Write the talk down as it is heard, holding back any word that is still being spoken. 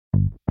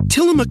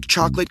Tillamook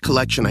Chocolate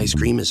Collection Ice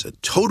Cream is a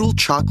total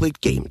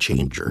chocolate game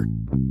changer.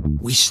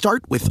 We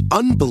start with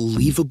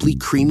unbelievably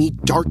creamy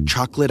dark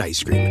chocolate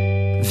ice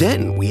cream.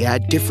 Then we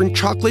add different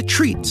chocolate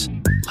treats,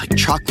 like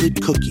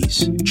chocolate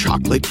cookies,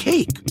 chocolate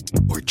cake,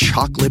 or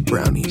chocolate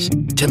brownies,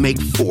 to make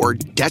 4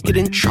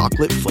 decadent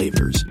chocolate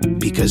flavors.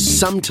 Because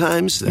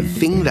sometimes the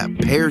thing that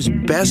pairs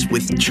best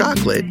with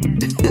chocolate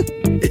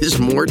is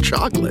more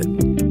chocolate.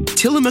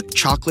 Tillamook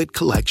Chocolate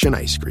Collection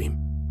Ice Cream.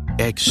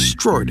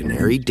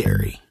 Extraordinary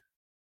dairy.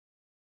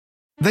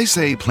 They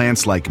say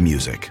plants like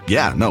music.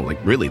 Yeah, no, like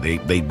really,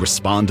 they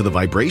respond to the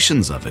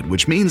vibrations of it,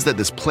 which means that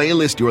this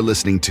playlist you're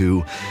listening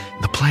to,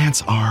 the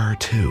plants are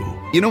too.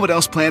 You know what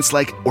else plants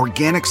like?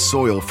 Organic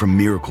soil from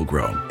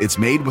Miracle-Gro. It's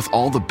made with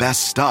all the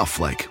best stuff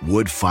like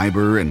wood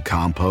fiber and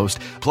compost.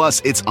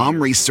 Plus, it's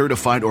OMRI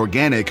certified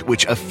organic,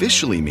 which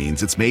officially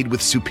means it's made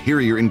with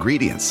superior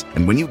ingredients.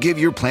 And when you give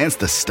your plants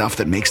the stuff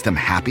that makes them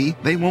happy,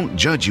 they won't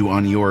judge you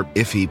on your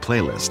iffy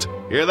playlist.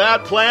 Hear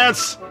that,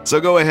 plants? So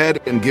go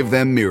ahead and give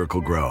them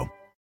Miracle-Gro.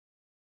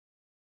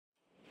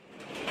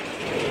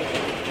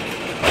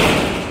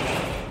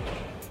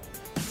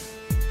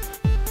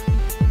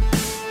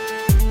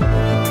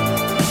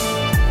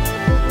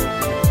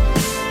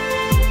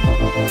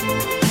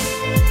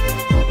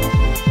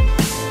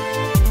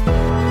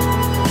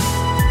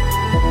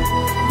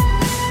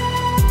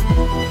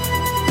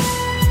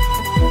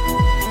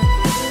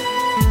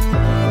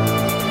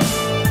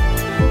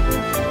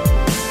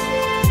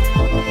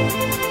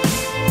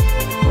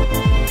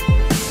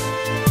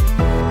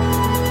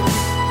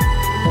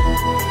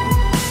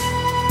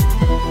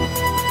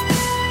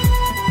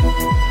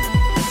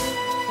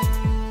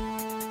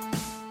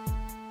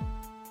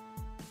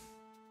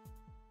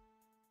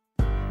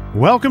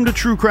 Welcome to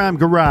True Crime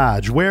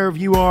Garage. Wherever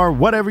you are,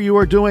 whatever you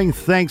are doing,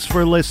 thanks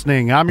for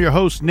listening. I'm your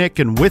host, Nick,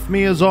 and with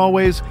me, as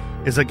always,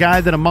 is a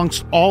guy that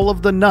amongst all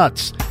of the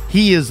nuts,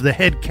 he is the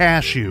head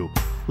cashew.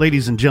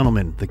 Ladies and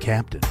gentlemen, the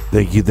captain.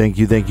 Thank you.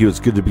 It's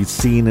good to be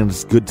seen, and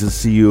it's good to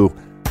see you.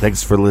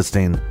 Thanks for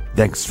listening.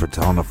 Thanks for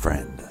telling a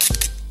friend.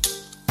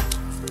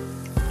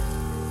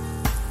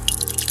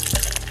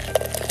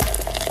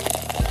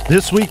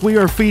 This week we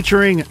are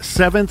featuring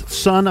Seventh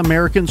Son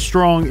American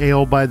Strong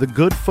Ale by the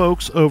good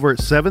folks over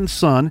at Seventh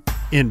Son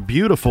in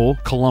beautiful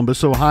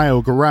Columbus,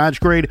 Ohio. Garage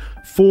grade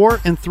 4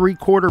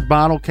 3/4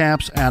 bottle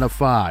caps out of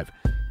 5.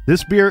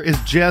 This beer is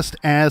just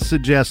as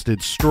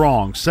suggested,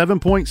 strong,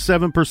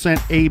 7.7%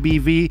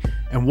 ABV,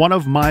 and one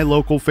of my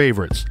local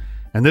favorites.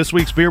 And this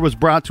week's beer was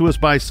brought to us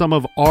by some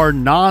of our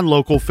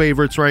non-local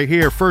favorites right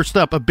here. First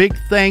up, a big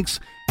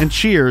thanks and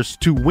cheers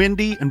to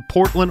Wendy in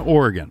Portland,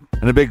 Oregon.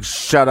 And a big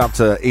shout out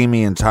to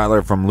Amy and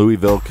Tyler from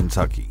Louisville,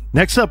 Kentucky.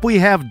 Next up, we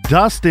have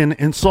Dustin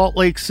in Salt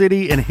Lake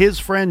City and his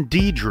friend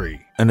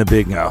Deidre. And a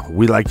big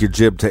we like your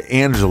jib to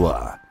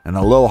Angela in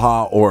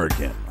Aloha,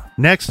 Oregon.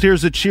 Next,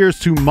 here's a cheers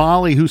to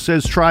Molly, who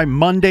says try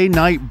Monday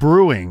Night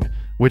Brewing,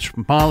 which,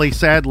 Molly,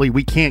 sadly,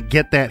 we can't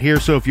get that here.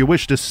 So if you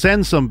wish to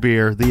send some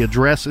beer, the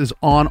address is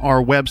on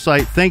our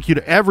website. Thank you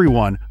to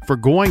everyone for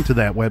going to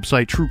that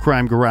website,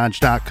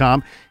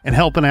 truecrimegarage.com, and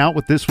helping out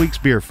with this week's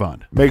beer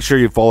fund. Make sure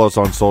you follow us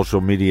on social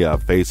media,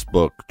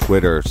 Facebook,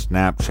 Twitter,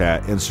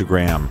 Snapchat,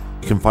 Instagram.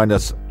 You can find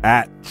us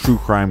at True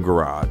Crime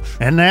Garage.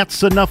 And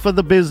that's enough of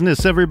the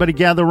business. Everybody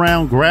gather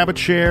around, grab a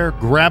chair,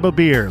 grab a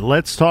beer.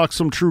 Let's talk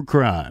some true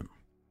crime.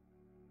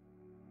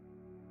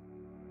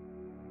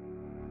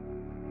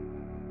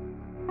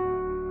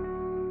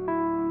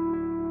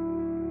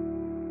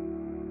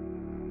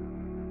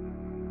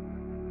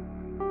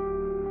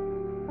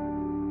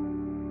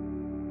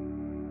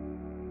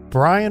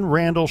 Brian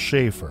Randall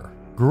Schaefer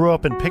grew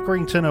up in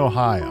Pickerington,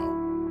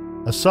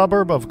 Ohio, a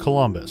suburb of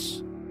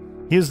Columbus.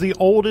 He is the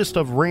oldest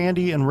of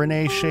Randy and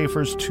Renee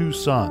Schaefer's 2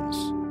 sons.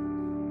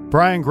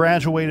 Brian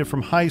graduated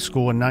from high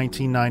school in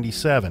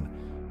 1997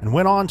 and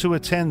went on to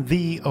attend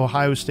The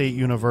Ohio State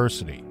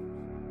University.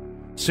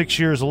 6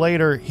 years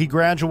later, he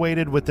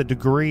graduated with a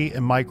degree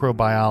in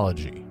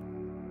microbiology.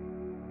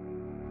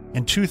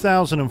 In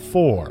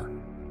 2004,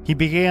 he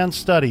began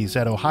studies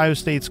at Ohio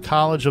State's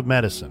College of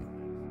Medicine.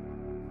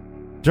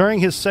 During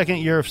his second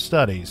year of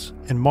studies,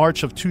 in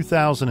March of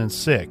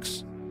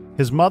 2006,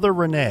 his mother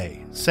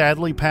Renee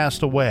sadly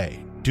passed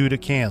away due to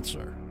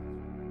cancer.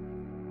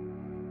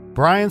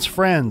 Brian's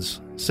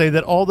friends say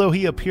that although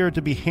he appeared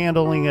to be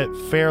handling it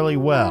fairly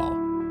well,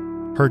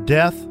 her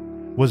death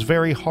was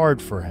very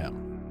hard for him.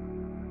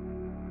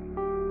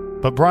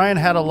 But Brian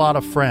had a lot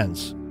of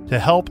friends to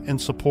help and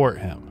support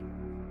him.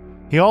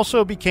 He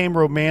also became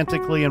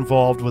romantically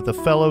involved with a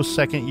fellow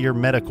second-year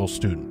medical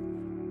student,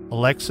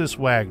 Alexis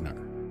Wagner.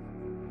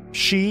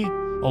 She,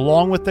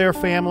 along with their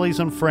families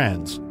and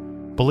friends,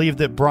 believed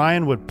that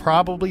Brian would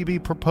probably be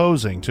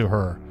proposing to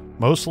her,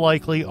 most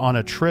likely on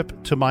a trip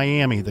to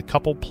Miami the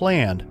couple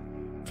planned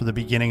for the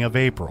beginning of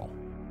April.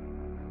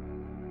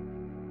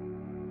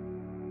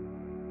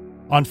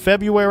 On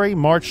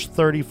March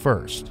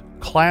 31st,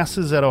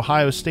 classes at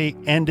Ohio State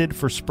ended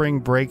for spring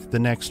break the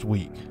next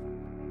week.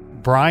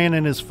 Brian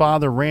and his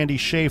father, Randy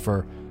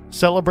Schaefer,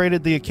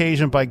 celebrated the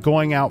occasion by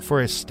going out for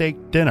a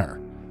steak dinner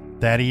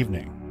that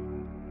evening.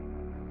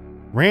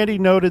 Randy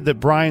noted that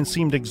Brian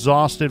seemed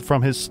exhausted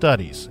from his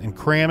studies and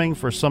cramming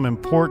for some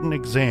important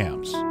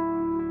exams.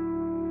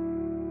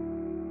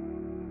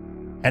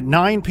 At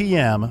 9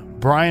 p.m.,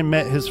 Brian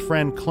met his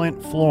friend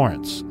Clint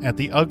Florence at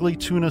the Ugly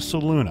Tuna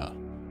Saloona,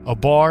 a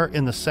bar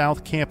in the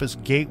South Campus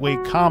Gateway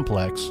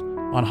complex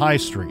on High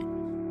Street.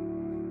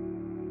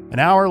 An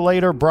hour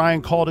later,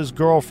 Brian called his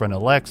girlfriend,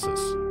 Alexis.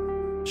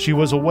 She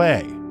was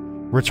away,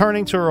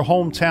 returning to her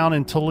hometown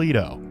in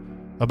Toledo,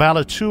 about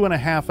a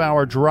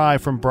 2.5-hour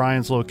drive from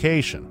Brian's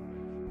location,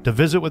 to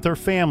visit with her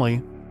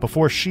family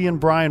before she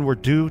and Brian were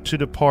due to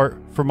depart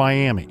for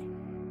Miami.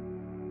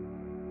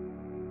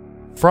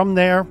 From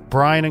there,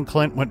 Brian and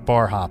Clint went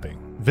bar hopping,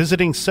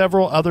 visiting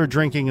several other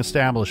drinking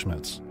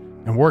establishments,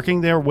 and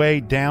working their way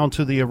down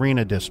to the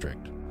Arena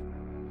District.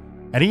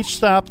 At each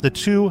stop, the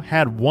two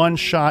had one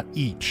shot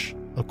each,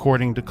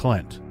 according to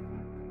Clint.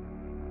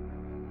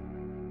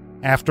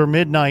 After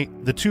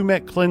midnight, the two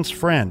met Clint's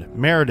friend,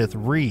 Meredith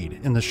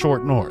Reed, in the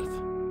Short North.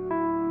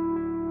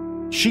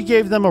 She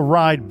gave them a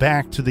ride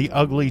back to the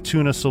Ugly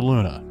Tuna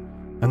Saloona,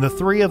 and the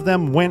three of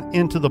them went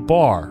into the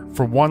bar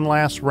for one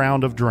last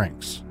round of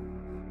drinks.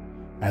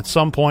 At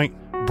some point,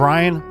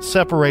 Brian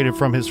separated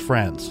from his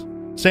friends,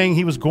 saying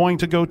he was going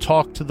to go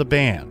talk to the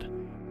band.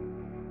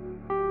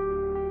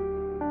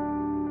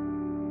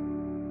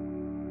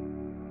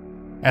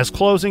 As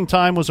closing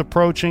time was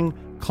approaching,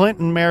 Clint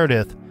and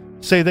Meredith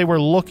say they were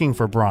looking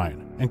for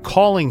Brian and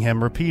calling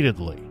him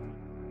repeatedly.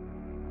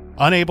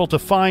 Unable to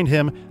find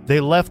him, they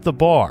left the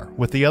bar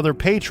with the other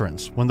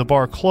patrons when the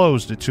bar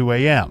closed at 2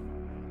 a.m.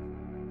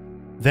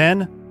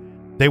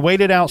 Then, they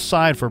waited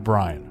outside for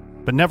Brian,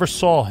 but never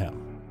saw him.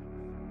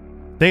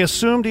 They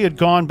assumed he had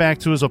gone back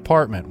to his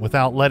apartment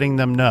without letting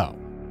them know.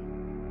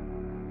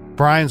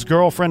 Brian's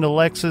girlfriend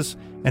Alexis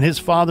and his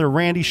father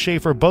Randy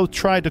Schaefer both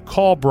tried to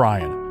call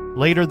Brian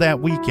later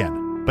that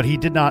weekend, but he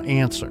did not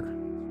answer.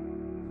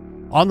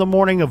 On the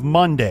morning of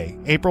Monday,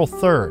 April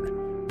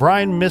 3rd,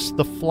 Brian missed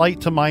the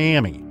flight to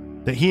Miami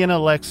that he and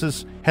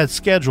Alexis had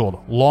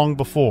scheduled long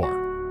before.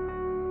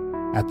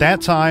 At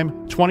that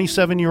time,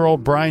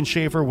 27-year-old Brian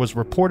Schaefer was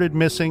reported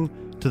missing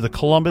to the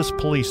Columbus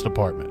Police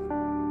Department.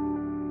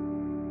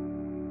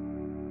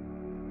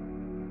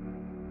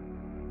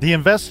 The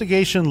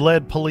investigation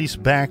led police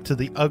back to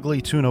the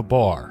Ugly Tuna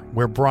Bar,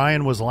 where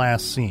Brian was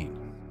last seen.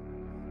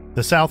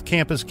 The South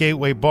Campus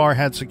Gateway Bar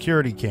had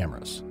security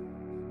cameras.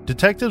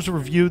 Detectives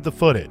reviewed the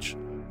footage,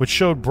 which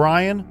showed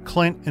Brian,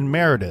 Clint, and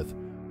Meredith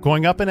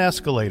going up an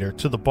escalator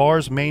to the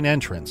bar's main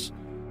entrance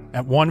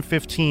at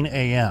 1:15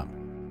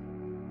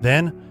 a.m.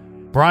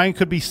 Then, Brian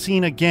could be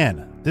seen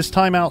again, this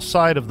time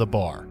outside of the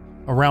bar,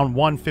 around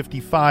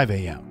 1:55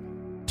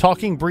 a.m.,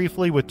 talking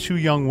briefly with two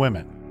young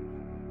women.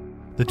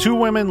 The two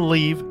women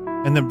leave,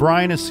 and then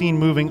Brian is seen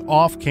moving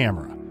off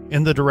camera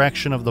in the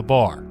direction of the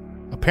bar,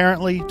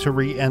 apparently to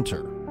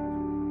re-enter.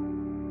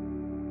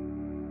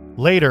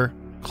 Later,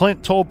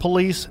 Clint told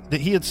police that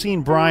he had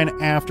seen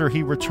Brian after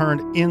he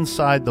returned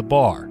inside the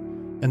bar,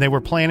 and they were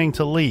planning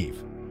to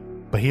leave,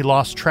 but he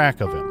lost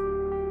track of him.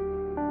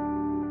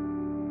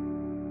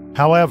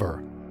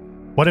 However,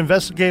 what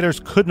investigators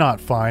could not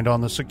find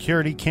on the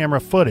security camera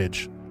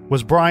footage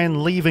was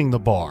Brian leaving the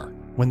bar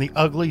when the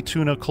Ugly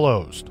Tuna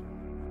closed.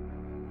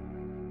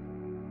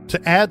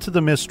 To add to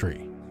the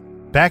mystery,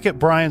 back at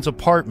Brian's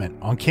apartment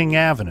on King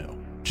Avenue,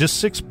 just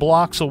 6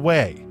 blocks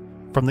away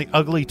from the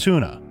Ugly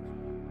Tuna,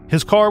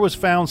 his car was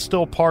found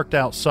still parked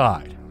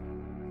outside.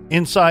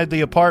 Inside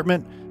the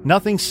apartment,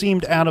 nothing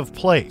seemed out of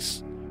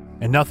place,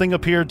 and nothing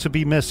appeared to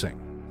be missing.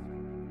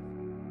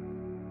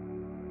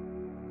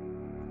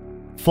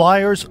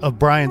 Flyers of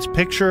Brian's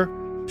picture,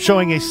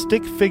 showing a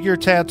stick figure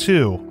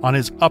tattoo on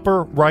his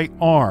upper right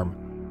arm,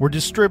 were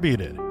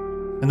distributed,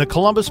 and the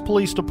Columbus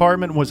Police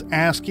Department was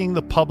asking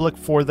the public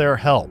for their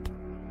help.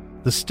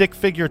 The stick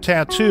figure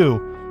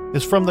tattoo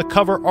is from the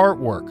cover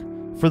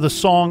artwork for the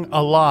song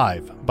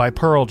Alive by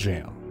Pearl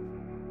Jam.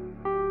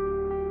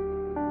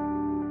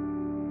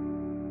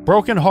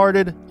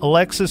 Broken-hearted,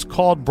 Alexis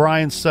called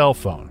Brian's cell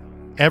phone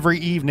every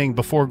evening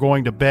before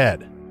going to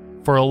bed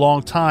for a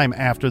long time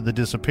after the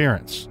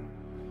disappearance.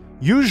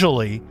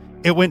 Usually,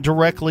 it went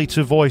directly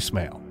to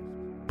voicemail,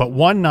 but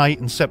one night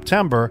in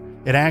September,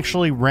 it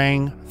actually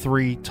rang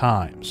 3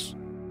 times.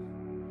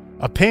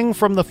 A ping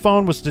from the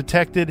phone was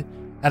detected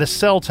at a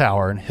cell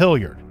tower in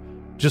Hilliard,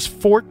 just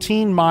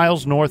 14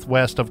 miles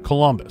northwest of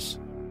Columbus.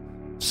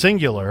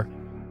 Singular,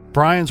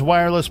 Brian's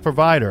wireless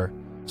provider,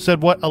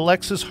 said what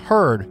Alexis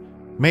heard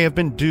may have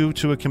been due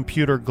to a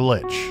computer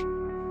glitch.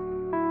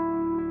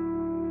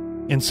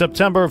 In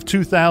September of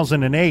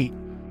 2008,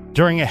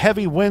 during a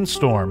heavy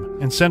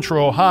windstorm in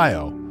central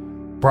Ohio,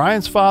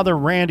 Brian's father,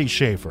 Randy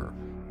Schaefer,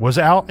 was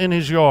out in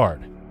his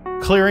yard,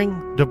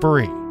 clearing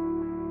debris.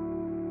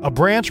 A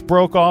branch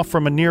broke off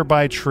from a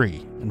nearby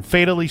tree and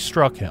fatally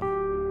struck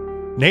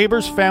him.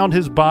 Neighbors found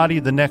his body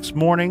the next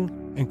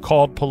morning and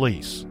called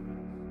police.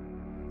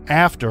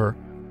 After,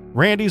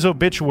 Randy's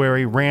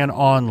obituary ran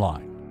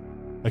online.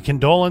 A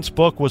condolence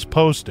book was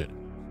posted.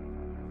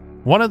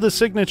 One of the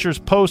signatures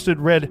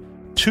posted read,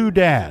 "To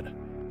Dad,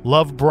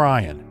 love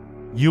Brian,"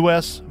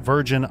 U.S.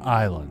 Virgin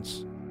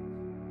Islands.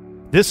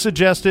 This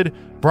suggested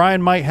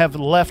Brian might have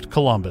left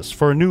Columbus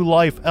for a new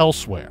life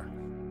elsewhere.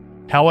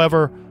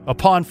 However,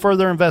 upon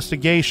further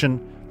investigation,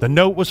 the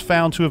note was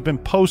found to have been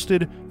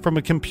posted from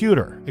a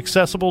computer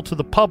accessible to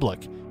the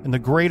public in the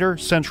greater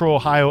Central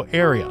Ohio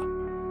area,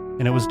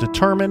 and it was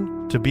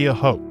determined to be a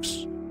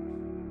hoax.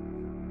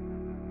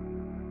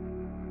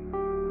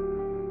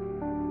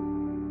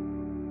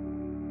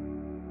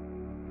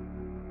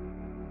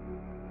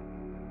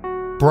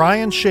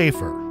 Brian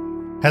Shaffer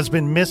has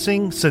been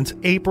missing since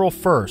April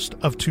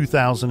 1st of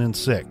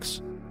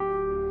 2006.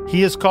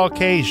 He is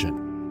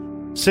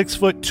Caucasian, 6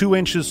 foot 2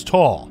 inches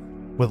tall,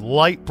 with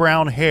light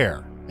brown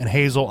hair and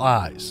hazel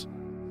eyes.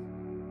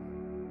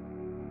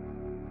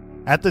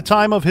 At the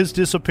time of his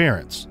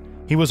disappearance,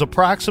 he was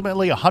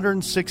approximately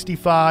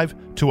 165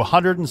 to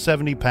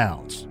 170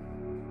 pounds.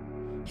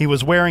 He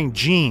was wearing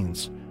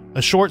jeans,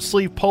 a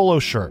short-sleeve polo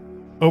shirt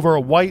over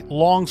a white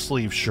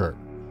long-sleeve shirt,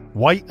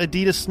 white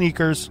Adidas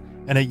sneakers,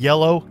 and a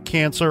yellow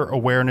cancer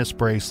awareness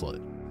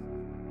bracelet.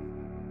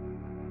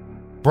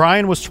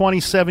 Brian was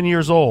 27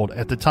 years old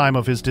at the time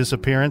of his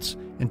disappearance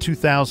in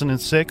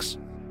 2006,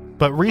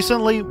 but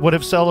recently would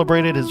have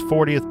celebrated his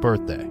 40th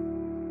birthday.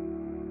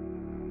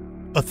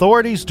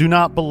 Authorities do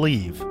not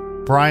believe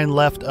Brian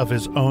left of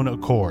his own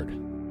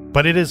accord,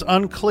 but it is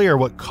unclear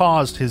what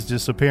caused his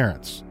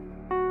disappearance.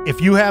 If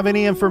you have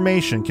any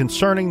information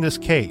concerning this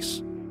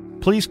case,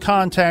 please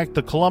contact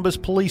the Columbus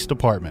Police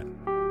Department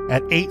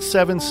at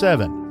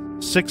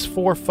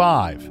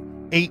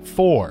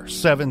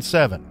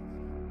 877-645-8477.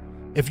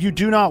 If you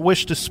do not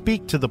wish to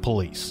speak to the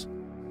police,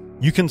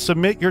 you can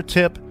submit your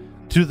tip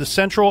to the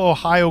Central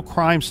Ohio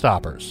Crime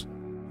Stoppers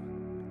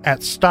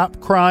at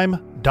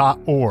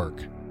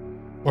stopcrime.org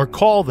or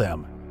call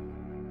them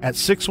at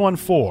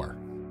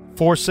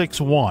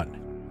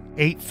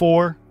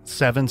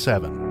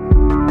 614-461-8477.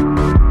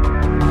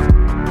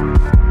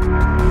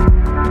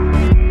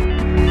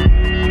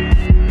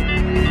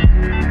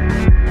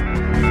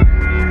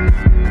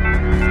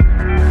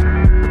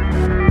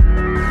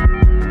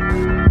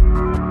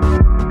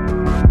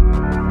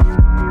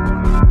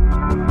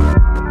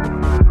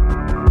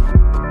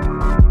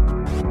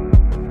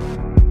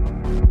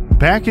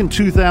 Back in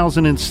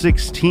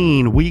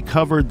 2016, we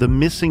covered the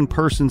missing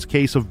persons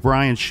case of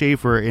Brian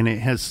Shaffer, and it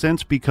has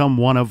since become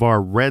one of our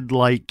red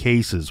light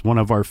cases, one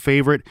of our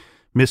favorite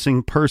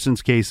missing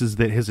persons cases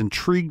that has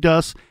intrigued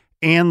us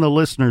and the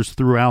listeners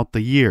throughout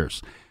the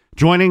years.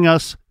 Joining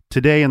us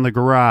today in the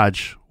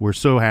garage, we're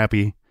so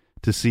happy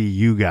to see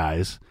you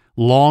guys,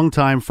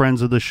 longtime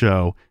friends of the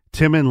show,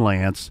 Tim and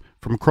Lance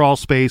from Crawl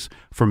Space,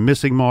 from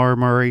Missing Maura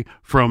Murray,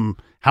 from...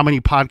 How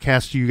many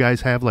podcasts do you guys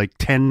have? Like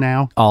 10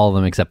 now? All of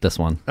them except this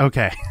one.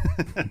 Okay.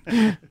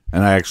 And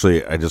I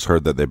just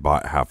heard that they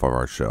bought half of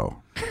our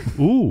show.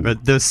 Ooh.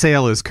 But the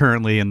sale is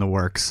currently in the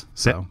works.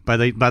 So by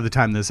the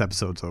time this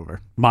episode's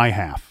over. My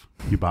half.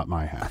 You bought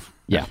my half.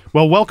 Yeah.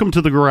 Well, welcome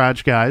to the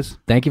garage, guys.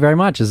 Thank you very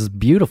much. This is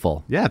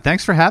beautiful. Yeah,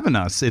 thanks for having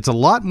us. It's a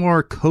lot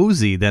more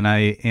cozy than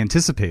I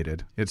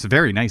anticipated. It's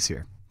very nice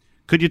here.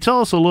 Could you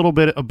tell us a little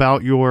bit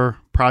about your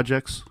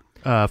projects?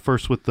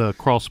 First with the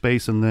Crawl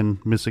Space and then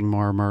Missing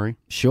Maura Murray.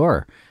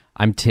 Sure.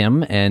 I'm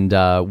Tim, and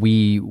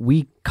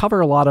we cover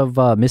a lot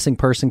of missing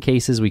person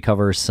cases. We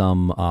cover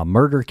some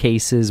murder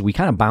cases. We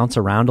kind of bounce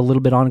around a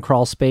little bit on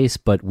Crawl Space,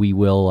 but we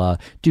will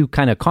do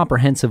kind of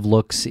comprehensive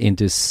looks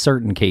into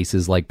certain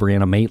cases like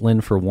Brianna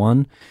Maitland for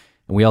one.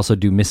 And we also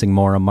do Missing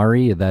Maura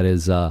Murray. That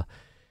is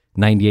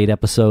 98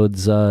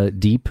 episodes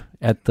deep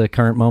at the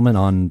current moment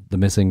on the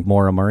Missing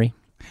Maura Murray.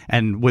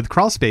 And with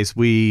Crawl Space,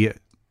 we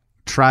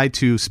try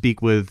to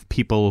speak with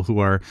people who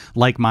are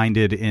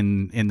like-minded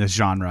in this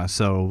genre.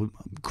 So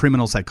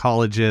criminal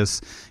psychologists,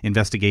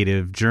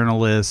 investigative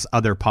journalists,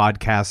 other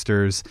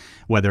podcasters,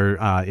 whether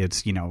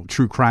it's,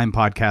 true crime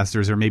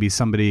podcasters or maybe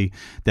somebody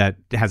that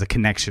has a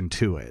connection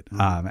to it.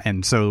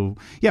 And so,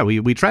 yeah,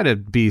 we try to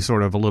be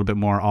sort of a little bit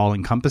more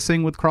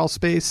all-encompassing with Crawl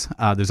Space.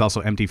 There's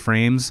also Empty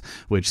Frames,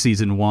 which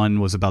season 1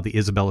 was about the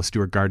Isabella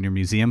Stewart Gardner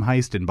Museum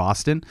heist in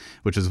Boston,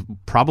 which is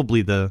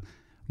probably the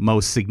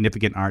most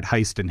significant art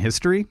heist in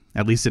history,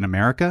 at least in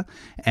America.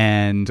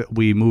 And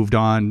we moved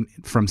on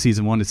from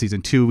season 1 to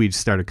season 2. We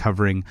started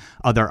covering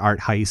other art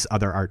heists,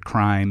 other art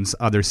crimes,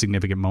 other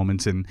significant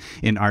moments in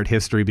art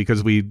history,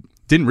 because we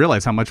didn't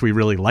realize how much we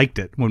really liked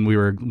it when we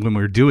were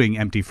doing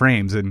Empty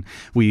Frames, and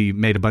we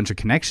made a bunch of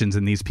connections,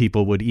 and these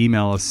people would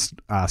email us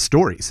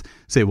stories,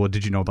 say, well,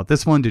 did you know about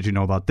this one? Did you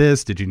know about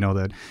this? Did you know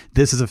that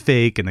this is a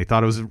fake? And they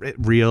thought it was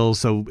real.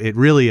 So it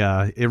really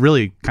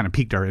kind of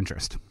piqued our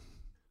interest.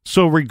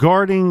 So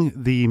regarding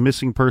the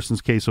missing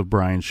persons case of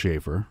Brian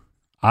Shaffer,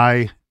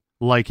 I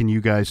liken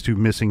you guys to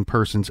missing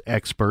persons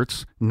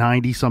experts.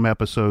 90-some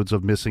episodes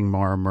of Missing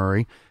Maura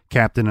Murray.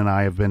 Captain and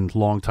I have been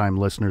longtime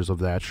listeners of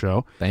that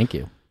show. Thank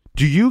you.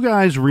 Do you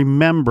guys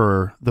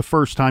remember the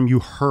first time you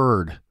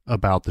heard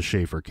about the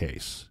Shaffer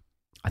case?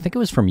 I think it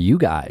was from you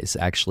guys,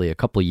 actually, a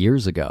couple of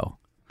years ago.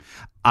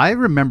 I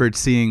remembered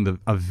seeing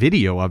a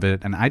video of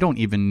it, and I don't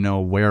even know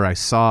where I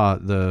saw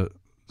the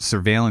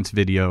surveillance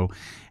video.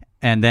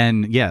 And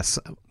then, yes,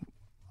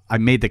 I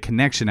made the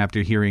connection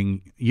after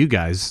hearing you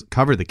guys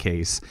cover the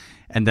case.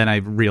 And then I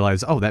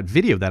realized, oh, that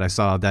video that I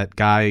saw, that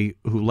guy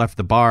who left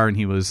the bar and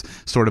he was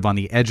sort of on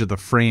the edge of the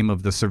frame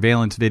of the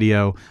surveillance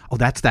video. Oh,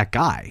 that's that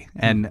guy.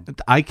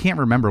 And I can't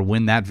remember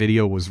when that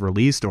video was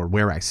released or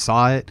where I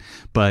saw it,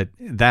 but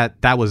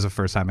that was the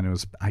first time. And it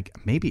was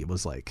maybe it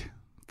was like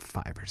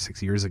 5 or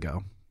 6 years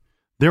ago.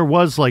 There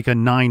was like a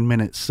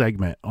 9-minute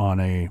segment on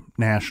a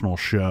national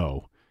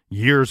show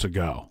years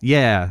ago.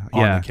 Yeah.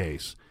 On the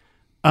case.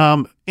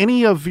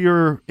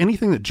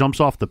 Anything that jumps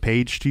off the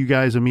page to you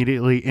guys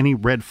immediately? Any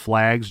red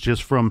flags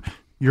just from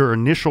your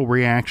initial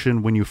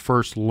reaction when you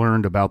first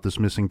learned about this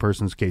missing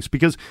persons case?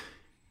 Because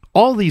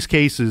all these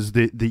cases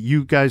that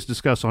you guys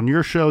discuss on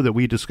your show, that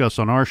we discuss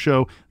on our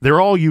show, they're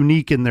all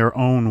unique in their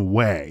own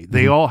way.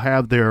 They all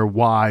have their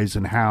whys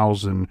and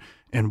hows and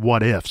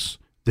what ifs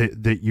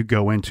that you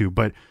go into.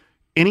 But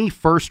any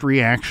first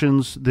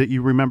reactions that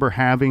you remember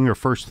having or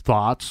first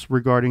thoughts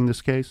regarding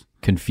this case?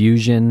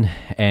 Confusion,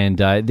 and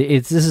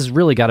this has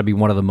really got to be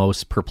one of the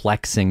most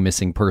perplexing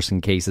missing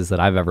person cases that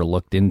I've ever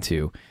looked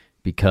into,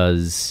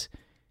 because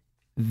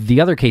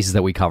the other cases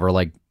that we cover,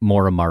 like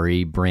Maura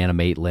Murray, Brianna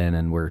Maitland,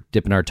 and we're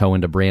dipping our toe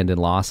into Brandon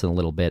Lawson a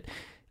little bit,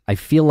 I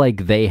feel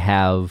like they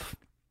have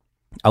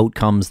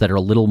outcomes that are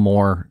a little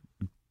more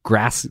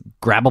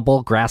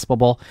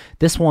graspable.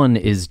 This one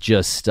is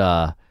just,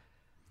 I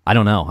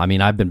don't know. I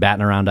mean, I've been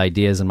batting around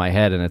ideas in my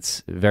head, and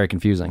it's very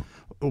confusing.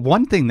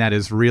 One thing that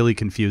is really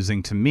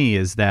confusing to me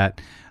is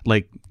that,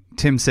 like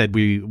Tim said,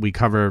 we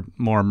cover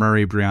Maura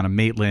Murray, Brianna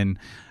Maitland,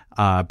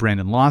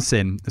 Brandon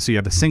Lawson. So you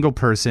have a single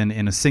person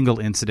in a single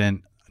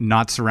incident,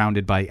 not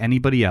surrounded by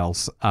anybody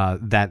else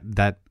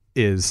that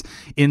is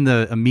in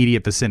the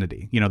immediate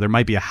vicinity. You know, there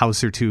might be a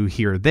house or two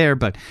here or there,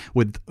 but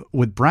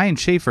with Brian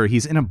Shaffer,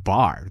 he's in a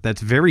bar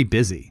that's very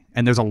busy,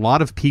 and there's a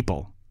lot of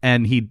people.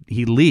 And he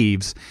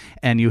leaves,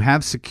 and you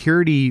have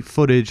security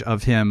footage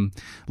of him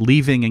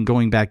leaving and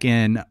going back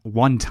in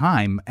one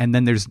time, and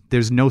then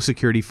there's no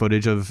security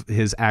footage of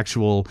his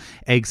actual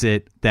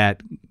exit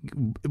that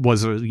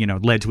was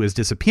led to his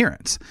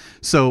disappearance.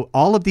 So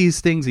all of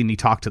these things, and he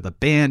talked to the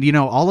band,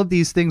 all of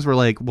these things were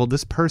like, well,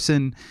 this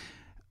person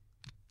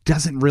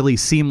doesn't really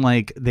seem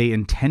like they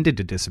intended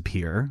to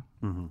disappear.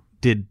 Mm-hmm.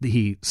 Did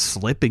he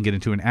slip and get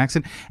into an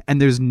accident? And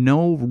there's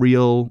no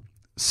real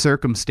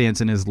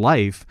circumstance in his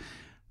life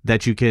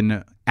that you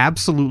can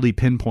absolutely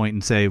pinpoint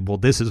and say, well,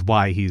 this is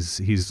why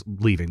he's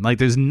leaving. Like,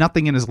 there's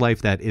nothing in his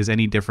life that is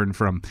any different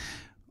from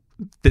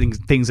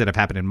things that have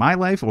happened in my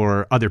life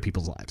or other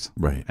people's lives.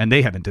 Right. And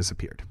they haven't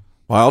disappeared.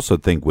 Well, I also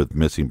think with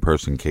missing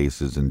person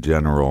cases in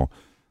general,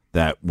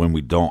 that when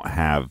we don't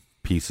have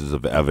pieces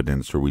of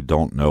evidence or we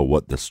don't know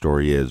what the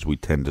story is, we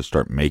tend to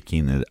start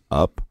making it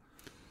up.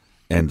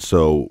 And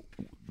so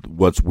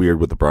what's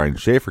weird with the Brian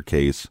Shaffer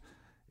case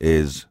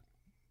is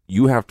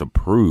you have to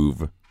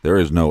prove there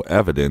is no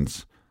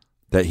evidence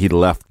that he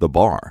left the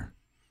bar.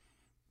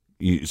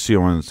 You see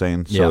what I'm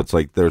saying? So it's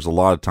like there's a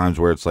lot of times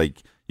where it's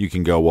like you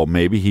can go, well,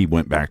 maybe he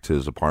went back to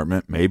his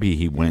apartment. Maybe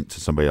he went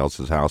to somebody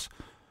else's house.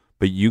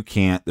 But you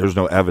can't, there's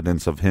no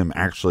evidence of him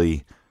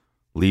actually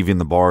leaving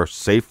the bar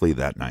safely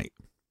that night.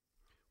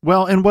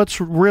 Well, and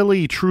what's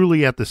really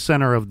truly at the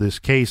center of this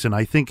case, and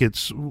I think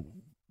it's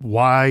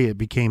why it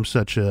became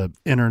such a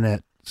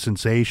internet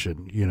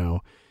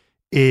sensation,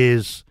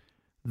 is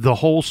the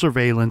whole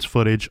surveillance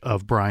footage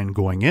of Brian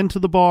going into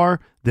the bar.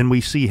 Then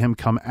we see him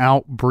come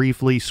out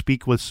briefly,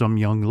 speak with some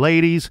young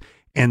ladies,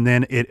 and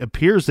then it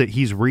appears that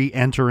he's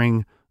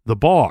re-entering the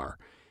bar.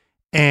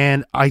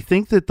 And I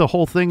think that the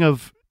whole thing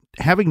of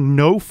having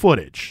no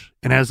footage,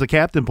 and as the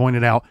captain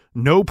pointed out,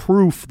 no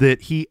proof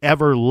that he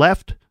ever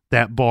left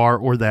that bar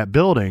or that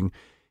building,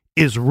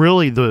 is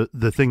really the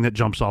thing that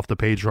jumps off the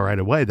page right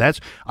away.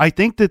 I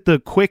think that the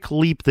quick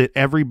leap that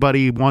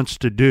everybody wants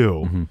to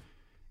do, mm-hmm.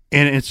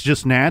 and it's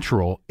just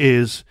natural,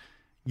 is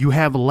you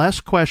have less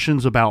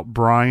questions about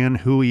Brian,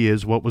 who he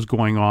is, what was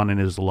going on in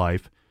his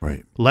life.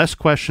 Right. Less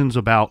questions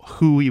about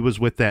who he was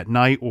with that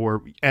night,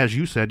 or as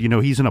you said,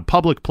 he's in a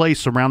public place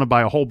surrounded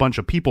by a whole bunch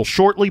of people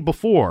shortly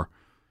before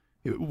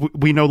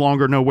we no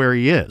longer know where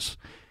he is.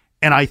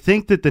 And I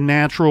think that the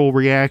natural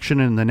reaction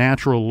and the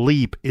natural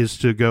leap is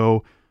to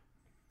go,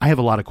 I have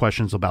a lot of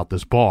questions about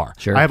this bar.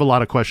 Sure. I have a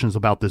lot of questions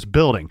about this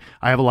building.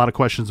 I have a lot of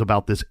questions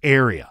about this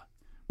area,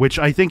 which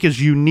I think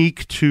is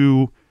unique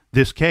to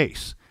this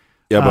case.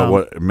 Yeah, but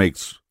what it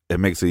makes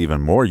it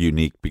even more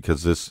unique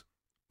because this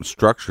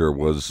structure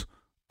was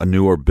a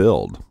newer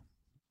build.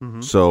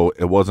 Mm-hmm. So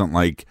it wasn't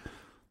like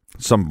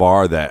some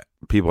bar that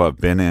people have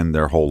been in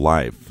their whole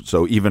life.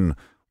 So even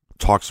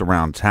talks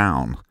around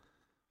town,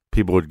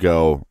 people would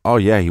go, oh,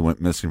 yeah, he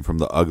went missing from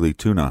the Ugly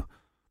Tuna.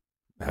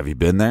 Have you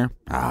been there?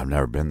 I've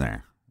never been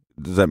there.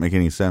 Does that make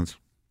any sense?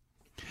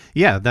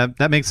 Yeah,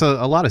 that makes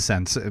a lot of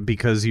sense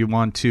because you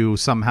want to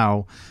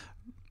somehow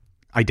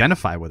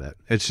identify with it.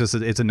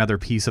 It's another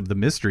piece of the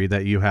mystery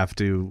that you have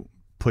to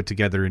put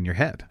together in your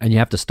head. And you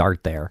have to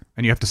start there.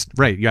 And you have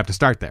to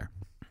start there.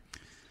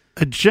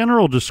 A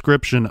general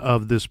description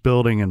of this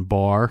building and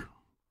bar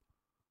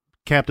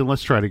Captain,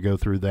 let's try to go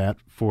through that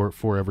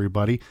for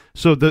everybody.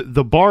 So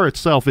the bar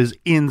itself is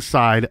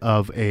inside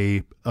of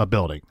a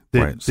building.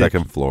 Right,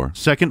 second floor.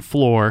 Second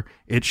floor.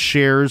 It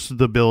shares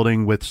the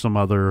building with some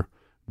other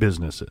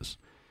businesses.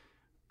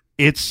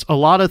 It's a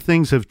lot of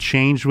things have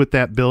changed with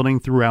that building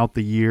throughout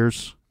the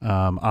years.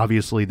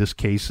 Obviously, this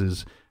case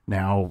is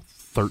now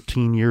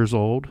 13 years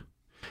old.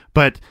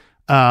 But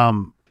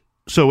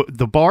so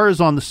the bar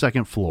is on the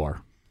second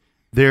floor.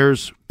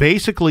 There's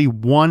basically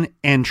one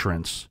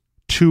entrance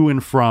to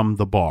and from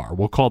the bar.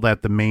 We'll call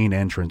that the main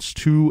entrance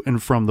to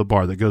and from the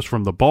bar that goes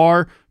from the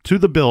bar to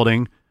the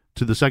building,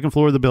 to the second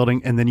floor of the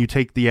building, and then you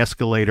take the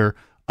escalator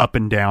up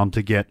and down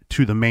to get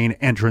to the main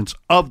entrance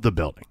of the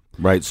building.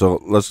 Right,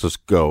 so let's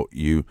just go.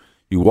 You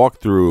walk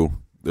through,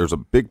 there's a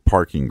big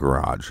parking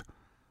garage.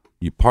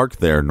 You park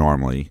there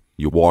normally.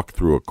 You walk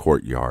through a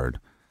courtyard.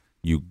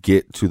 You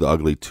get to the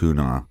Ugly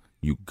Tuna.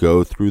 You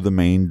go through the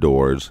main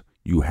doors.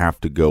 You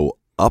have to go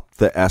up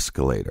the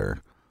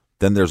escalator.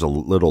 Then there's a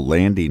little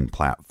landing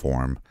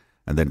platform,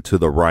 and then to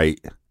the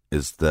right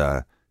is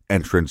the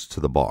entrance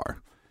to the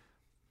bar.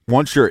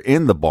 Once you're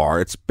in the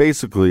bar, it's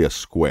basically a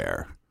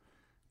square,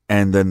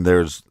 and then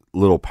there's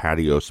little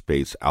patio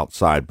space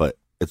outside, but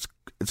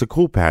it's a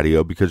cool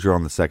patio because you're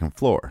on the second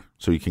floor,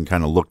 so you can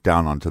kind of look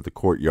down onto the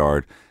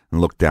courtyard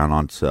and look down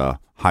onto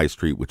High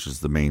Street, which is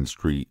the main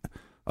street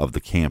of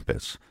the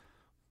campus.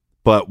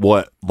 But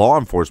what law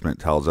enforcement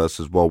tells us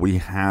is, well, we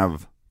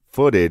have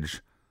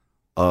footage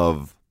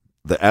of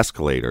the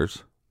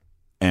escalators,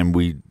 and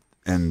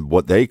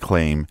what they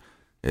claim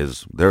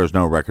is there is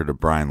no record of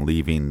Brian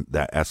leaving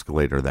that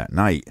escalator that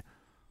night.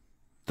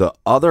 The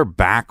other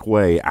back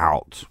way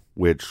out,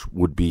 which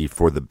would be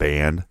for the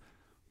band,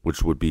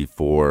 which would be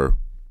for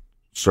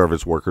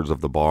service workers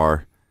of the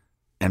bar,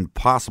 and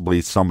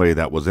possibly somebody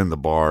that was in the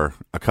bar,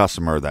 a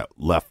customer that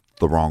left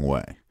the wrong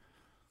way.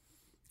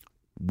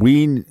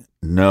 We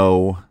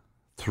know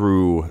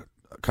through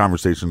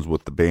conversations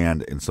with the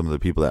band and some of the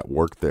people that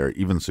work there,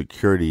 even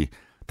security,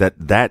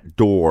 that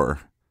door,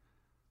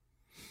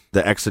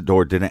 the exit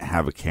door, didn't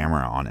have a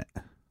camera on it.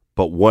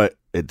 But what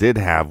it did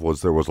have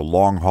was there was a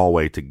long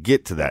hallway to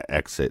get to that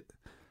exit,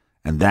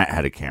 and that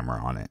had a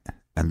camera on it.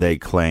 And they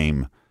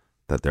claim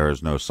that there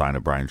is no sign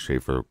of Brian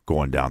Shaffer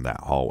going down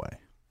that hallway.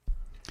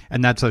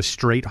 And that's a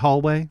straight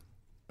hallway?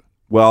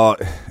 Well,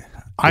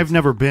 I've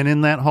never been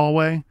in that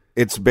hallway.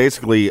 It's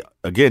basically,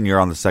 again, you're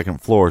on the second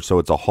floor, so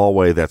it's a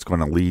hallway that's going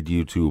to lead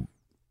you to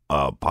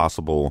a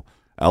possible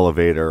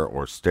elevator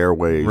or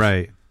stairways.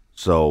 Right.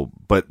 So,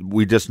 but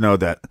we just know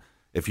that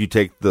if you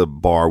take the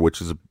bar,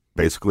 which is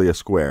basically a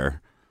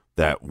square,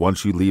 that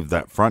once you leave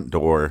that front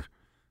door,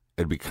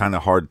 it'd be kind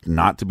of hard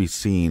not to be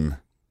seen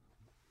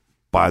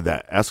by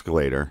that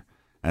escalator.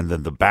 And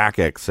then the back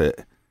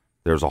exit,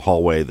 there's a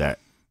hallway that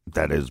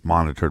is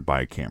monitored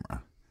by a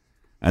camera.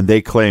 And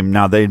they claim,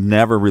 now they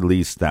never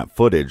released that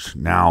footage.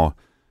 Now,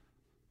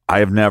 I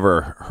have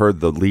never heard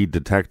the lead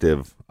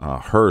detective,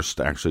 Hurst,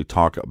 actually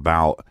talk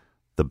about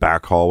the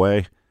back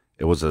hallway.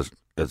 It was a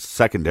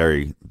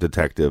secondary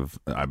detective,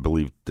 I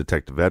believe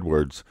Detective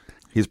Edwards.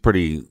 He's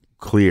pretty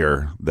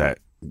clear that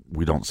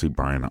we don't see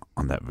Brian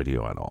on that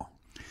video at all.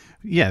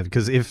 Yeah,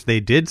 because if they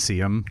did see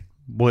him,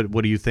 what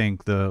do you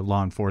think the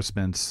law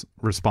enforcement's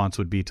response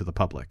would be to the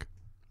public?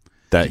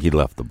 That he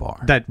left the bar.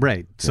 That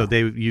right. So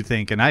you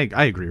think, and I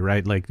agree,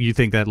 right? Like you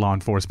think that law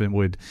enforcement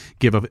would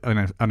give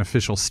an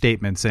official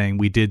statement saying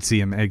we did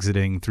see him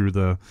exiting through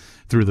the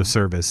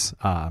service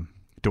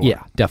door.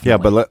 Yeah,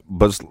 definitely. Yeah,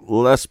 but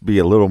let's be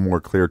a little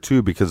more clear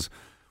too, because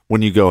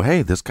when you go,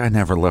 hey, this guy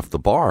never left the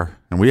bar,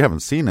 and we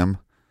haven't seen him.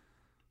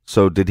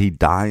 So did he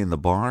die in the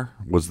bar?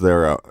 Was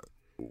there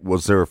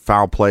a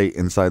foul play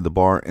inside the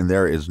bar? And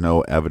there is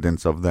no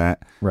evidence of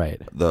that.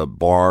 Right. The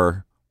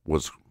bar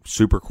was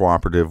super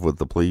cooperative with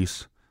the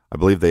police. I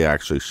believe they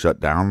actually shut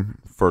down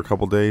for a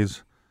couple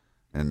days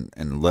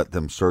and let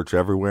them search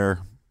everywhere.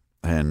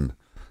 And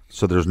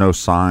so there's no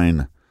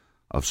sign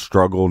of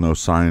struggle, no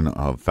sign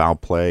of foul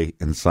play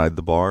inside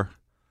the bar.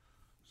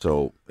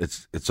 So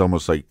it's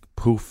almost like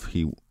poof,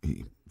 he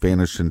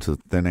vanished into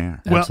thin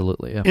air.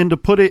 Absolutely, yeah. And to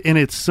put it in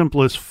its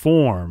simplest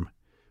form,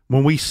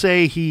 when we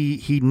say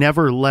he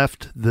never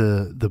left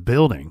the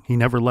building, he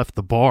never left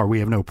the bar, we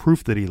have no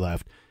proof that he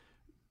left.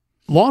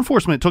 Law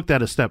enforcement took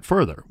that a step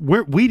further.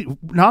 We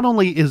not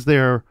only is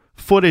there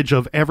footage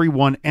of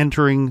everyone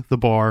entering the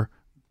bar,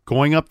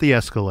 going up the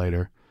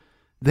escalator,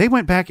 they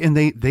went back and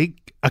they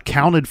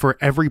accounted for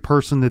every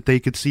person that they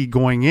could see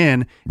going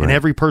in and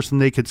every person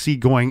they could see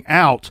going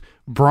out,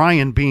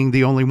 Brian being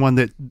the only one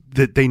that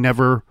they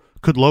never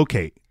could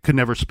locate, could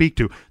never speak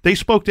to. They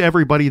spoke to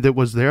everybody that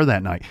was there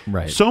that night.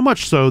 Right. So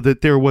much so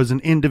that there was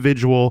an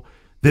individual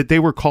that they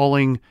were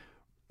calling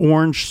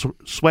orange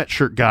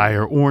sweatshirt guy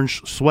or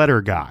orange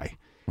sweater guy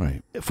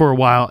for a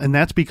while. And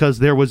that's because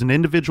there was an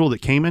individual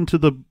that came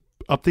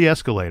up the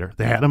escalator.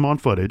 They had him on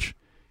footage.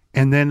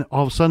 And then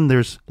all of a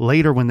sudden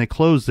later when they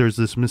closed, there's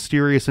this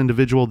mysterious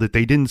individual that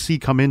they didn't see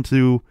come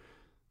into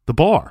the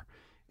bar.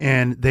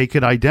 And they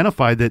could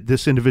identify that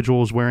this individual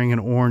was wearing an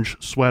orange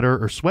sweater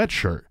or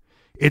sweatshirt.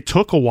 It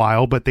took a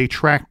while, but they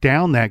tracked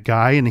down that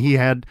guy, and he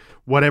had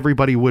what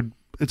everybody would,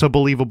 it's a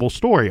believable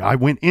story. I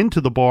went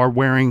into the bar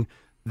wearing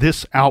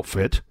this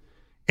outfit,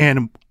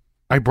 and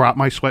I brought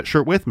my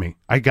sweatshirt with me.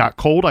 I got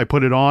cold, I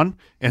put it on,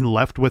 and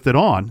left with it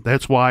on.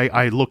 That's why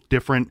I looked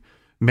different,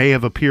 may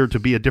have appeared to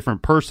be a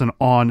different person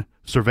on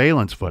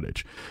surveillance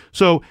footage.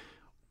 So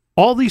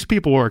all these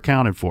people are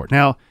accounted for.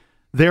 Now,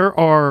 there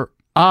are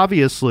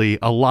obviously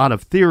a lot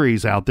of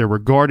theories out there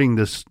regarding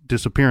this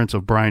disappearance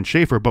of Brian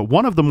Shaffer, but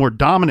one of the more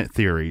dominant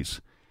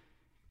theories,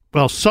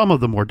 well, some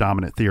of the more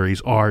dominant theories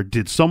are,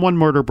 did someone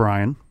murder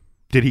Brian?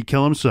 Did he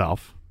kill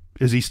himself?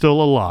 Is he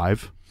still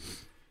alive?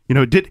 You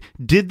know, did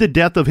the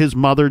death of his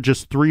mother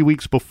just 3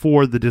 weeks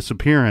before the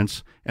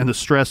disappearance and the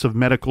stress of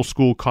medical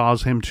school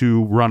cause him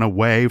to run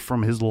away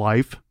from his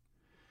life?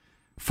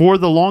 For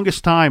the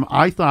longest time,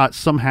 I thought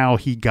somehow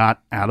he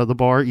got out of the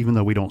bar, even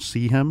though we don't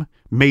see him,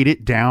 made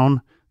it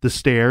down the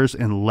stairs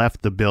and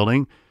left the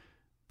building.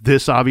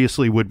 This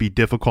obviously would be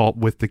difficult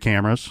with the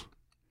cameras.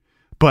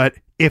 But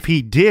if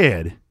he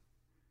did,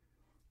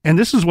 and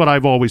this is what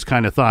I've always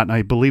kind of thought, and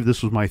I believe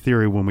this was my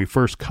theory when we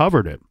first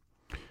covered it,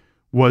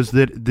 was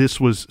that this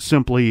was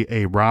simply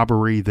a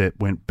robbery that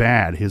went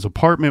bad. His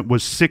apartment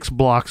was 6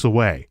 blocks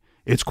away.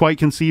 It's quite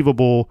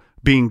conceivable,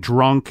 being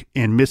drunk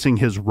and missing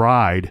his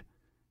ride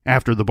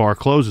after the bar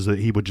closes, that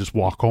he would just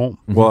walk home.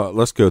 Well,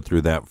 let's go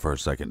through that for a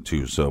second,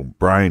 too. So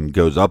Brian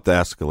goes up the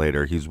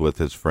escalator. He's with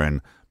his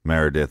friend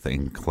Meredith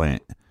and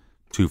Clint,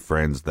 2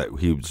 friends that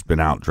he's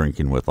been out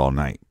drinking with all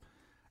night.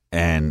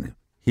 And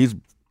he's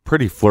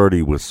pretty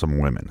flirty with some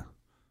women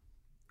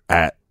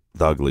at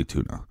the Ugly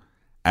Tuna.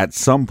 At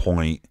some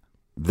point,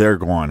 they're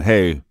going,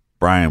 hey,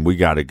 Brian, we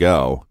got to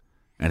go.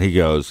 And he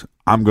goes,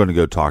 I'm going to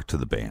go talk to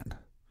the band.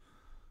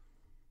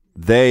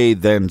 They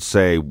then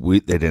say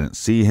they didn't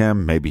see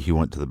him. Maybe he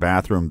went to the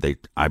bathroom.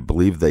 I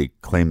believe they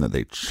claim that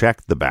they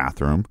checked the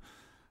bathroom,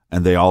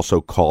 and they also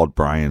called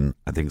Brian,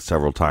 I think,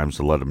 several times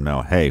to let him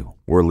know, hey,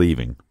 we're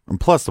leaving. And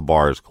plus, the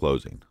bar is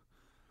closing.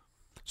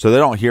 So they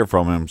don't hear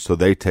from him, so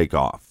they take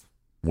off.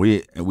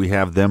 We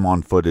have them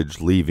on footage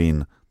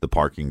leaving the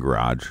parking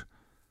garage.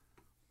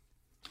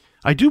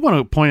 I do want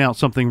to point out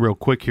something real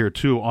quick here,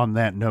 too, on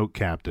that note,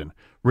 Captain,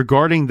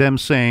 regarding them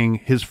saying,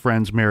 his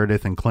friends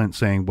Meredith and Clint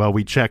saying, well,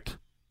 we checked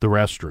the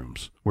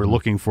restrooms. We're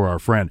looking for our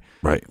friend.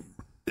 Right.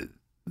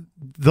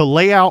 The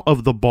layout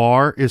of the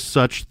bar is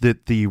such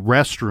that the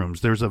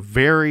restrooms, there's a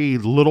very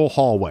little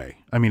hallway.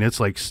 I mean, it's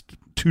like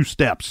 2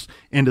 steps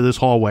into this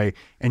hallway,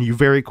 and you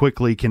very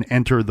quickly can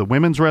enter the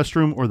women's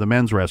restroom or the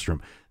men's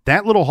restroom.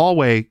 That little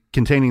hallway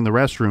containing the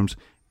restrooms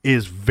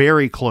is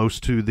very close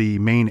to the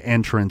main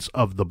entrance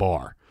of the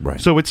bar. Right.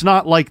 So it's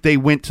not like they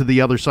went to the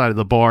other side of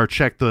the bar,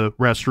 checked the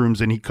restrooms,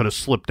 and he could have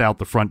slipped out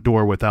the front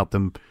door without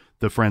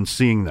the friends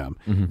seeing them.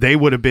 Mm-hmm. They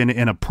would have been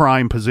in a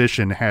prime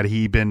position had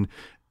he been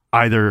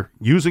either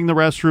using the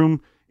restroom,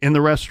 in the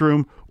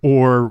restroom,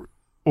 or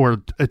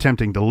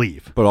attempting to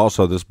leave. But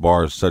also, this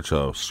bar is such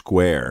a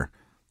square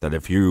that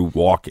if you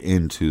walk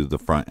into the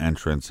front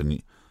entrance,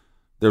 and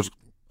there's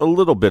a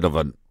little bit of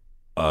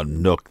a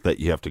nook that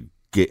you have to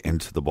get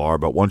into the bar,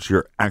 but once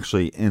you're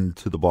actually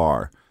into the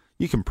bar,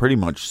 you can pretty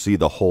much see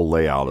the whole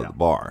layout of the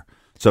bar.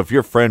 So if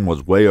your friend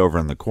was way over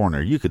in the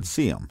corner, you could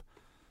see him.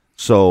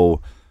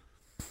 So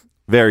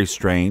very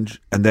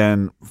strange. And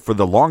then for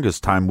the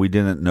longest time, we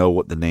didn't know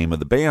what the name of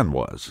the band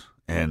was.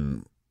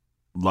 And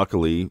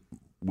luckily,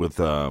 with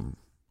a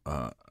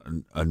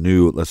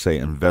new, let's say,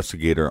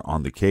 investigator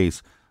on the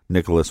case,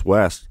 Nicholas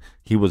West,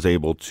 he was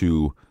able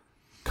to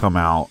come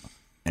out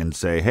and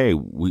say, hey,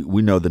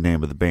 we know the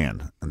name of the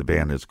band, and the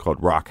band is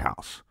called Rock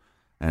House.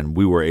 And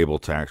we were able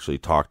to actually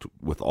talk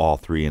with all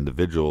 3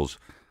 individuals,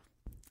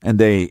 and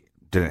they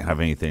didn't have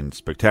anything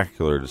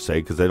spectacular to say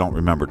because they don't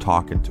remember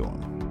talking to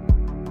him.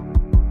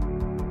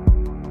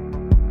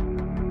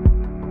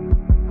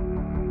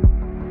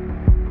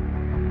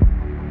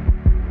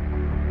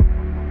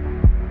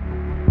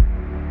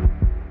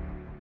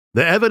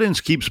 The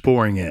evidence keeps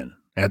pouring in.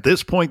 At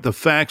this point, the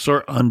facts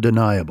are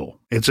undeniable.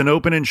 It's an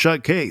open and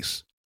shut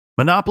case.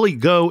 Monopoly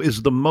Go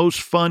is the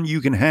most fun you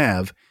can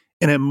have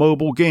in a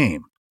mobile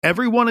game.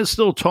 Everyone is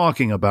still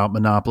talking about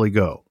Monopoly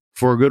Go,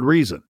 for a good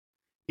reason.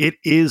 It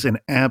is an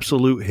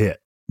absolute hit.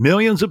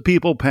 Millions of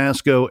people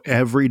pass Go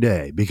every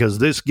day because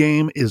this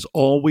game is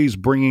always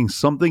bringing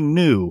something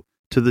new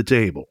to the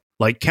table.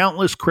 Like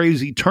countless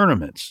crazy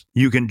tournaments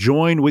you can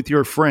join with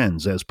your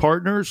friends as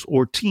partners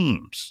or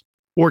teams.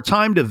 Or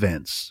timed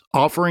events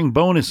offering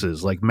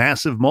bonuses like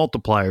massive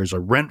multipliers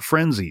or rent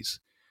frenzies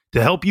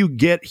to help you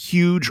get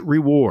huge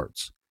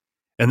rewards.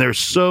 And there's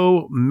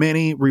so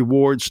many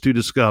rewards to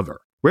discover.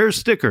 Rare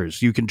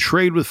stickers you can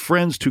trade with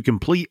friends to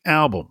complete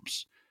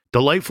albums.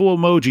 Delightful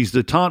emojis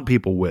to taunt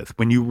people with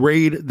when you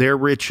raid their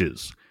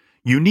riches.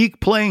 Unique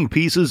playing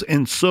pieces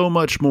and so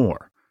much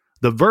more.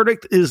 The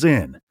verdict is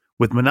in.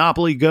 With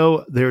Monopoly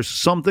Go, there's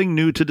something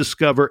new to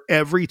discover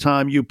every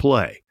time you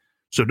play.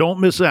 So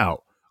don't miss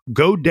out.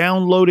 Go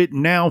download it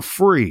now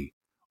free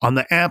on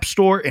the App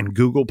Store and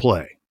Google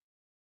Play.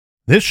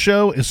 This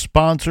show is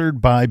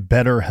sponsored by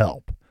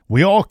BetterHelp.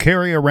 We all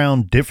carry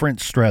around different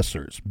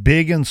stressors,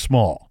 big and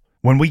small.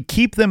 When we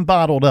keep them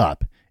bottled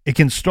up, it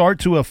can start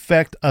to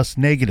affect us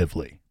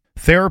negatively.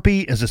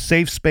 Therapy is a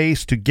safe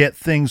space to get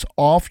things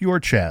off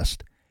your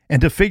chest and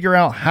to figure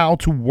out how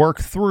to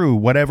work through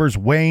whatever's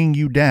weighing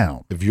you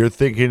down. If you're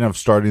thinking of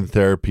starting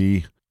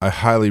therapy, I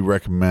highly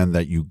recommend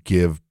that you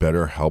give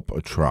BetterHelp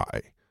a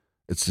try.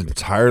 It's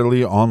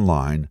entirely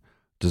online,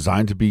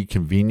 designed to be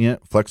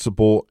convenient,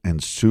 flexible,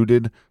 and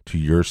suited to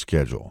your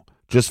schedule.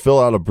 Just fill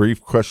out a brief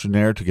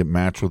questionnaire to get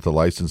matched with a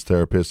licensed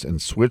therapist and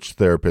switch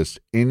therapists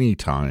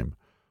anytime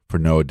for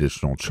no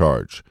additional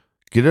charge.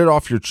 Get it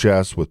off your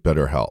chest with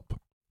BetterHelp.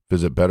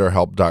 Visit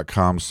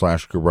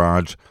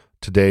BetterHelp.com/garage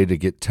today to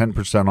get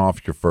 10%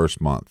 off your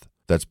first month.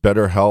 That's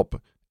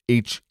BetterHelp,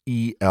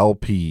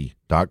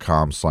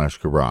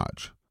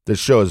 HELP.com/garage. This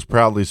show is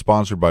proudly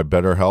sponsored by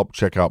BetterHelp.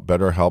 Check out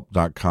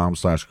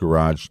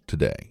BetterHelp.com/garage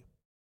today.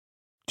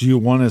 Do you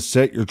want to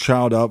set your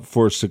child up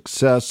for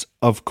success?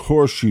 Of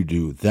course you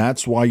do.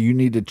 That's why you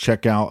need to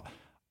check out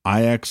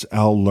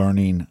IXL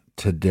Learning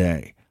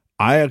today.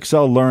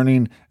 IXL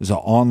Learning is an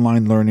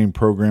online learning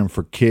program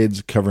for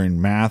kids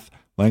covering math,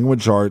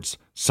 language arts,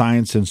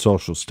 science, and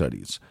social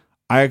studies.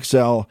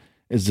 IXL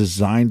is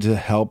designed to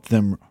help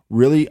them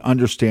really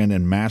understand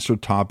and master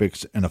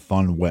topics in a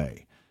fun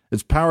way.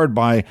 It's powered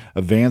by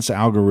advanced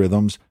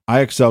algorithms.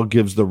 IXL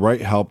gives the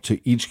right help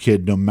to each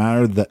kid no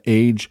matter the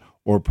age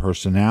or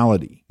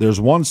personality.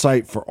 There's one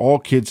site for all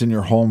kids in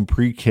your home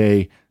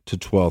pre-K to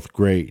 12th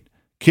grade.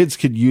 Kids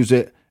could use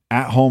it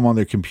at home on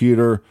their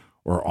computer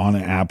or on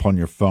an app on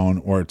your phone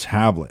or a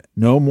tablet.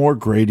 No more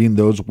grading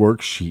those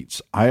worksheets.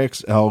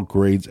 IXL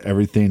grades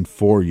everything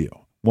for you.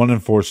 1 in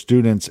 4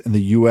 students in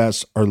the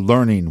U.S. are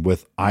learning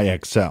with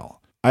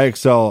IXL.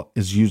 IXL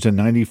is used in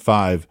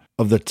 95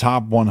 of the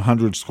top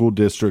 100 school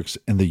districts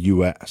in the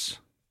U.S.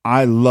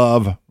 I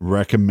love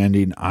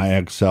recommending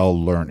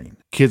IXL Learning.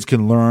 Kids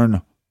can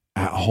learn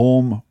at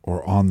home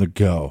or on the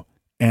go.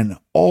 And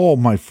all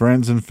my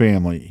friends and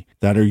family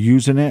that are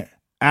using it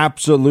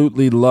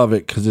absolutely love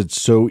it because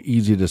it's so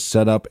easy to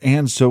set up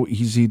and so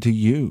easy to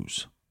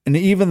use. And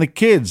even the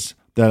kids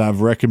that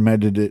I've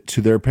recommended it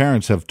to their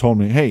parents have told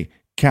me, hey,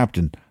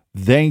 Captain,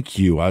 thank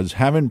you. I was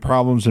having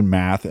problems in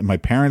math and my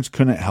parents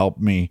couldn't help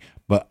me,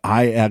 but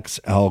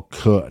IXL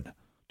could.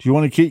 Do you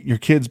want to get your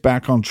kids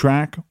back on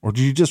track or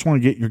do you just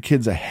want to get your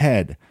kids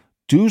ahead?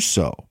 Do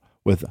so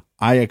with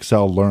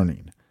IXL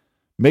Learning.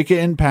 Make an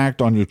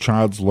impact on your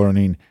child's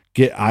learning.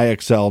 Get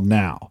IXL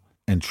now.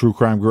 And True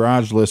Crime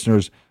Garage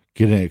listeners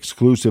get an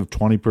exclusive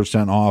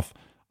 20% off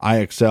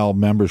IXL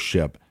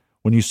membership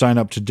when you sign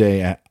up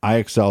today at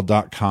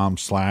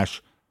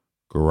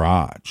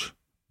IXL.com/garage.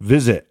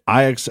 Visit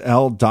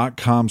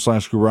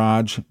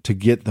IXL.com/garage to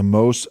get the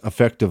most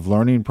effective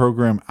learning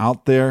program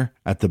out there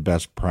at the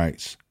best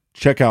price.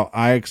 Check out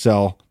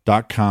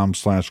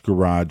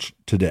IXL.com/garage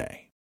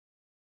today.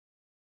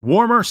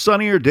 Warmer,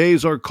 sunnier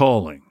days are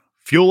calling.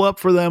 Fuel up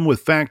for them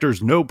with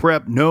Factor's no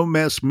prep, no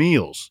mess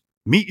meals.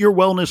 Meet your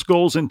wellness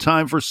goals in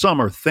time for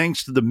summer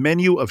thanks to the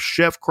menu of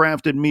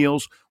chef-crafted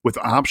meals with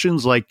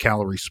options like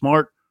Calorie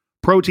Smart,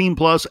 Protein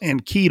Plus,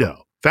 and Keto.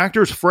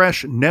 Factor's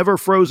fresh, never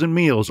frozen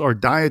meals are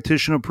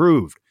dietitian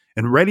approved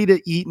and ready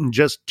to eat in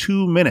just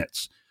 2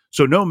 minutes.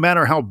 So no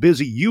matter how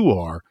busy you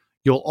are,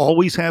 you'll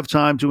always have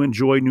time to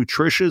enjoy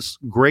nutritious,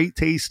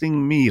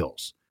 great-tasting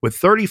meals. With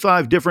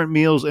 35 different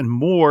meals and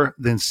more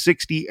than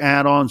 60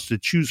 add-ons to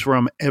choose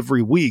from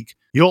every week,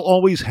 you'll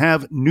always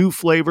have new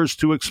flavors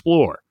to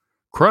explore.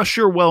 Crush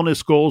your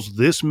wellness goals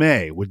this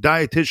May with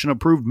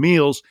dietitian-approved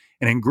meals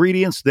and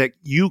ingredients that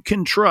you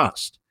can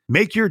trust.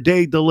 Make your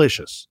day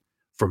delicious,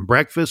 from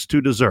breakfast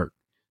to dessert.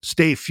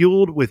 Stay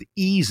fueled with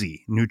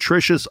easy,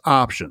 nutritious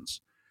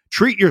options.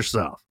 Treat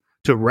yourself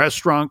to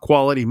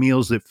restaurant-quality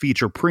meals that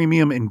feature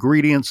premium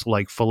ingredients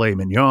like filet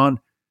mignon,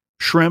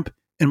 shrimp,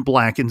 and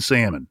blackened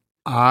salmon.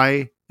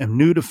 I am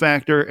new to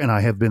Factor, and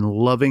I have been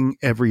loving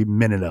every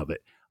minute of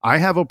it. I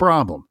have a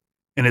problem,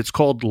 and it's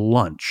called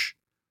lunch.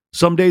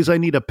 Some days I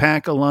need to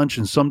pack a lunch,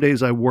 and some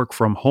days I work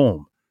from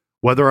home.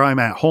 Whether I'm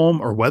at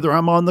home or whether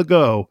I'm on the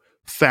go,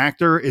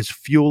 Factor is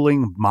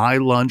fueling my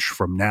lunch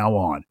from now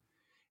on.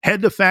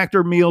 Head to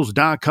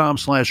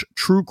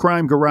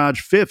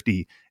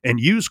factormeals.com/truecrimegarage50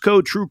 and use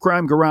code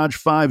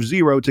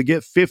truecrimegarage50 to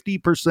get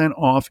 50%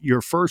 off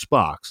your first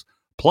box,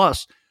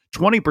 plus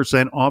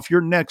 20% off your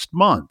next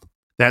month.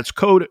 That's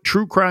code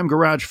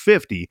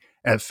truecrimegarage50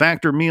 at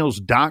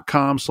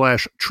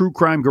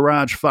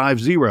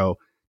factormeals.com/truecrimegarage50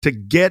 to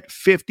get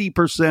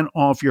 50%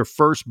 off your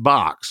first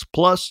box,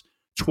 plus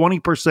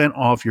 20%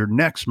 off your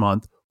next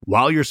month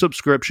while your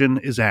subscription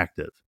is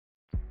active.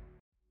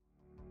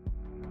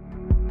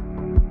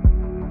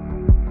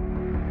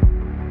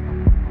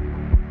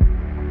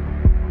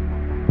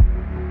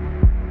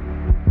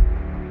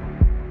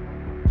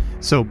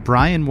 So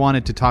Brian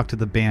wanted to talk to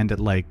the band at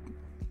like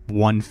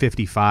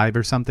 1:55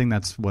 or something.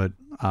 That's what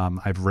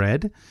I've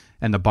read,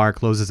 and the bar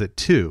closes at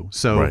 2.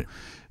 So, Right.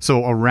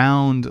 So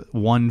around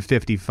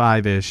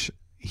 1:55 ish,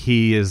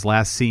 he is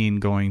last seen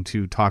going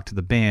to talk to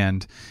the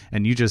band,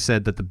 and you just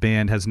said that the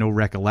band has no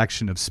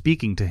recollection of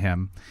speaking to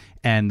him,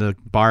 and the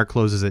bar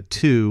closes at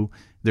 2.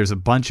 There's a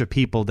bunch of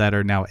people that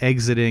are now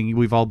exiting.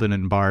 We've all been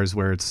in bars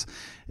where it's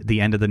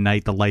the end of the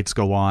night, the lights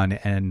go on,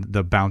 and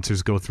the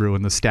bouncers go through,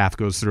 and the staff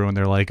goes through, and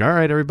they're like, all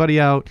right, everybody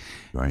out.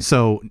 Right.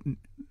 So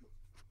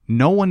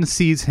no one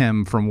sees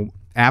him from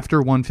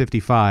after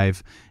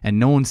 1:55, and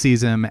no one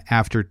sees him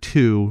after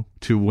 2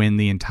 to when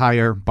the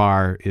entire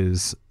bar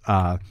is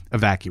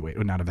evacuated.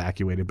 Well, not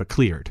evacuated, but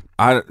cleared.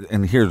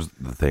 And here's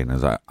the thing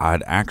is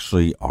I'd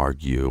actually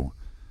argue.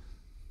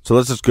 So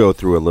let's just go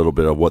through a little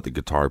bit of what the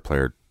guitar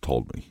player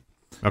told me.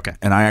 Okay.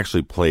 And I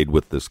actually played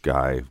with this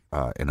guy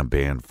in a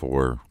band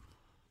for,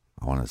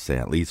 I want to say,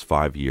 at least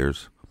 5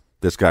 years.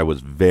 This guy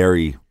was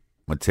very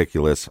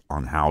meticulous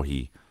on how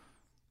he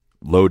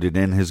loaded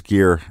in his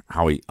gear,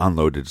 how he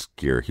unloaded his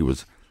gear. He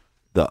was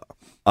the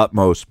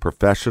utmost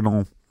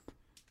professional.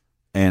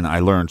 And I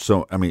learned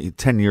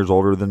 10 years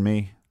older than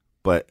me,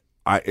 but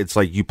it's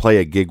like you play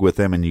a gig with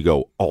him and you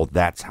go, oh,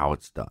 that's how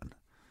it's done.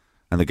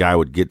 And the guy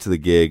would get to the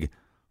gig,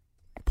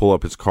 pull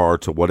up his car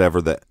to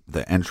whatever the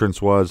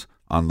entrance was,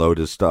 unload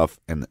his stuff,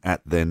 and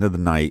at the end of the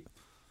night,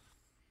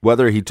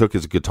 whether he took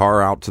his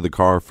guitar out to the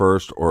car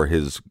first or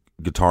his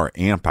guitar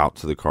amp out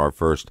to the car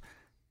first,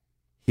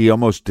 he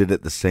almost did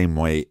it the same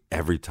way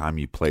every time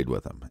you played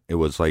with him. It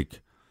was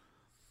like,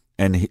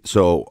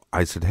 so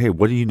I said, hey,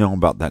 what do you know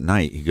about that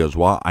night? He goes,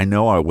 well, I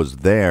know I was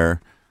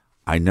there.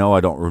 I know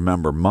I don't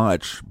remember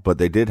much, but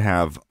they did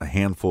have a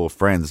handful of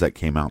friends that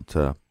came out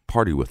to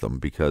party with them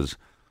because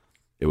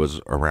it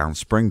was around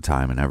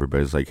springtime and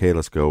everybody's like, hey,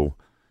 let's go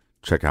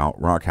check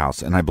out Rock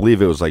House. And I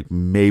believe it was like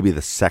maybe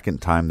the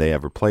second time they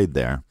ever played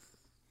there.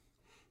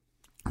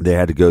 They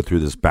had to go through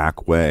this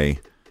back way,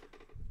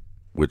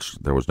 which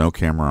there was no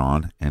camera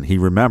on. And he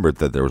remembered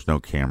that there was no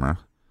camera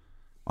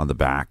on the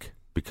back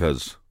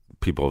because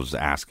people was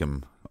asking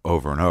him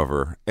over and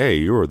over, hey,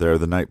 you were there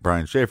the night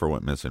Brian Schaefer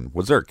went missing.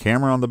 Was there a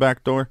camera on the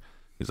back door?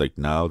 He's like,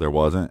 no, there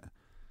wasn't.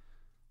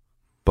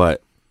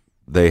 But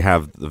they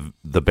have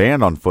the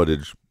band on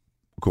footage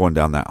going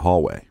down that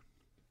hallway.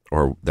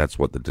 Or that's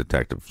what the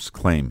detectives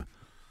claim.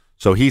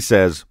 So he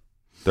says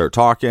they're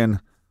talking.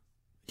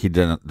 He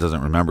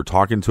doesn't remember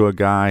talking to a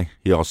guy.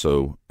 He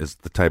also is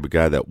the type of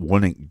guy that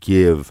wouldn't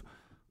give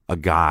a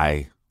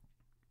guy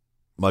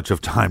much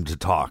of time to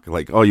talk.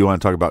 Like, oh, you want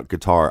to talk about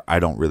guitar? I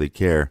don't really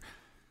care.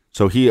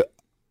 So he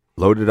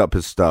loaded up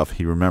his stuff.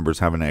 He remembers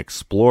having an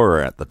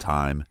Explorer at the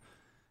time.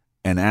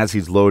 And as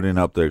he's loading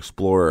up the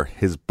Explorer,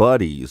 his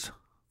buddies,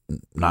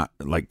 not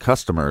like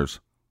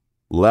customers,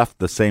 left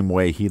the same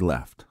way he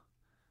left.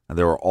 And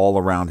they were all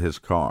around his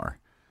car.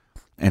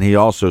 And he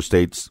also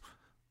states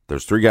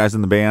there's 3 guys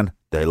in the band.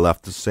 They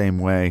left the same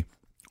way.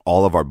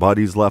 All of our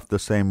buddies left the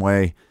same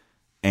way.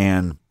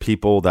 And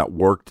people that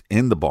worked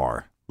in the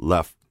bar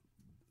left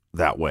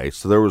that way.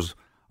 So there was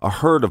a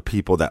herd of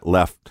people that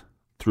left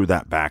through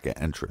that back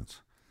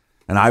entrance.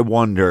 And I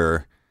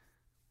wonder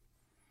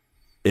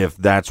if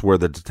that's where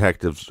the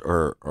detectives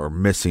are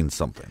missing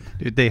something.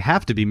 They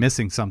have to be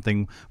missing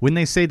something. When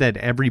they say that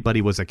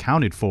everybody was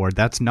accounted for,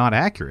 that's not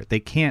accurate.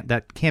 That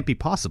can't be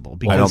possible.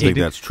 I don't think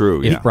that's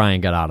true. If Brian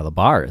got out of the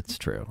bar, it's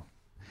true.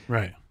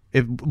 Right.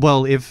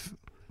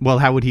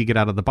 How would he get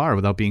out of the bar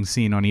without being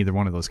seen on either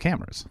one of those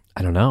cameras?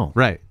 I don't know.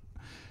 Right.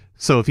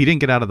 So if he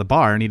didn't get out of the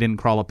bar and he didn't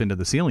crawl up into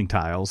the ceiling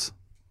tiles.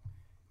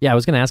 Yeah, I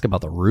was going to ask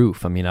about the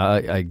roof. I mean,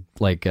 I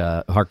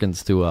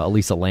harkens to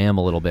Elisa Lam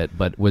a little bit,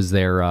 but was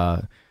there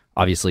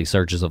obviously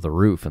searches of the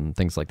roof and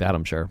things like that,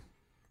 I'm sure.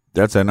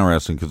 That's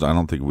interesting because I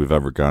don't think we've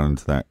ever gotten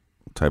into that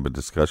type of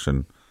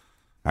discussion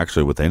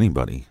actually with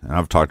anybody. And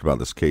I've talked about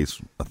this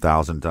case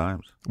 1,000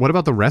 times. What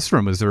about the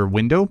restroom? Is there a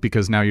window?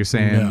 Because now you're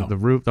saying the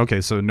roof. Okay,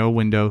 so no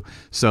window.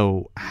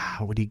 So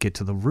how would he get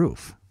to the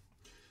roof?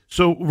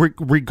 So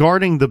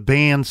regarding the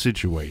band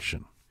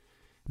situation,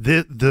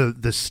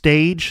 the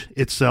stage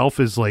itself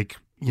is like,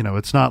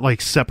 it's not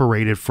like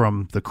separated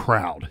from the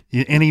crowd.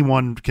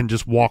 Anyone can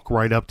just walk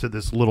right up to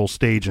this little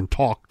stage and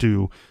talk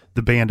to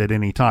the band at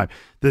any time.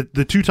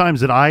 The 2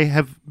 times that I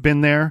have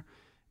been there,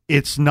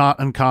 it's not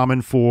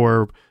uncommon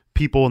for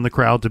people in the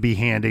crowd to be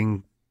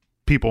handing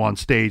people on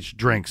stage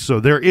drinks. So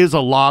there is a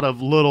lot of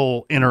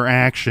little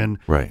interaction.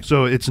 Right.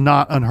 So it's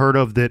not unheard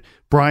of that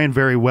Brian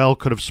very well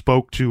could have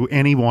spoke to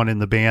anyone in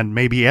the band,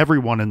 maybe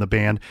everyone in the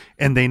band,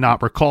 and they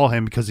not recall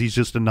him because he's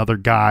just another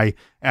guy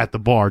at the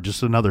bar,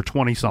 just another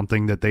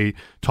 20-something that they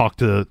talked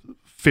to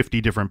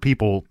 50 different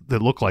people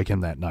that look like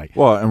him that night.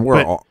 Well, and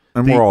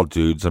we're all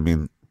dudes. I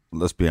mean,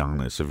 let's be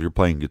honest. If you're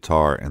playing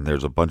guitar and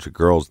there's a bunch of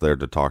girls there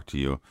to talk to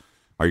you,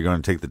 are you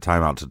going to take the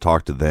time out to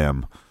talk to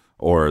them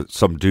or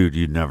some dude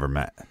you never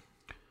met?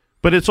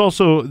 But it's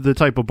also the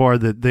type of bar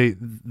that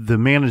the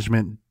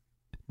management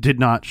did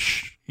not,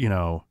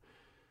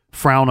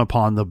 frown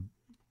upon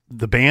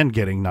the band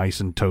getting nice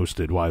and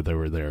toasted while they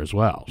were there as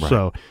well. Right.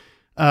 So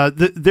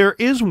there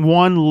is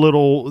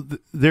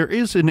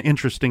an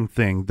interesting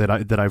thing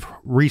that I've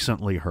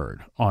recently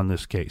heard on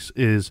this case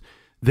is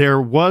there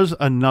was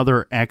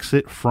another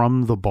exit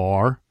from the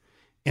bar,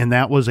 and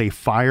that was a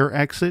fire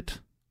exit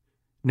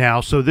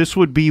Now, so this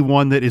would be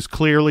one that is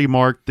clearly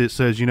marked that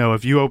says,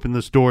 if you open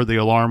this door, the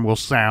alarm will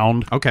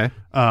sound. Okay.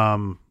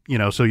 So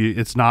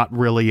it's not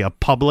really a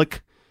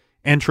public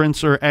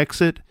entrance or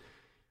exit.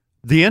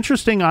 The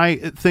interesting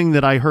thing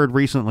that I heard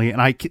recently,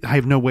 and I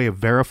have no way of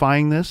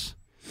verifying this,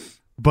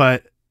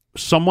 but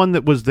someone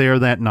that was there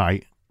that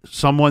night,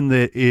 someone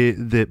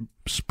that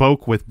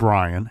spoke with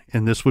Brian,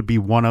 and this would be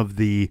one of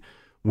the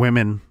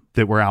women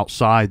that were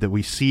outside that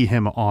we see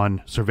him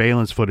on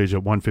surveillance footage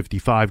at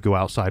 155 go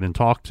outside and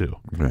talk to,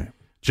 Right.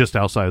 just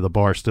outside of the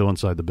bar, still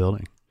inside the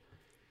building.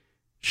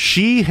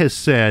 She has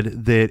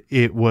said that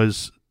it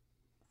was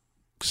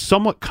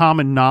somewhat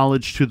common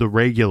knowledge to the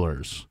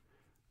regulars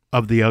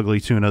of the Ugly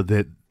Tuna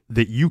that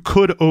you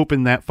could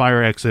open that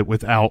fire exit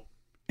without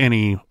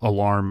any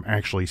alarm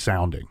actually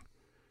sounding.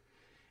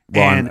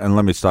 Well, and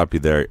let me stop you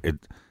there.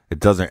 It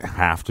doesn't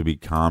have to be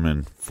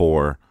common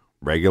for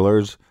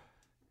regulars.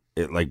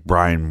 Like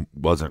Brian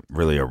wasn't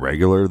really a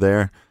regular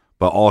there,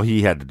 but all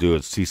he had to do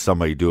is see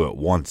somebody do it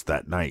once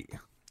that night,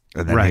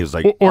 and then he was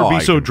like, or be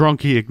so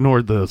drunk he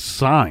ignored the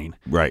sign.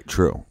 Right.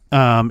 True.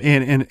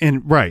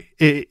 And right.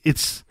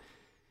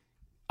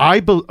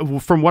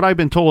 From what I've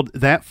been told,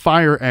 that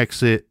fire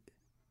exit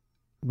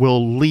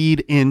will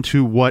lead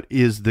into what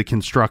is the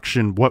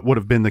construction, what would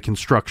have been the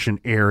construction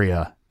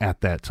area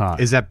at that time.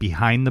 Is that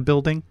behind the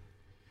building?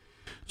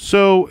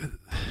 So,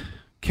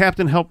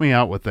 Captain, help me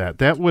out with that.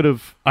 That would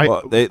have.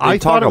 They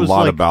talk a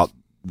lot about.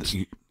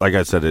 Like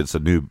I said, it's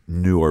a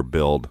newer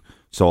build,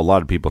 so a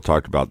lot of people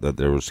talked about that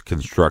there was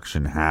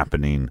construction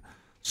happening.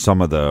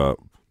 Some of the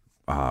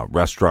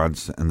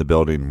restaurants in the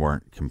building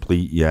weren't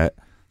complete yet.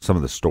 Some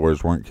of the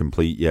stores weren't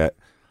complete yet.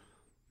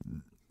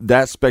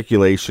 That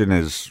speculation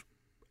has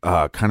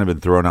kind of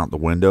been thrown out the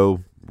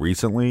window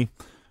recently,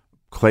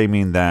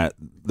 claiming that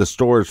the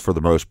stores, for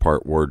the most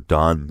part, were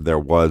done. There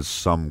was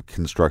some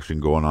construction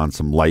going on,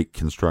 some light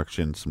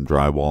construction, some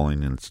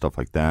drywalling and stuff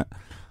like that.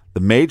 The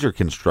major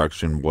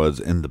construction was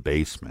in the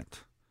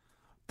basement.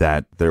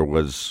 That there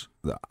was,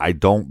 I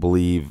don't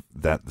believe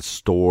that the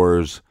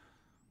stores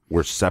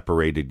were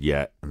separated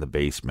yet in the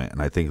basement,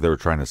 and I think they were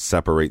trying to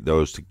separate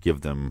those to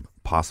give them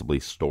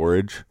possibly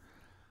storage.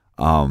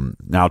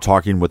 Now,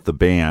 talking with the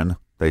band,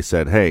 they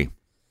said, hey,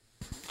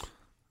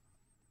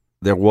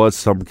 there was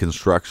some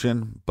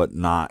construction, but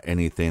not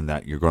anything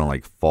that you're going to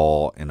like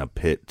fall in a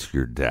pit to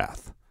your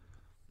death.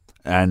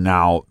 And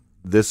now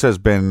this has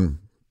been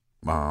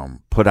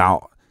put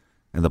out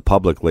in the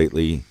public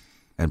lately,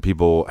 and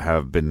people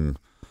have been,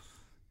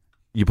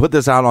 you put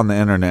this out on the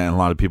internet and a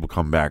lot of people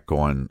come back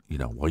going,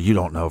 well, you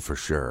don't know for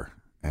sure.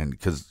 And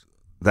because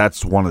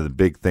that's one of the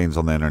big things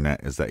on the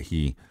internet is that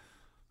he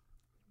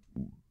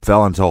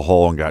fell into a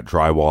hole and got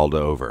drywalled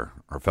over,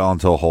 or fell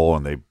into a hole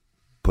and they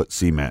put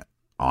cement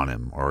on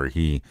him, or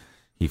he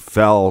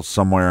fell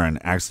somewhere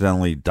and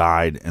accidentally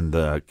died and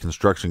the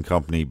construction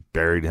company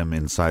buried him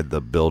inside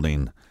the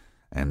building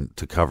and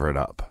to cover it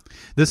up.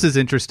 This is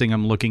interesting.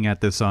 I'm looking at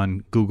this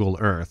on Google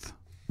Earth,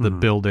 the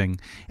building.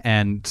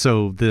 And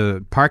so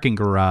the parking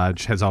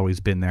garage has always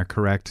been there,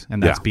 correct?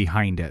 And that's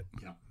behind it.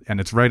 Yeah. And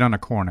it's right on a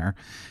corner.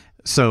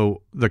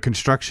 So the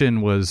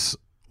construction was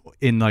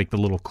in like the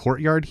little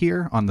courtyard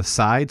here on the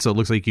side. So it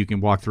looks like you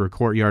can walk through a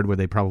courtyard where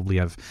they probably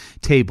have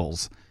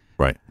tables.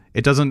 Right.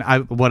 It doesn't,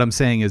 what I'm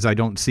saying is I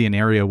don't see an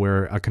area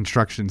where a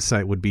construction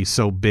site would be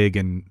so big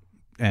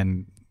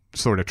and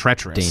sort of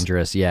treacherous.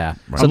 Dangerous, yeah.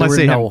 Right. So Unless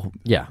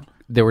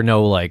there were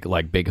no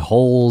like big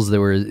holes.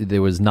 There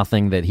was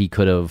nothing that he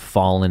could have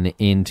fallen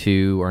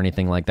into or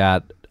anything like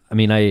that. I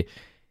mean,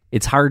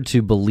 it's hard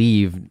to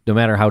believe, no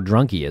matter how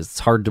drunk he is, it's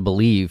hard to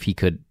believe he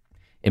could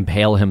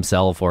impale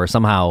himself or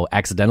somehow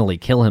accidentally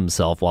kill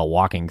himself while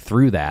walking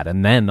through that.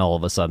 And then all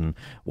of a sudden,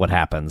 what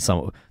happens?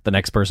 So the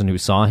next person who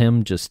saw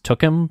him just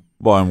took him.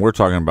 Well, and we're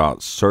talking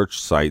about search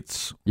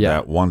sites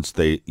that once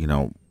they,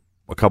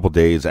 a couple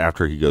days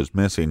after he goes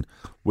missing,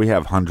 we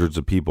have hundreds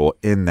of people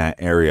in that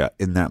area,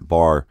 in that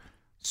bar,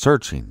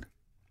 searching.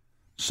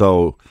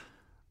 So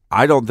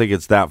I don't think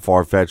it's that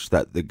far-fetched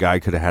that the guy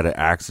could have had an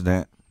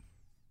accident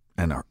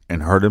and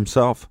hurt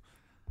himself.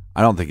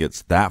 I don't think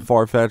it's that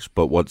far-fetched,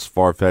 but what's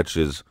far-fetched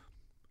is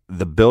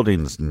the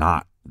building's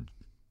not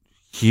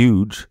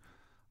huge.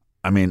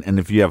 I mean, and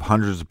if you have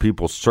hundreds of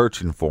people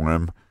searching for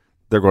him,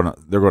 they're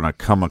gonna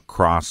come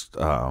across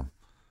an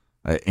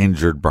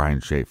injured Brian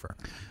Shaffer.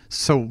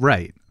 So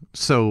right.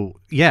 So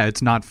yeah,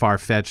 it's not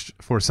far-fetched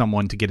for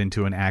someone to get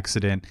into an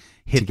accident,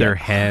 hit their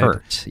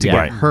head,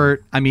 get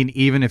hurt. I mean,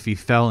 even if he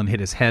fell and hit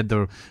his head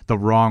the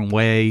wrong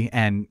way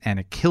and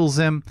it kills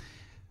him.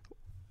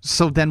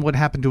 So then what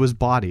happened to his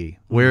body?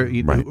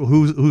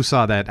 Who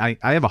saw that? I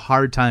have a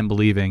hard time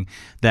believing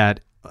that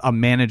a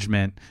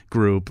management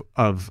group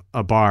of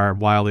a bar,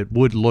 while it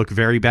would look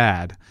very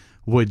bad,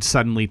 would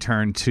suddenly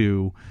turn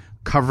to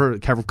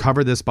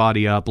cover this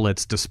body up.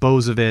 Let's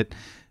dispose of it.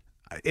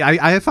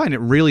 I find it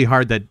really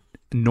hard that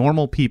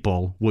normal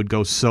people would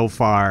go so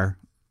far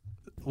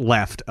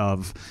left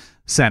of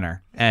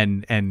center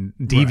and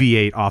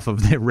deviate off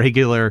of the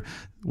regular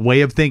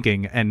way of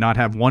thinking and not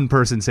have one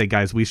person say,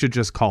 guys, we should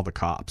just call the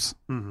cops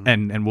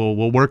and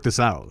we'll work this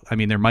out. I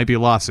mean, there might be a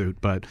lawsuit,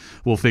 but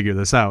we'll figure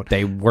this out.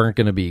 They weren't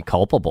going to be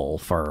culpable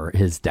for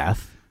his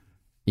death.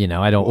 You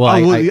know, I don't.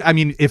 I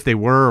mean, if they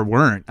were or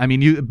weren't, I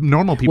mean,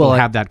 normal people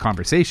have that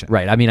conversation,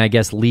 right? I mean, I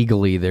guess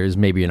legally there's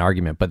maybe an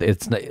argument, but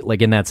it's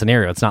like in that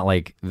scenario, it's not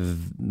like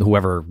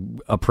whoever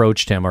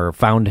approached him or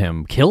found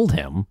him killed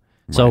him.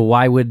 So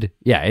why would?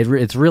 Yeah,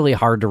 it's really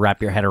hard to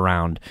wrap your head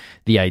around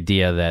the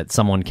idea that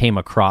someone came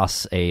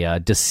across a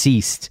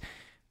deceased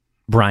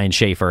Brian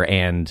Schaefer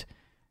and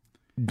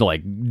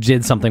like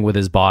did something with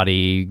his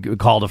body,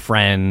 called a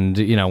friend,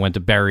 you know, went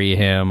to bury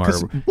him, or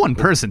one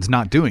person's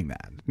not doing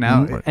that.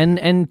 Now,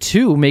 and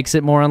two makes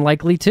it more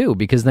unlikely too,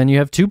 because then you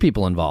have two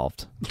people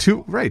involved.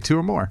 Two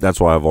or more.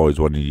 That's why I've always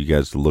wanted you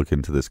guys to look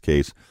into this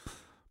case,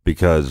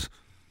 because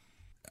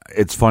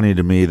it's funny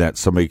to me that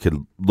somebody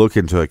could look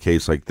into a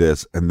case like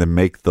this and then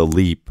make the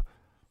leap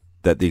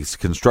that these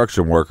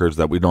construction workers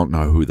that we don't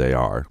know who they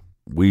are,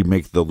 we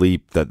make the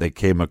leap that they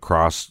came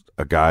across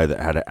a guy that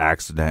had an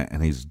accident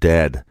and he's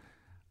dead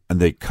and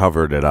they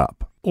covered it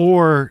up.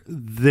 Or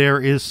there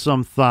is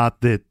some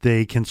thought that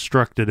they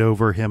constructed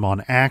over him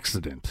on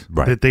accident,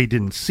 that they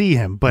didn't see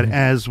him. But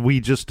as we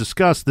just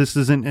discussed, this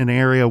isn't an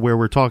area where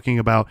we're talking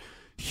about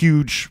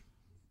huge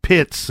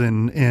pits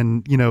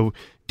and you know,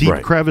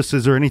 deep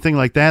crevices or anything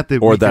like that.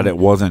 Or that it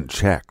wasn't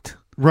checked.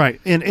 Right.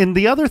 And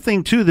the other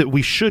thing, too, that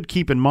we should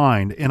keep in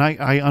mind, and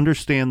I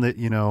understand that,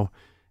 you know,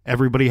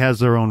 everybody has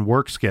their own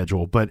work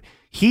schedule, but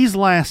he's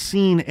last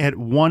seen at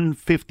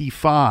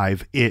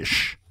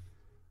 1:55-ish.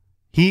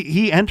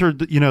 He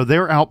entered, you know,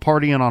 they're out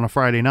partying on a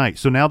Friday night.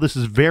 So now this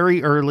is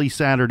very early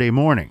Saturday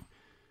morning.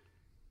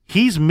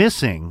 He's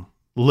missing,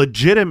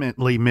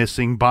 legitimately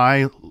missing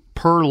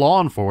per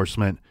law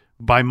enforcement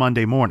by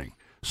Monday morning.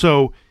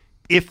 So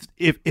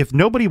if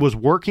nobody was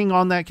working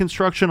on that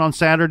construction on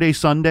Saturday,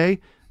 Sunday,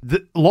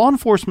 the law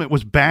enforcement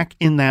was back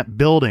in that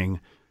building,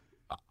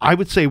 I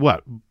would say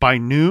by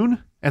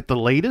noon at the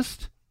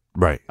latest?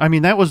 Right. I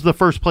mean, that was the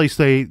first place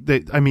they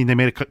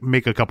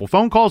make a couple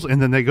phone calls,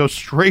 and then they go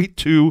straight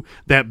to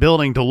that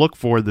building to look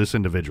for this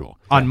individual.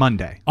 On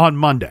Monday.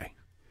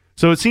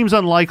 So it seems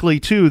unlikely,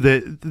 too,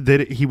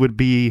 that he would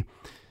be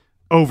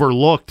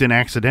overlooked and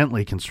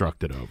accidentally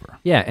constructed over.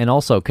 Yeah, and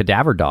also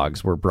cadaver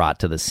dogs were brought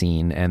to the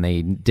scene, and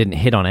they didn't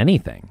hit on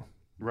anything,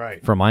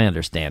 right? From my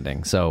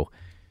understanding. So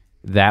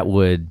that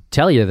would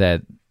tell you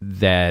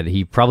that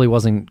he probably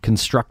wasn't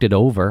constructed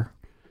over.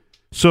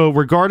 So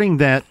regarding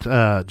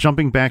that,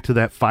 jumping back to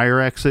that fire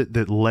exit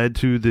that led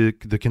to the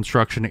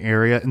construction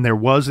area, and there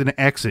was an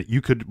exit.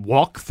 You could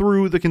walk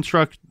through the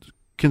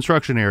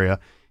construction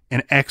area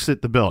and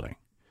exit the building.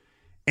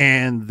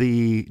 And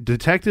the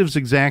detective's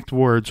exact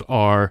words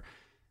are,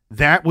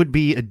 that would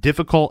be a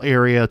difficult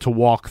area to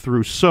walk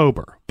through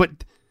sober.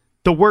 But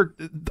the word,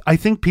 I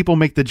think people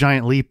make the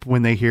giant leap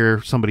when they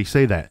hear somebody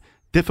say that.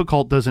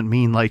 Difficult doesn't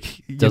mean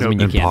like doesn't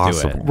mean you can't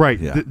do it, right?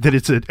 Yeah. That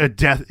it's a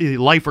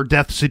life or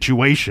death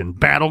situation,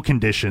 battle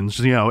conditions.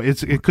 You know,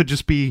 it could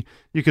just be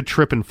you could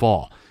trip and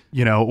fall,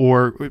 you know,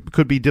 or it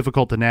could be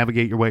difficult to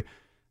navigate your way.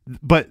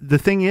 But the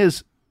thing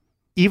is,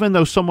 even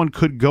though someone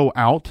could go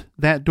out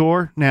that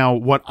door, now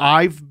what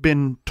I've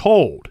been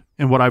told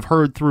and what I've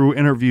heard through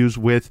interviews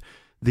with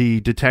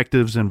the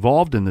detectives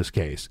involved in this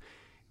case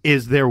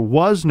is there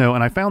was no,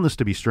 and I found this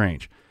to be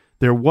strange,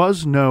 there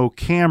was no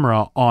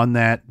camera on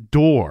that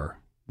door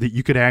that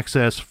you could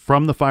access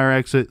from the fire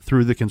exit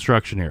through the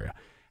construction area.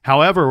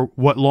 However,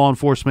 what law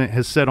enforcement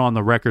has said on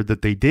the record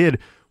that they did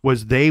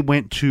was they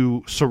went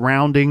to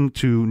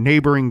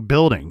neighboring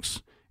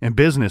buildings and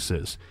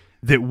businesses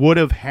that would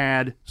have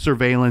had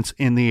surveillance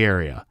in the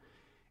area.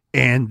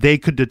 And they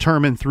could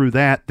determine through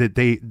that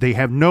they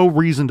have no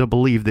reason to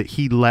believe that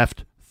he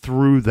left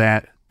through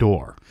that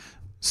door.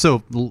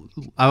 So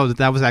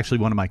that was actually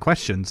one of my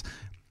questions.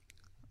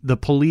 The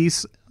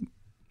police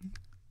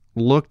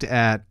looked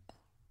at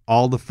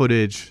all the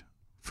footage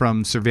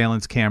from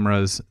surveillance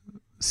cameras,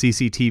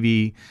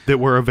 CCTV that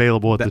were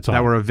available at the time.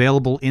 That were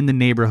available in the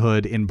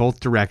neighborhood in both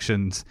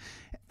directions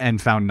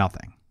and found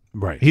nothing.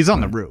 Right. He's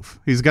on the roof.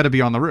 He's got to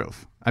be on the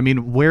roof. I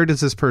mean, where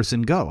does this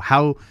person go?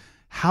 How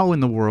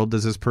in the world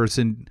does this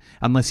person,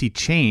 unless he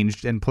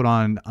changed and put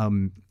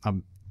on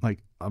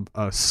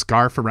a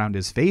scarf around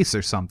his face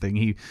or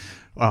something,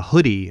 a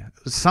hoodie,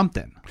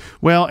 something.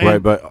 Well,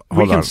 right, but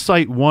we can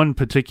cite one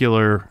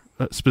particular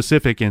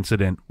specific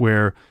incident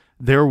where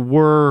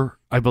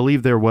I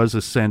believe there was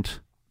a scent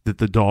that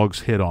the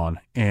dogs hit on,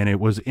 and it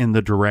was in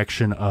the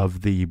direction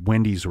of the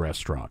Wendy's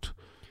restaurant,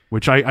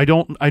 which I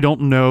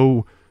don't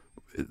know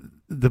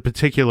the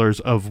particulars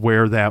of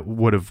where that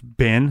would have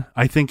been.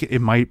 I think it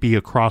might be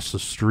across the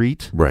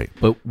street. Right.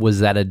 But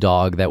was that a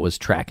dog that was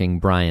tracking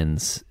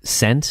Brian's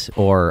scent,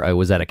 or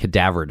was that a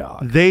cadaver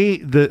dog?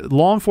 The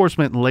law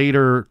enforcement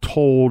later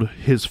told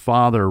his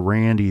father,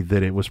 Randy,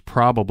 that it was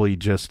probably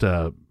just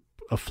a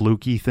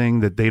fluky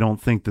thing, that they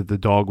don't think that the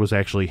dog was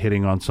actually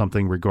hitting on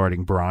something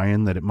regarding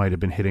Brian, that it might have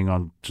been hitting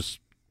on just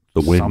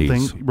the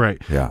Wendy's. Something.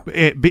 Right. Yeah.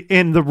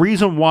 And the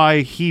reason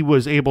why he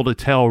was able to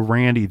tell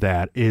Randy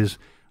that is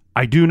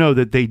I do know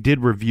that they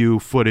did review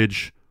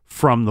footage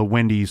from the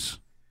Wendy's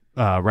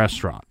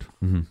restaurant.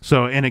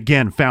 So, and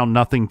again, found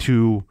nothing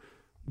to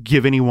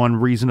give anyone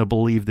reason to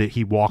believe that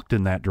he walked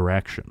in that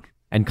direction.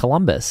 And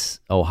Columbus,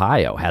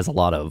 Ohio, has a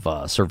lot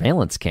of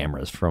surveillance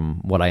cameras,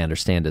 from what I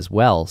understand as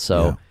well.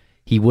 So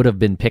he would have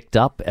been picked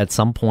up at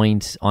some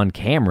point on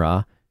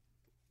camera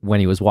when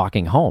he was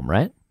walking home,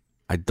 right?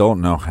 I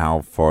don't know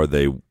how far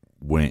they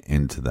went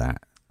into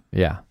that.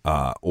 Yeah.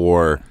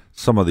 Or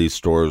some of these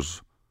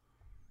stores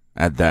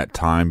at that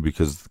time,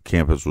 because the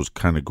campus was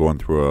kind of going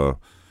through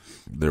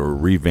they were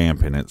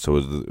revamping it, so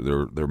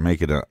they're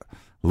making it a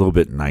little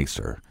bit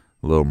nicer,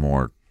 a little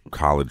more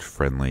college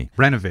friendly,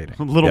 Renovating.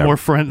 A little more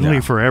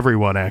friendly for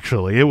everyone,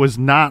 actually. It was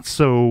not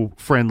so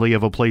friendly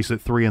of a place at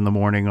 3 a.m.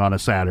 on a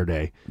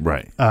Saturday.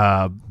 right?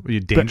 Were you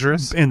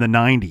dangerous? In the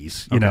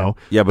 90s, you know.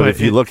 Yeah, but if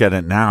you look at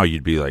it now,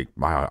 you'd be like,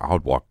 wow, I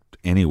would walk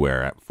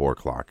anywhere at 4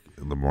 o'clock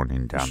in the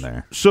morning down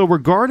there. So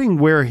regarding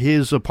where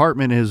his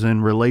apartment is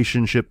in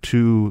relationship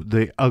to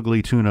the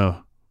Ugly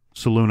Tuna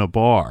Saloon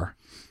bar,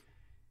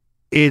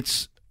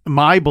 it's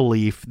my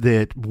belief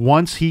that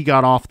once he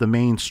got off the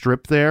main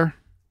strip there,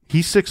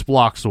 he's 6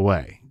 blocks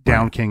away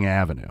down King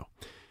Avenue.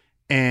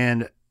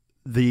 And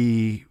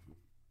the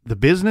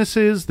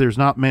businesses, there's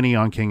not many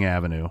on King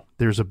Avenue.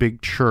 There's a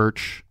big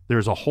church.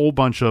 There's a whole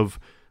bunch of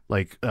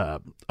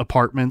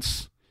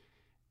apartments.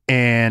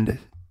 And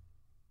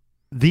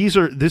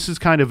this is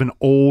kind of an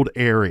old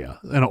area,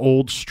 an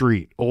old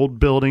street, old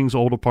buildings,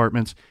 old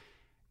apartments.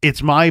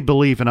 It's my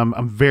belief, and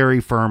I'm very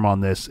firm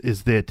on this,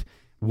 is that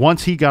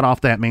once he got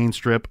off that main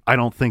strip, I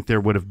don't think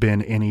there would have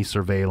been any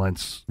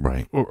surveillance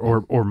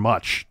or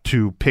much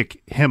to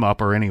pick him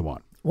up or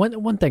anyone.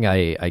 One thing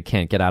I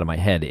can't get out of my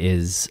head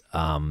is,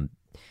 when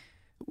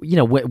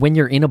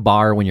you're in a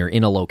bar, when you're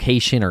in a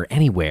location or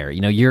anywhere,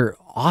 you're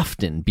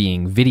often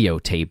being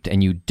videotaped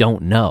and you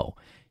don't know.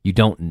 You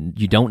don't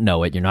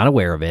know it. You're not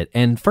aware of it.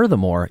 And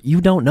furthermore, you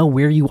don't know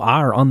where you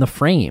are on the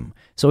frame.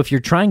 So if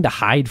you're trying to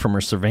hide from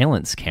a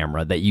surveillance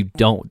camera that you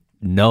don't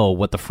know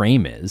what the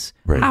frame is,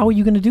 how are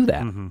you going to do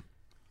that? It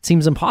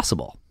seems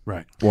impossible.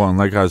 Right. Well, and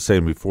like I was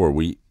saying before,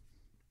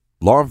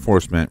 law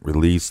enforcement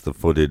released the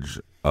footage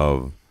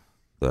of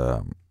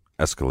the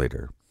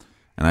escalator.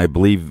 And I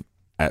believe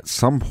at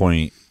some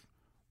point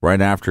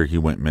right after he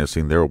went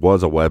missing, there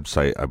was a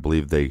website I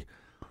believe they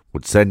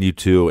would send you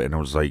to, and it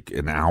was like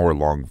an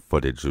hour-long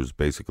footage. It was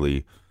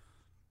basically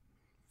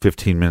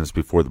 15 minutes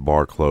before the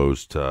bar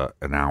closed to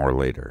an hour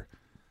later.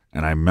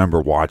 And I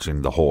remember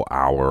watching the whole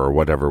hour or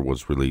whatever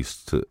was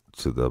released to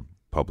the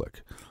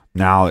public.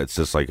 Now it's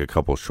just like a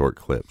couple short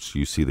clips.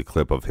 You see the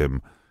clip of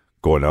him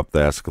going up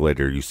the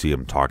escalator. You see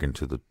him talking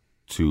to the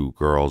 2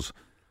 girls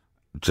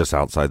just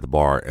outside the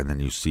bar. And then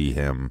you see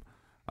him,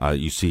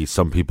 you see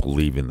some people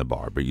leaving the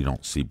bar, but you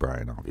don't see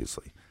Brian,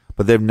 obviously.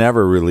 But they've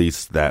never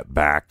released that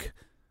back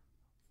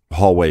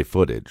hallway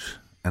footage.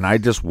 And I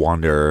just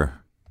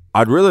wonder,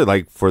 I'd really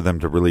like for them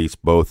to release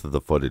both of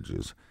the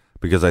footages,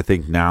 because I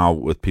think now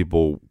with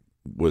people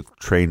with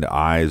trained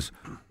eyes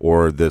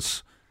or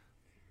this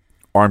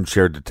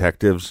armchair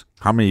detectives,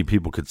 how many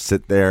people could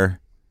sit there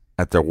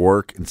at their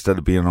work instead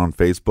of being on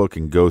Facebook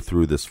and go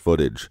through this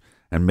footage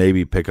and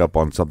maybe pick up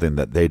on something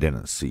that they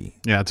didn't see?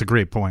 Yeah, it's a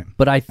great point.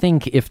 But I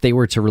think if they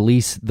were to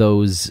release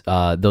those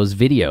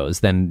videos,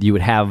 then you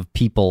would have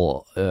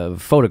people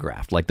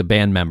photographed, like the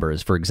band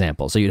members, for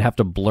example. So you'd have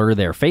to blur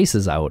their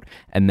faces out.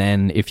 And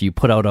then if you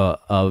put out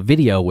a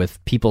video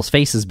with people's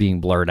faces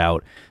being blurred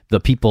out,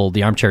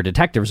 the armchair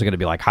detectives are going to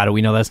be like, how do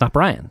we know that's not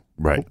Brian?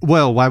 Right.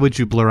 Well, why would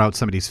you blur out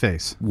somebody's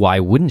face? Why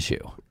wouldn't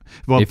you?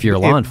 Well, if you're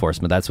law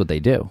enforcement, that's what they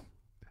do.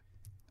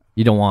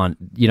 You don't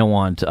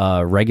want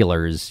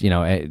regulars,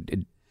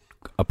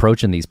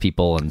 approaching these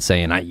people and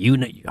saying,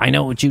 I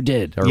know what you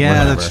did. Or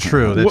yeah, whatever. that's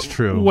true. That's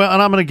true. Well,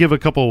 and I'm going to give a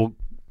couple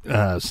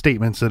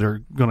statements that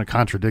are going to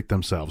contradict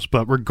themselves.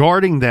 But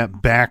regarding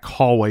that back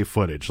hallway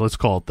footage, let's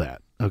call it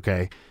that,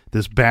 okay?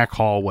 This back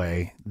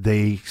hallway,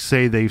 they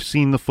say they've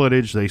seen the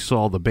footage. They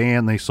saw the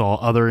band. They saw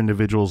other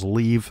individuals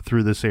leave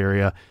through this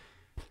area.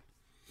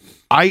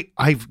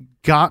 I've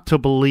got to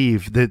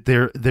believe that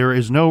there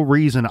is no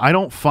reason. I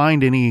don't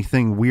find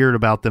anything weird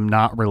about them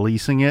not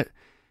releasing it.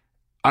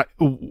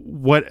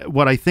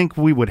 What I think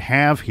we would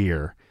have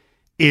here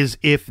is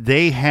if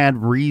they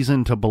had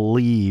reason to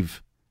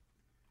believe,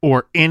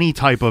 or any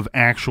type of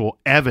actual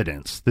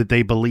evidence that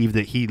they believe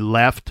that he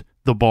left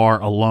the bar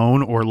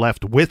alone or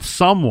left with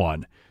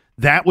someone,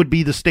 that would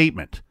be the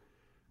statement.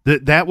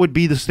 That would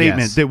be the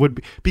statement. Yes. That would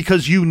be,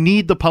 because you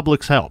need the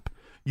public's help.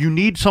 You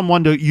need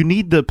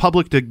the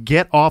public to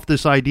get off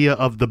this idea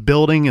of the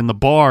building and the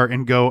bar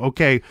and go,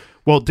 okay,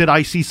 well, did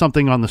I see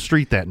something on the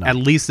street that night? At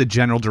least the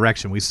general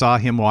direction. We saw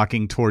him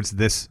walking towards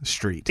this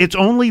street. It's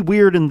only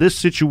weird in this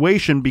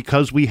situation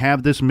because we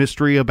have this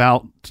mystery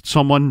about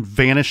someone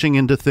vanishing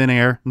into thin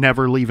air,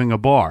 never leaving a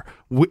bar.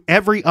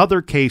 Every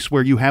other case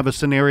where you have a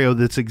scenario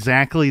that's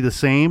exactly the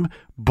same,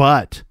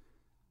 but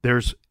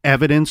there's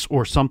evidence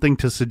or something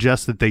to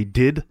suggest that they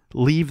did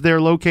leave their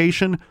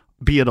location,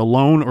 be it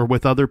alone or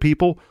with other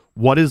people,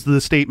 what is the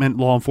statement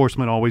law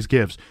enforcement always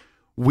gives?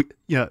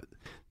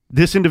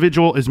 This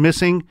individual is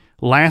missing.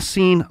 Last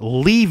seen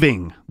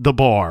leaving the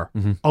bar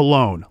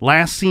alone.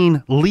 Last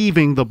seen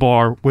leaving the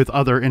bar with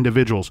other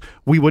individuals.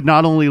 We would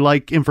not only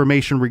like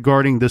information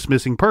regarding this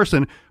missing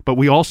person, but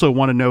we also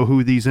want to know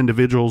who these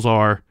individuals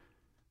are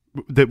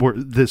that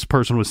this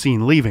person was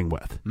seen leaving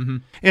with.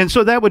 And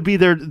so that would be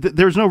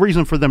there's no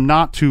reason for them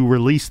not to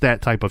release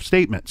that type of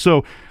statement.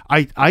 So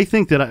I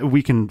think that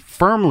we can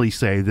firmly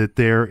say that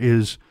there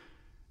is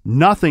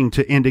nothing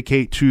to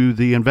indicate to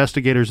the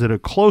investigators that are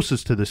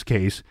closest to this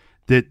case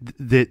that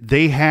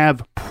they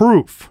have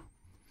proof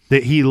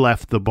that he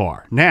left the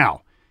bar.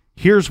 Now,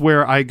 here's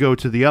where I go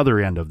to the other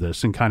end of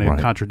this and kind of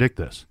contradict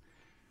this.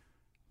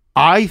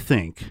 I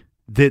think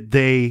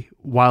that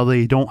while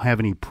they don't have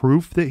any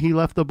proof that he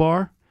left the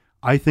bar,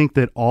 I think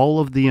that all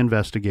of the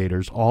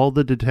investigators, all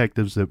the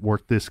detectives that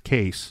worked this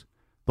case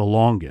the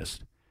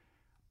longest,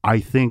 I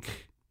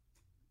think,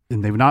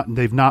 and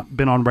they've not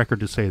been on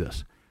record to say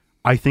this,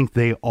 I think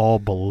they all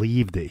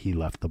believe that he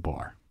left the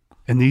bar.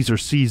 And these are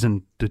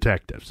seasoned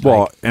detectives.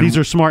 Well, and these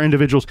are smart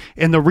individuals.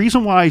 And the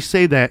reason why I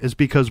say that is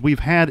because we've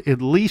had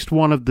at least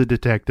one of the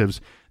detectives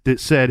that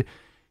said,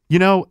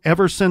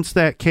 ever since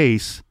that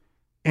case,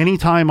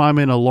 anytime I'm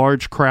in a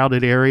large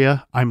crowded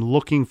area, I'm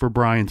looking for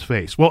Brian's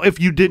face. Well, if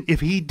he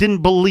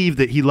didn't believe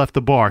that he left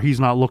the bar, he's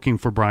not looking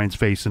for Brian's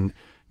face in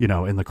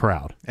the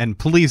crowd. And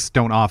police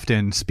don't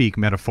often speak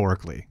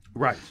metaphorically.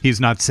 Right.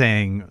 He's not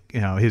saying,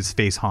 his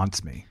face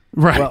haunts me.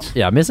 Right. Well,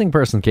 yeah, missing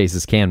person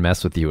cases can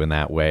mess with you in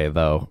that way,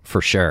 though,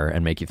 for sure,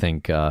 and make you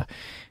think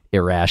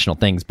irrational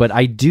things. But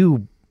I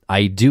do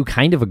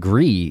kind of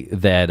agree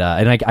that,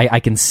 and I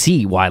can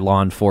see why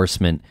law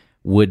enforcement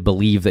would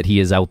believe that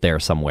he is out there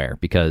somewhere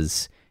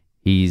because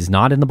he's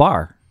not in the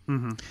bar.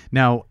 Mm-hmm.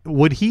 Now,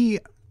 would he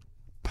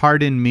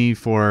pardon me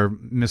for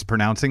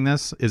mispronouncing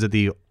this? Is it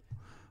the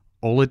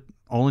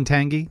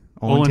Olentangy?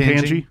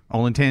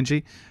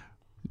 Olentangy?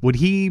 Would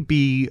he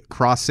be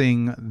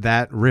crossing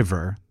that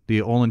river, the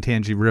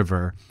Olentangy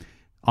River,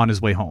 on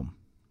his way home?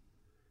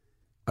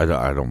 I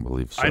don't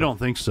believe so. I don't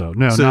think so.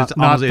 No, So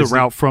not the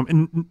route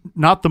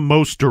not the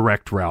most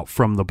direct route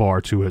from the bar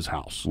to his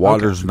house.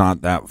 Water's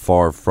not that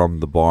far from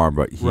the bar,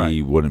 but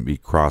he wouldn't be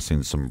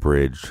crossing some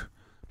bridge,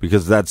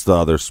 because that's the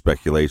other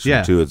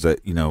speculation too. Is that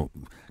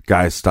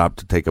guys stopped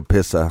to take a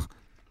pissa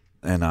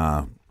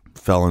and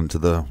fell into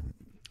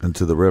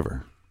the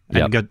river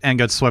and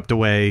got swept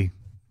away.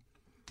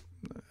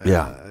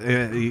 Yeah,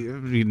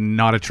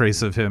 not a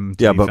trace of him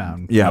to be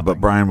found. Yeah, Nothing.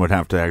 but Brian would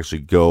have to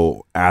actually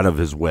go out of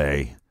his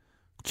way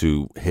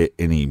to hit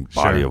any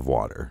body of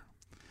water,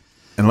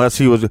 unless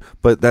he was.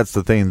 But that's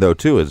the thing, though,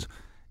 too, is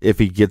if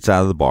he gets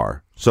out of the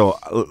bar. So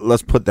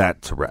let's put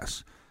that to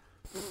rest.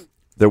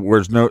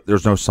 There's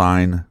no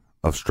sign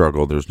of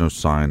struggle. There's no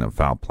sign of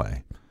foul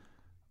play.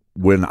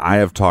 When I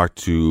have talked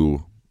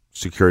to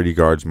security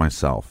guards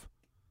myself,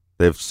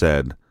 they've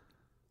said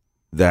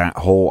that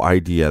whole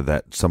idea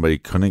that somebody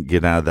couldn't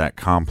get out of that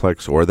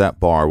complex or that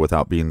bar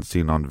without being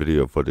seen on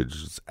video footage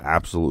is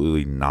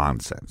absolutely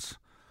nonsense.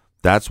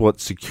 That's what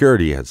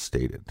security has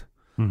stated.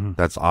 Mm-hmm.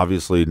 That's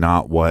obviously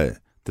not what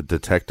the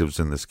detectives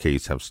in this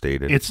case have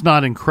stated. It's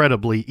not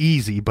incredibly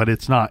easy, but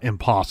it's not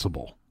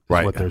impossible,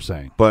 is what they're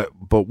saying. But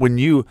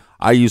when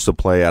I used to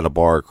play at a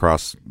bar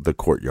across the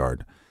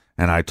courtyard,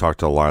 and I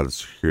talked to a lot of the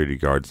security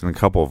guards, and a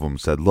couple of them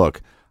said,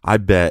 look, I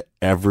bet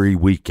every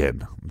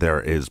weekend there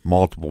is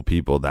multiple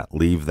people that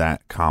leave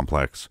that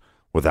complex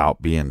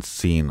without being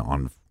seen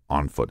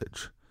on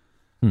footage.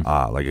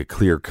 Like a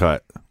clear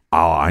cut,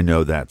 I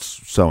know that's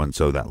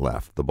so-and-so that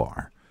left the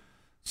bar.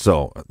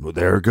 So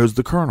there goes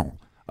the colonel.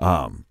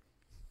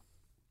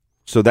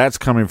 So that's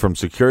coming from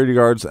security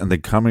guards, and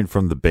then coming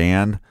from the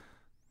band.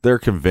 They're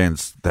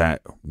convinced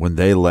that when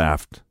they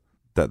left,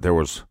 that there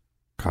was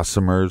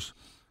customers,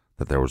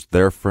 that there was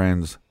their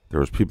friends, there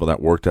was people that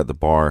worked at the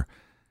bar.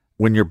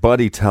 When your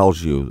buddy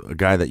tells you, a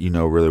guy that you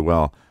know really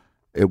well,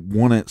 it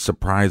wouldn't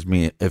surprise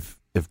me if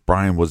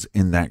Brian was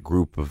in that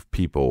group of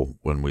people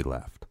when we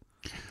left.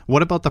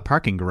 What about the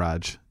parking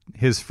garage?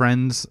 His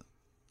friends,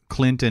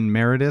 Clint and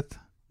Meredith?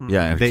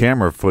 Yeah, and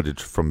camera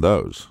footage from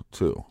those,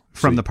 too.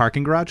 From the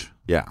parking garage?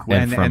 Yeah.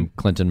 And from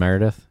Clinton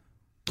Meredith?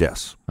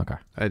 Yes. Okay.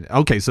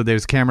 Okay, so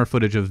there's camera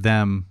footage of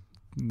them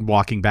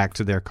walking back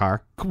to their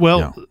car?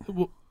 Well,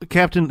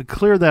 Captain,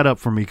 clear that up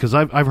for me, because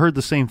I've heard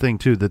the same thing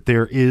too, that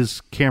there is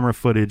camera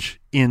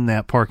footage in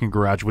that parking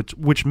garage,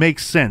 which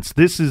makes sense.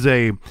 This is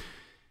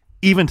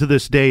even to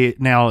this day,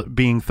 now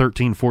being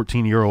 13,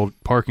 14-year-old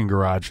parking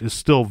garage, is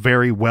still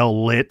very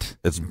well lit.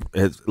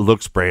 It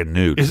looks brand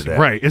new today.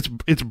 Right.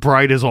 It's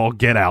bright as all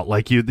get out.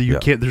 Like you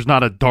can't. There's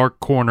not a dark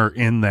corner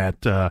in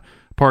that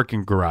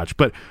parking garage.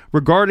 But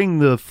regarding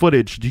the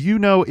footage, do you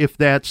know if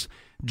that's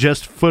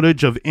just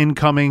footage of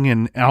incoming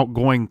and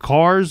outgoing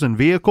cars and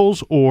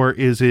vehicles, or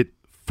is it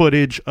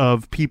footage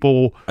of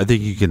people? I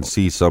think you can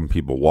see some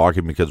people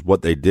walking, because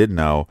what they did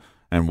know,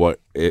 and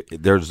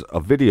there's a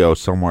video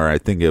somewhere, I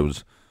think it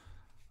was,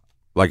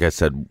 like I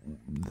said,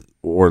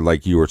 or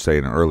like you were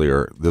saying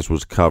earlier, this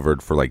was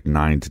covered for like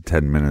 9 to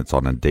 10 minutes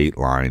on a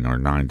Dateline or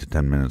 9 to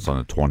 10 minutes on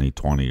a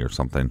 2020 or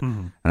something.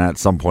 Mm-hmm. And at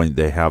some point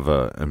they have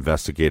a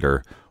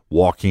investigator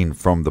walking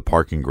from the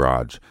parking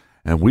garage.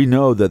 And we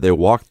know that they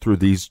walked through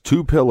these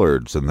 2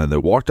 pillars, and then they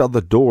walked out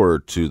the door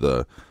to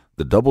the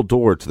double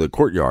door to the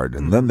courtyard,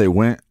 and then they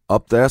went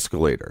up the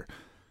escalator.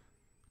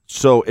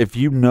 So if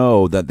you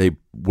know that they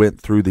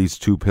went through these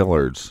 2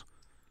 pillars,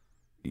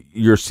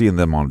 you're seeing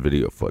them on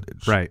video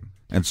footage. Right.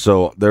 And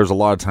so there's a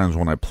lot of times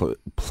when I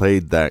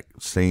played that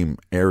same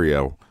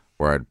area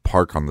where I'd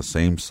park on the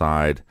same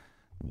side,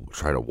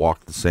 try to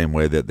walk the same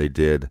way that they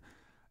did,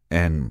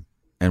 and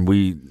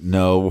we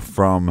know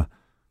from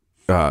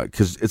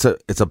because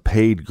it's a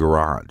paid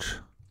garage,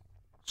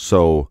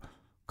 so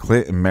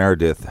Clint and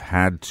Meredith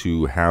had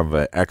to have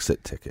an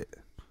exit ticket.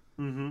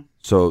 Mm-hmm.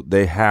 So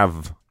they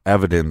have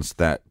evidence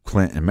that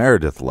Clint and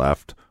Meredith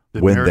left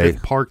that when Meredith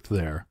they parked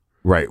there.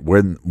 Right,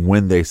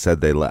 when they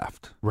said they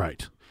left.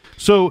 Right.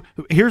 So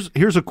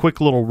here's a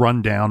quick little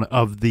rundown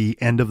of the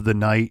end of the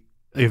night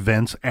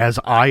events as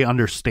I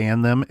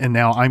understand them, and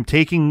now I'm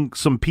taking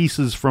some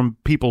pieces from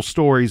people's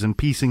stories and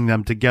piecing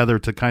them together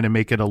to kind of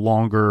make it a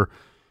longer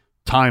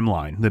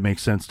timeline that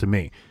makes sense to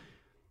me.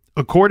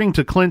 According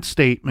to Clint's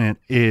statement,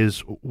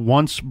 is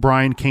once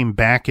Brian came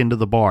back into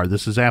the bar,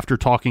 this is after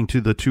talking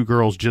to the 2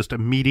 girls just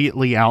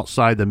immediately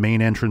outside the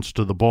main entrance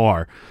to the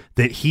bar,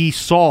 that he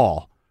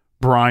saw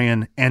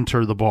Brian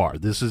enter the bar.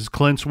 This is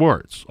Clint's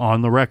words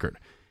on the record.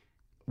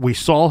 We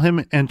saw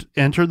him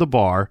enter the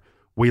bar.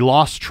 We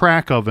lost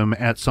track of him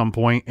at some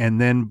point, and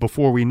then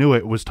before we knew it,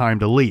 it was time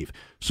to leave.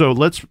 So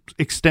let's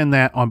extend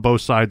that on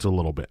both sides a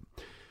little bit.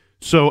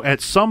 So at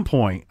some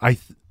point,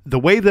 the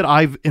way that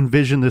I've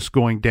envisioned this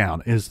going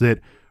down is that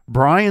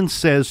Brian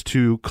says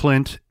to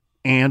Clint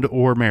and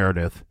or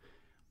Meredith,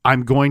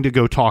 I'm going to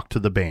go talk to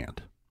the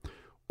band.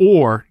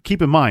 Or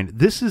keep in mind,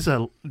 this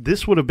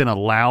would have been a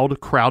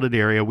loud, crowded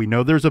area. We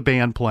know there's a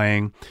band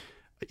playing.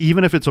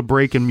 Even if it's a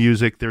break in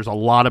music, there's a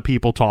lot of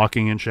people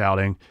talking and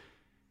shouting.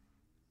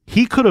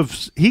 He could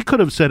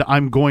have said,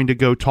 I'm going to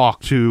go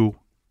talk to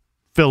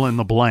fill in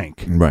the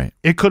blank. Right.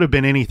 It could have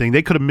been anything.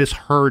 They could have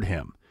misheard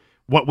him.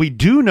 What we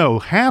do know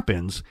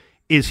happens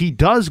is he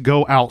does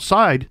go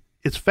outside.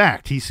 It's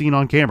fact. He's seen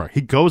on camera.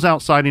 He goes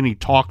outside and he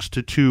talks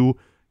to 2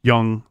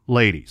 young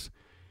ladies.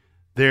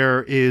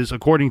 There is,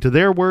 according to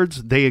their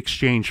words, they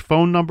exchange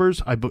phone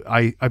numbers.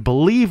 I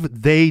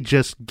believe they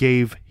just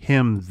gave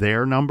him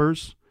their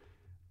numbers,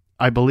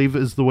 I believe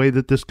is the way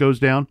that this goes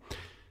down.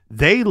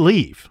 They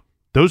leave.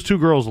 Those 2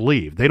 girls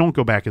leave. They don't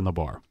go back in the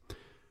bar.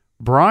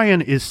 Brian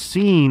is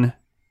seen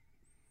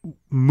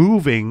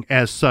moving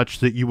as such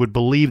that you would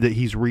believe that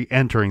he's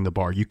re-entering the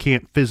bar. You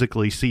can't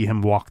physically see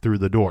him walk through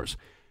the doors.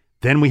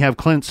 Then we have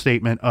Clint's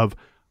statement of,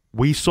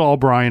 we saw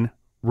Brian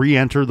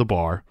re-enter the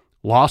bar,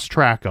 lost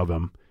track of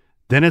him.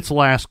 Then it's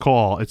last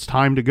call. It's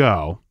time to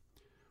go.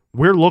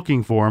 We're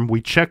looking for him.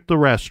 We check the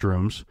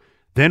restrooms.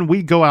 Then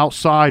we go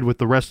outside with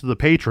the rest of the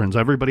patrons.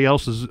 Everybody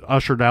else is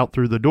ushered out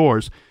through the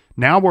doors.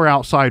 Now we're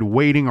outside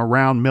waiting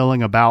around,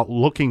 milling about,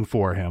 looking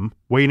for him,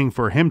 waiting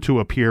for him to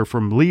appear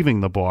from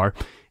leaving the bar.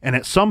 And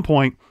at some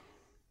point,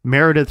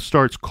 Meredith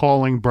starts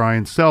calling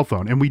Brian's cell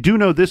phone. And we do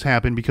know this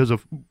happened because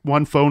of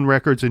 1, phone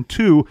records, and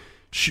 2,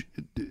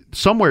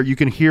 somewhere you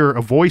can hear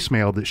a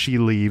voicemail that she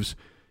leaves.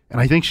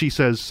 And I think she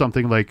says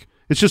something like,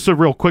 it's just a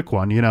real quick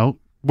one,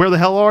 where the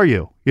hell are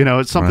you?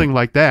 It's something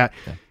like that.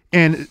 Okay.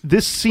 And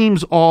this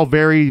seems all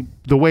very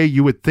the way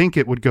you would think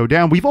it would go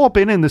down. We've all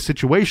been in this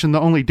situation.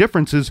 The only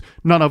difference is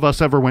none of us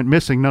ever went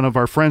missing. None of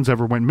our friends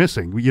ever went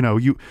missing.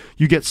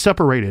 You get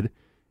separated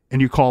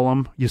and you call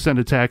them, you send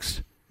a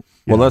text.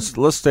 Well,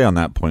 let's stay on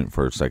that point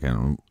for a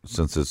second,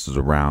 since this is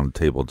a round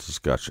table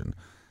discussion.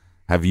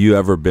 Have you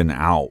ever been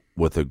out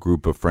with a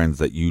group of friends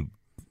that you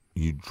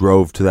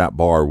drove to that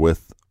bar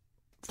with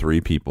 3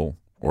 people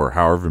or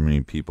however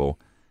many people,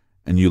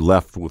 and you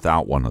left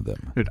without one of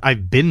them? Dude,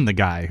 I've been the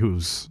guy who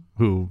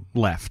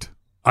left.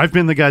 I've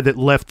been the guy that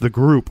left the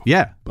group.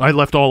 Yeah. I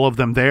left all of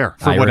them there.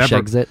 For Irish whatever.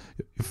 Exit?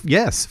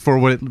 Yes,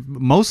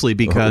 mostly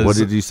because... What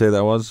did you say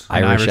that was?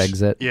 Irish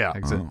exit. Yeah.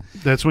 Exit. Oh.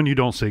 That's when you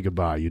don't say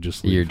goodbye. You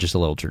just leave. You're just a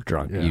little too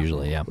drunk,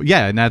 usually, yeah.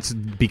 Yeah, and that's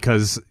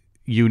because,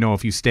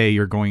 if you stay,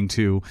 you're going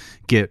to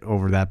get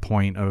over that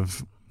point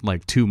of,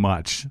 like, too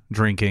much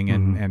drinking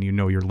and you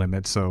know your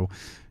limit, so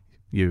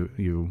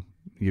you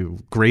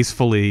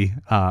gracefully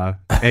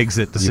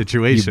exit the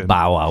situation. You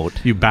bow out.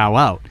 You bow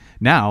out.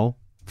 Now,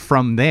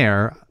 from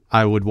there,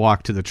 I would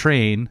walk to the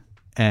train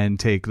and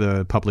take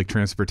the public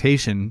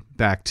transportation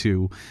back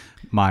to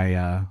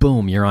my...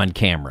 Boom, you're on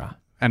camera.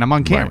 And I'm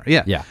on camera,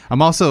 right. yeah.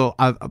 I'm also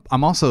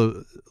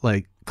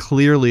like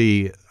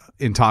clearly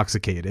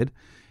intoxicated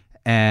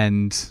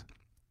and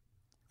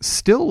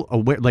still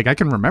aware. Like, I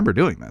can remember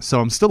doing this,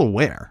 so I'm still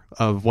aware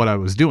of what I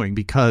was doing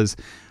because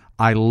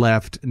I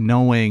left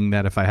knowing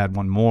that if I had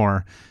one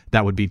more,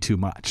 that would be too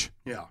much.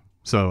 Yeah.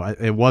 So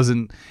it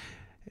wasn't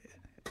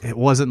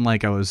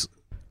like I was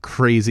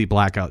crazy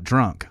blackout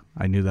drunk.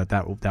 I knew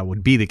that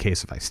would be the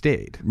case if I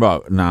stayed.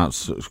 Well, now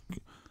it's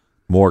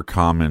more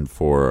common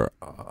for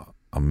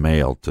a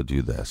male to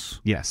do this.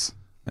 Yes.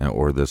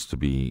 Or this to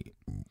be,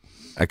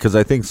 because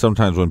I think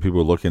sometimes when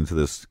people look into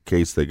this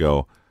case, they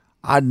go,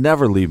 I'd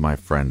never leave my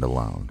friend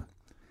alone.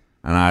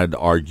 And I'd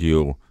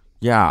argue,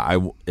 yeah,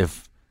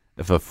 if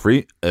a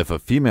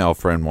female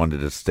friend wanted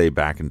to stay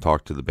back and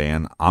talk to the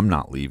band, I'm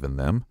not leaving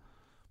them.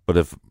 But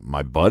if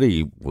my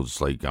buddy was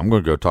like, I'm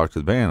going to go talk to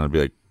the band, I'd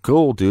be like,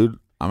 cool, dude,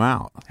 I'm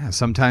out. Yeah,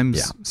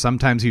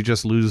 sometimes you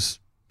just lose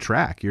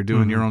track. You're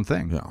doing your own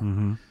thing.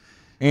 Yeah.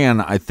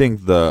 And I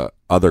think the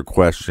other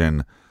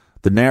question,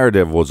 the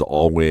narrative was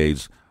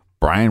always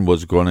Brian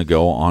was going to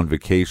go on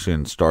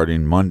vacation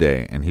starting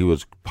Monday, and he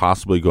was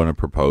possibly going to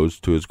propose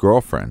to his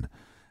girlfriend.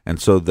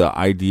 And so the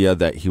idea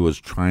that he was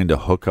trying to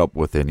hook up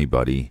with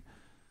anybody,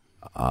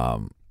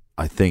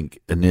 I think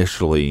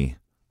initially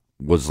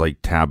was like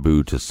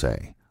taboo to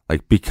say.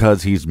 Like,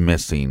 because he's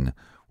missing,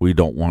 we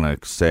don't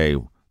want to say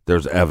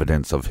there's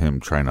evidence of him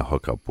trying to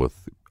hook up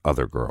with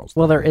other girls.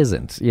 Well, there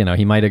isn't.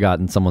 He might have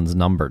gotten someone's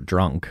number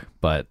drunk,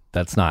 but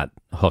that's not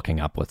hooking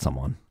up with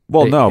someone.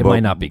 Well, it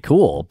might not be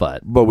cool,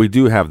 but we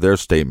do have their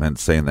statement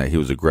saying that he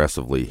was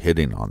aggressively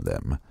hitting on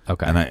them.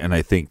 Okay, and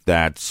I think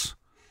that's,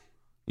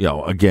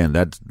 again,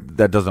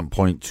 that doesn't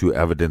point to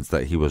evidence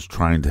that he was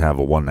trying to have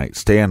a one night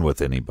stand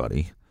with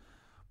anybody,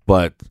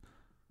 but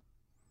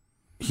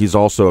he's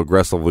also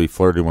aggressively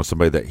flirting with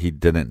somebody that he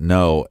didn't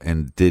know.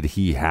 And did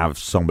he have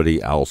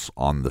somebody else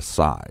on the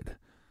side?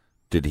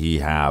 Did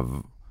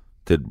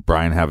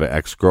Brian have an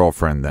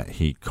ex-girlfriend that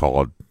he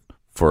called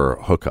for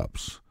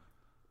hookups?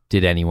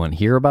 Did anyone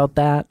hear about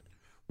that?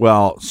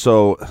 Well,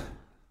 so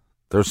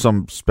there's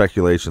some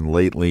speculation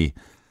lately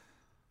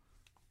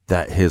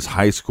that his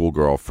high school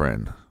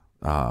girlfriend,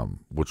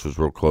 which was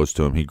real close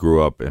to him, he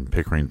grew up in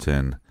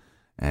Pickerington,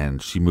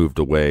 and she moved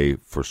away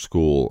for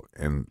school,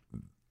 and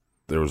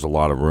there was a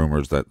lot of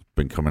rumors that's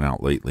been coming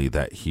out lately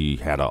that he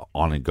had a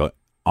on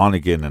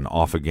again and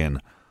off again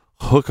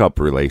hookup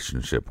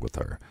relationship with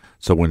her.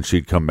 So when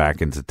she'd come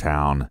back into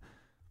town,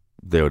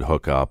 they would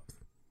hook up,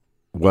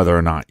 whether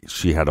or not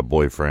she had a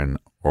boyfriend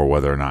or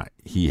whether or not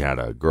he had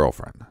a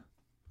girlfriend.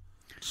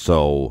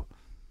 So,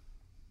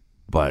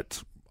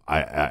 but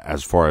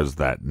as far as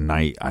that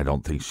night, I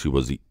don't think she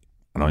was. I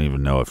don't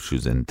even know if she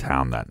was in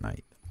town that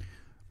night.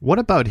 What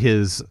about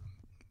his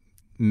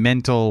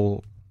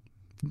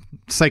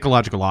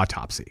psychological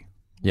autopsy?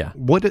 Yeah.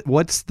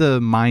 What's the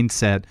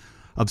mindset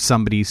of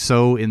somebody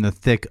so in the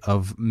thick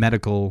of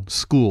medical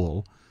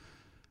school?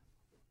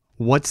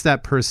 What's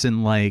that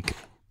person like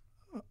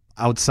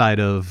outside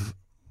of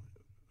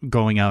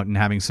going out and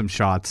having some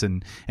shots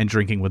and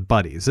drinking with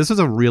buddies? This was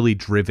a really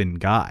driven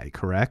guy,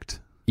 correct?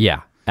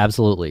 Yeah,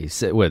 absolutely.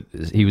 So,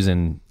 he was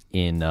in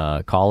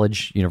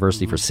college,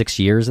 university for 6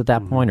 years at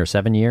that point, or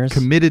 7 years.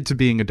 Committed to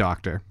being a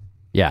doctor.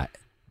 Yeah.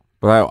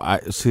 But I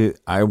see.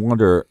 I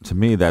wonder. To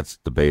me, that's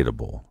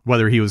debatable.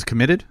 Whether he was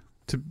committed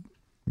to.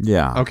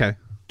 Yeah. Okay.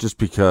 Just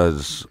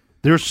because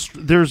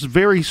there's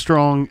very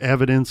strong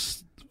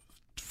evidence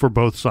for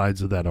both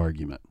sides of that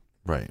argument.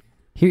 Right.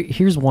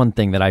 Here's one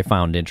thing that I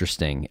found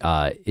interesting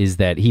is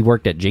that he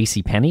worked at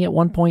JCPenney at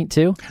one point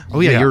too. Oh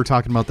yeah, you were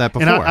talking about that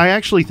before. And I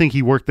actually think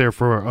he worked there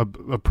for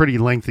a pretty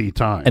lengthy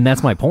time. And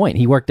that's my point.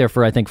 He worked there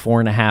for, I think,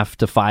 4.5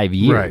 to 5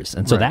 years. Right,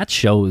 and so that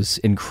shows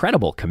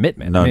incredible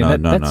commitment. No.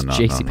 That's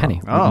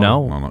JCPenney. Oh.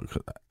 No.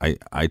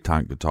 I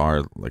taught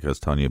guitar, like I was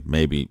telling you,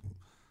 maybe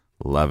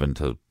 11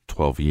 to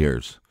 12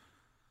 years.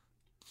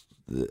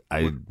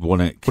 I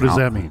wouldn't. What does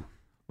that mean?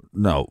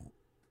 No.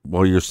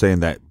 Well, you're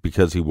saying that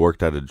because he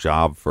worked at a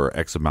job for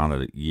X amount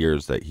of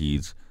years that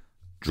he's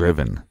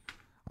driven.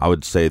 I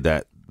would say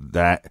that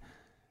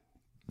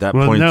well,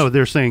 points. no,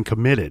 they're saying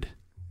committed.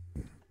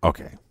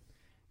 Okay.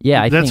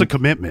 Yeah, that's a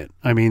commitment.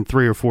 I mean,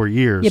 3 or 4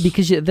 years. Yeah,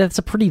 because that's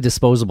a pretty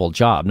disposable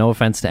job. No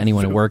offense to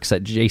anyone who works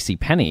at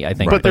JCPenney, I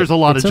think. But there's a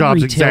lot of it's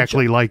jobs retail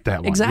exactly like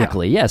that one.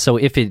 Exactly, yeah. So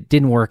if it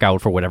didn't work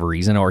out for whatever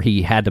reason, or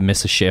he had to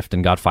miss a shift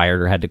and got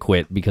fired or had to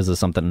quit because of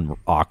something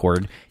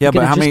awkward, yeah,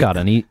 but how many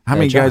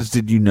job. guys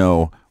did you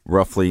know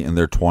roughly in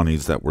their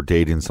 20s that were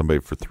dating somebody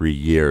for 3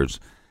 years,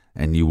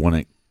 and you want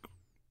to,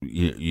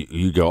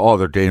 you go, oh,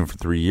 they're dating for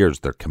 3 years,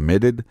 they're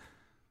committed,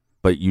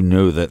 but you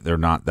know that they're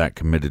not that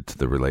committed to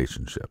the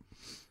relationship.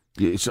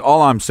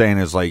 All I'm saying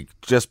is, like,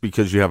 just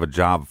because you have a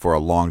job for a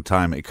long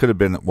time, it could have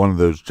been one of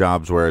those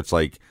jobs where it's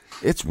like,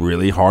 it's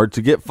really hard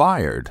to get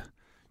fired.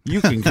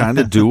 You can kind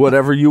of do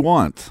whatever you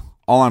want.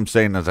 All I'm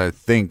saying is I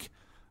think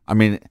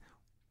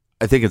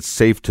it's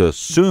safe to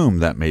assume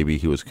that maybe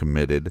he was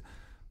committed,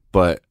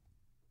 but...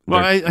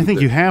 Well, I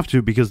think you have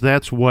to, because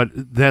that's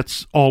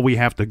all we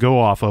have to go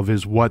off of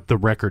is what the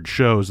record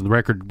shows. And the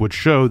record would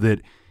show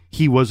that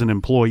he was an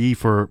employee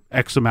for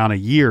X amount of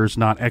years,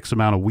 not X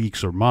amount of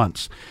weeks or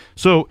months.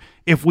 So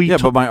if we...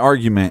 but my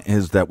argument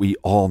is that we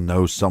all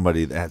know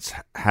somebody that's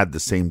had the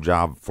same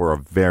job for a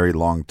very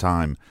long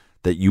time,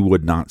 that you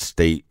would not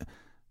state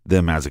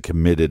them as a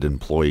committed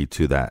employee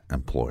to that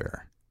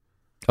employer.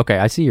 Okay,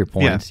 I see your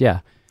point.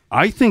 Yeah.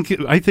 I think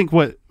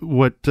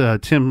what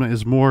Tim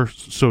is more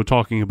so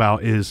talking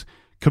about is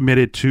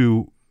committed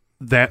to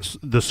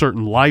the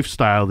certain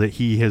lifestyle that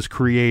he has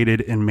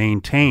created and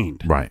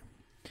maintained. Right.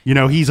 You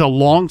know, he's a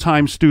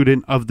longtime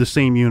student of the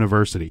same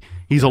university.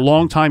 He's a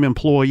longtime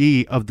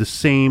employee of the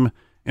same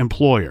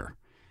employer.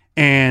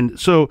 And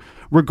so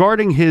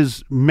regarding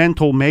his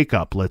mental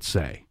makeup, let's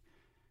say,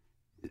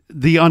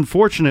 the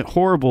unfortunate,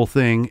 horrible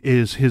thing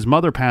is his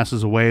mother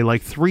passes away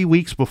like 3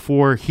 weeks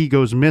before he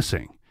goes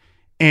missing.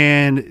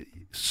 And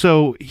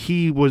so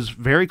he was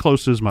very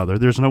close to his mother.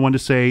 There's no one to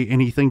say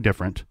anything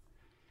different.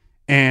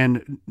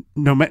 And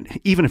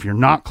even if you're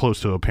not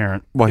close to a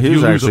parent, well, if he you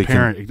was lose a actually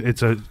parent,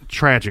 it's a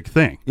tragic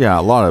thing. Yeah,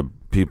 a lot of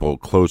people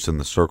close in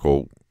the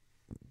circle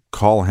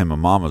call him a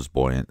mama's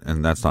boy,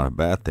 and that's not a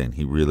bad thing.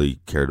 He really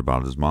cared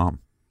about his mom.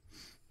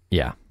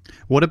 Yeah.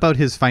 What about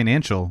his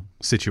financial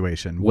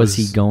situation? Was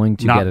he going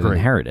to not get an great.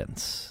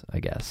 inheritance, I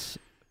guess?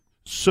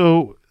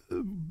 So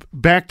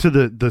back to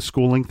the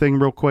schooling thing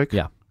real quick.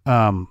 Yeah.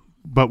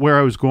 But where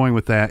I was going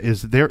with that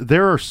is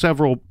there are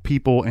several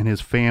people in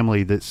his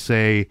family that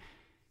say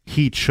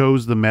he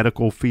chose the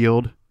medical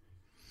field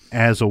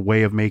as a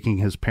way of making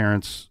his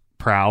parents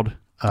proud.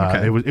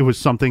 Okay. It was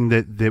something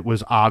that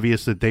was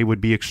obvious that they would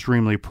be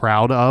extremely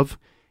proud of,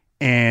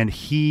 and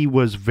he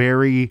was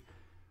very,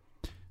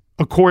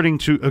 according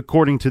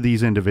to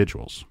these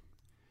individuals,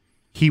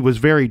 he was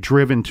very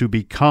driven to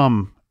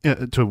become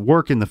to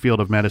work in the field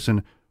of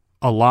medicine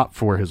a lot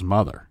for his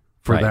mother,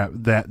 for Right.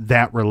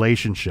 that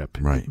relationship,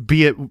 Right.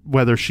 be it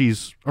whether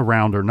she's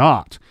around or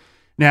not.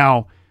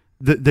 Now,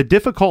 the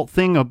difficult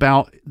thing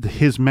about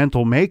his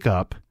mental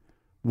makeup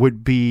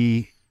would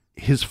be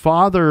his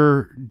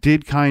father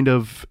did kind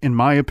of, in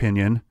my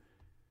opinion,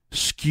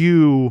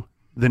 skew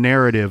the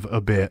narrative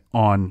a bit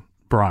on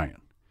Brian.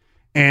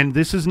 And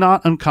this is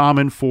not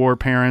uncommon for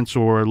parents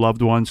or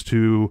loved ones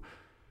to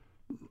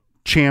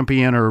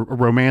champion or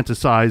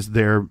romanticize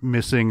their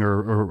missing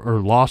or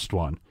lost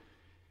one.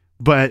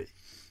 But,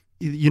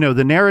 you know,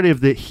 the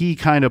narrative that he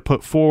kind of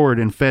put forward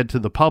and fed to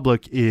the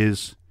public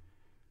is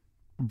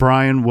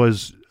Brian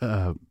was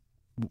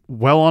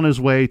well on his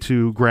way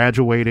to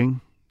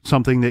graduating,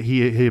 something that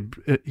he had,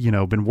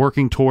 been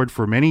working toward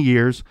for many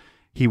years.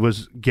 He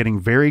was getting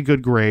very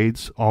good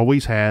grades,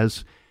 always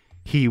has.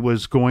 He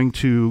was going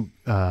to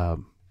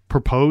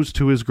propose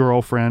to his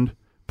girlfriend,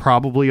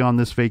 probably on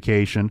this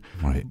vacation.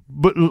 Right.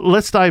 But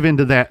let's dive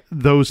into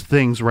those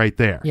things right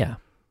there. Yeah.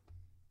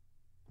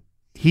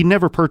 He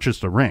never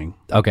purchased a ring.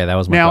 Okay, that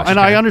was my Now, question.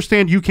 and I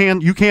understand you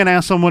can't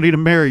ask somebody to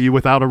marry you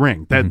without a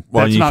ring. Well,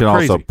 That's you not can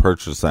crazy. also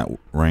purchase that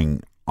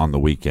ring on the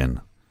weekend.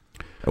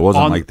 It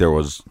wasn't like there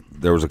was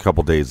a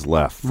couple days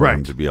left for him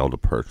Right. to be able to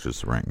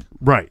purchase a ring.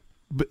 Right.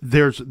 But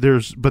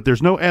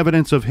there's no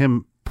evidence of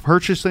him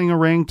purchasing a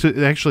ring.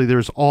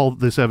 There's all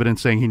this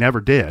evidence saying he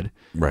never did.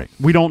 Right.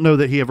 We don't know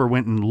that he ever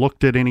went and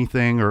looked at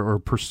anything or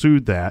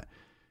pursued that.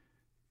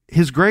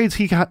 His grades,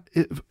 he got,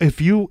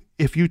 if you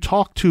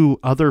talk to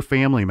other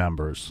family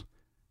members,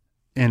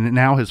 and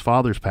now his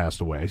father's passed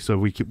away, so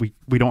we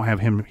don't have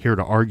him here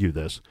to argue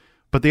this,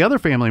 but the other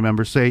family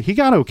members say he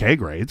got okay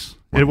grades.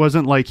 Right. It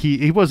wasn't like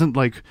he wasn't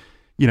like,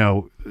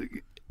 Dean's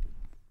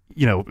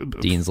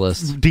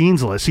List.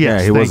 Dean's List, yes.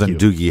 Yeah, he wasn't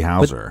Doogie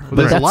Howser. But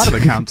there's a that's- lot of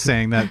accounts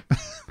saying that.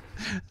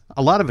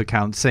 A lot of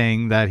accounts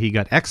saying that he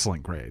got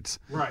excellent grades.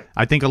 Right.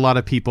 I think a lot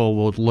of people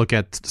will look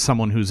at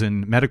someone who's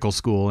in medical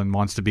school and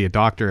wants to be a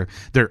doctor.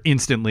 They're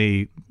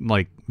instantly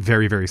like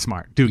very, very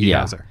smart. Doogie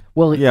Yeah. Howser.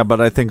 Well, Yeah,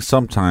 but I think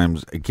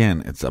sometimes,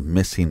 again, it's a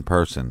missing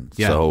person.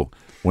 Yeah. So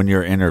when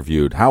you're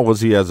interviewed, how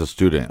was he as a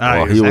student?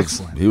 He was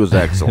excellent. He was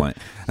excellent.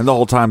 And the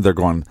whole time they're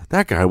going,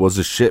 that guy was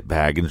a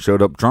shitbag and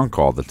showed up drunk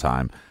all the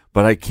time.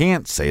 But I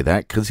can't say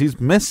that because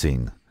he's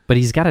missing. but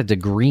he's got a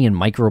degree in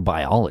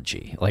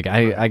microbiology. Like,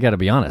 I got to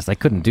be honest, I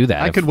couldn't do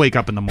that. I could wake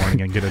up in the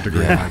morning and get a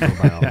degree in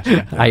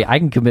microbiology. I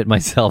can commit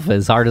myself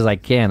as hard as I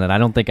can, and I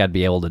don't think I'd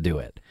be able to do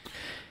it.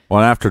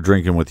 Well, after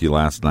drinking with you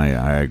last night,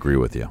 I agree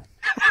with you.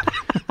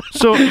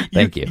 So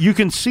Thank you. You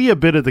can see a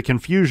bit of the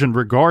confusion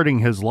regarding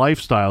his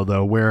lifestyle,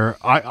 though, where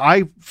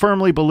I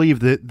firmly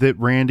believe that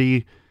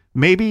Randy,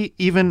 maybe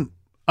even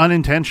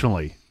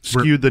unintentionally,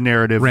 skewed the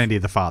narrative. Randy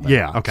the father.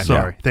 Yeah. Okay.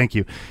 Sorry. Thank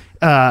you.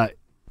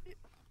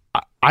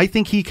 I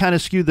think he kind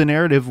of skewed the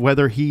narrative,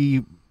 whether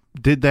he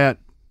did that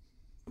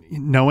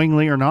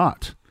knowingly or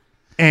not.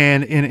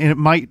 And it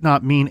might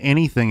not mean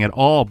anything at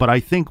all, but I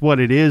think what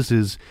it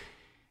is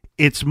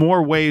it's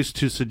more ways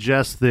to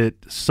suggest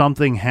that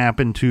something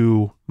happened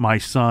to my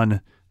son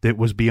that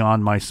was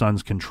beyond my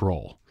son's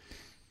control.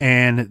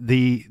 And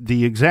the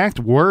exact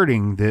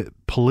wording that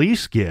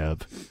police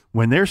give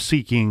when they're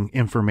seeking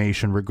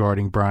information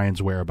regarding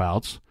Brian's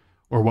whereabouts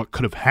or what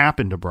could have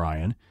happened to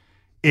Brian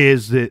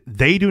is that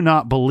they do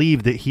not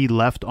believe that he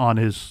left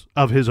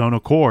of his own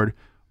accord,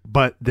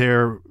 but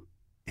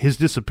his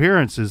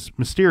disappearance is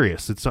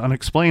mysterious. It's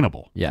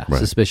unexplainable. Yeah, Right.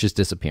 suspicious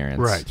disappearance.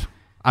 Right.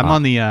 I'm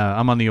on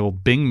the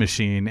old Bing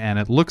machine, and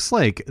it looks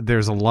like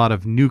there's a lot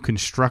of new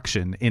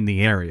construction in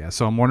the area.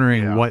 So I'm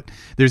wondering what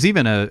there's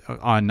even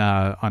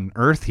on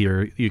Earth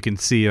here. You can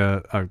see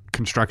a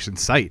construction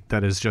site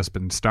that has just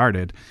been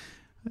started.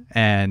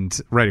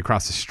 and right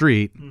across the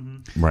street.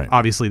 Right.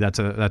 Obviously, that's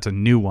a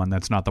new one.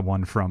 That's not the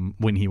one from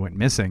when he went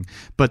missing.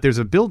 But there's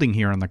a building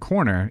here on the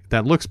corner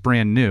that looks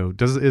brand new.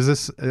 Is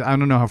this? I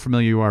don't know how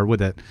familiar you are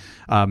with it.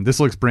 This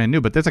looks brand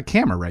new, but there's a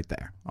camera right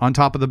there on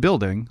top of the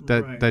building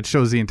that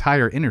shows the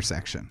entire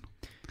intersection,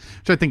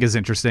 which I think is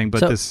interesting.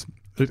 But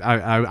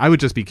I would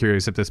just be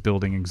curious if this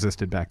building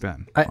existed back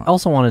then. I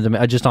also wanted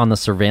to, just on the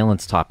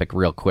surveillance topic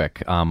real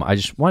quick, I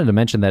just wanted to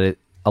mention that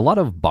a lot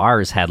of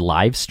bars had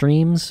live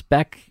streams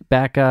back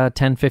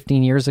 10,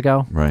 15 years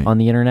ago on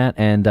the internet,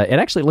 and it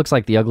actually looks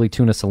like the Ugly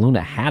Tuna Saloon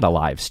had a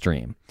live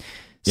stream.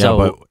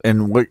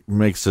 And what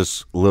makes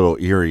this a little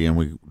eerie, and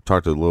we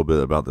talked a little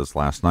bit about this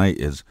last night,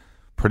 is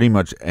pretty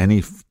much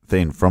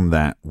anything from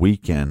that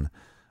weekend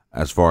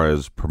as far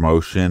as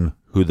promotion,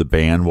 who the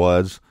band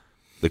was,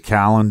 the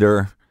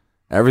calendar,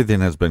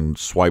 everything has been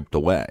swiped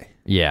away.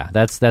 Yeah,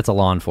 that's a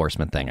law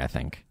enforcement thing, I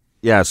think.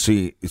 Yeah,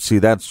 see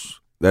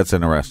that's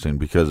interesting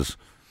because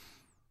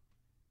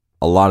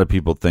a lot of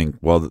people think,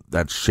 well,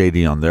 that's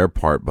shady on their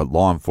part, but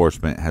law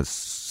enforcement has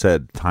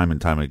said time and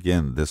time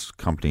again, this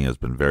company has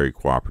been very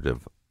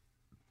cooperative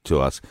to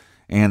us.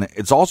 And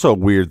it's also a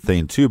weird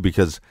thing, too,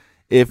 because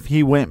if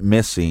he went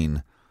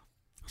missing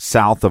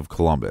south of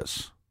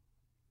Columbus,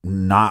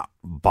 not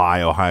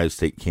by Ohio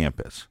State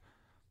campus,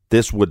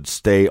 this would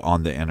stay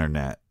on the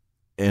internet.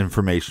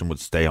 Information would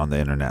stay on the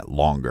internet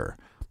longer.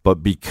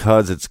 But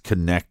because it's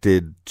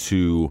connected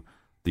to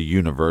the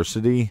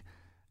university,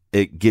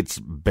 it gets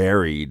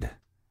buried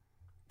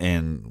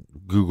in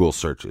Google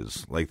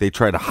searches. Like, they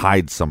try to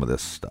hide some of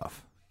this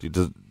stuff.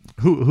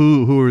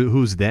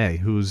 Who's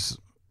they?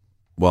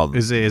 Well,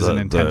 is it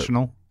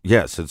intentional?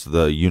 Yes, it's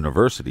the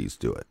universities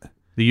do it.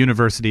 The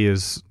university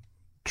is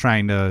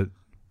trying to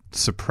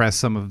suppress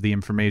some of the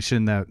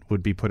information that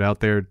would be put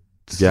out there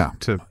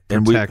to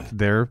protect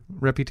their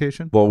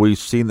reputation? Well, we've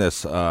seen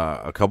this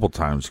a couple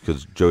times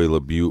because Joey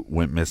LeBute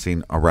went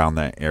missing around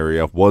that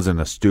area.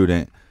 Wasn't a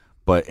student,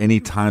 but any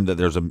time that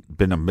there's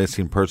been a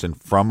missing person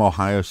from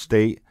Ohio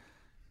State,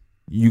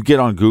 you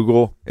get on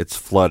Google, it's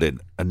flooded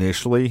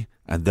initially,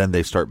 and then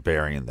they start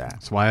burying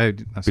that.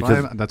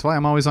 That's why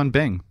I'm always on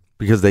Bing.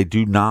 Because they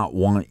do not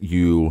want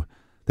you.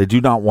 They do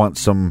not want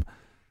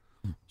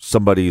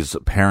somebody's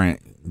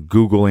parent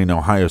Googling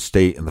Ohio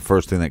State, and the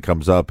first thing that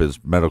comes up is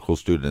medical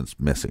students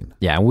missing.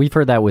 Yeah, and we've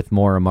heard that with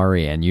Maura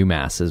Murray and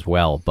UMass as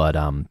well, but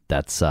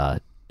that's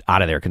out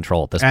of their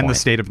control at this point. And the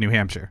state of New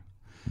Hampshire.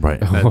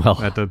 Right.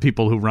 At the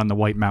people who run the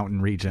White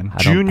Mountain region.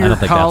 Junior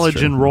college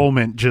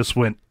enrollment just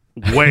went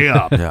way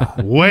up.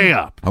 Way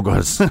up. I'm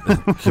going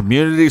to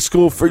community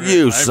school for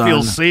you, son. I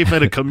feel safe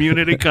at a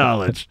community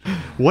college.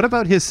 What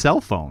about his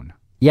cell phone?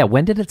 Yeah,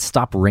 when did it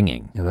stop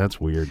ringing? Yeah,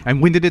 that's weird.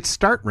 And when did it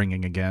start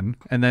ringing again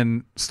and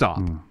then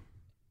stop?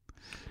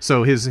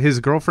 So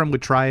his girlfriend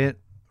would try it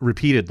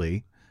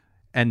repeatedly,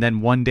 and then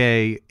one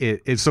day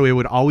it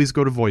would always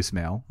go to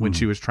voicemail when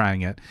she was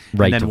trying it.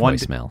 Right, and then to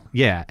voicemail.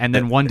 Yeah, and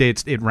then one day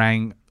it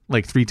rang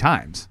like 3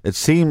 times. It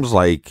seems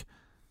like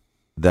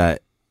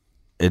that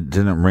it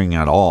didn't ring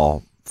at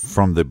all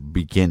from the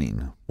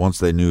beginning. Once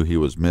they knew he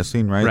was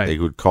missing, right? They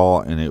would call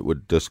and it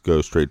would just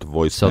go straight to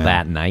voicemail. So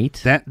that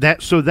night?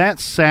 That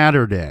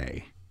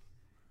Saturday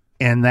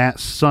and that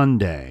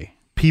Sunday,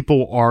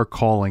 people are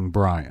calling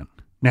Brian.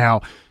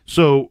 Now,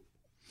 so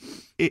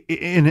we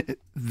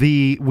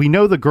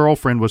know the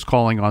girlfriend was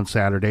calling on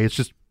Saturday. It's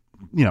just,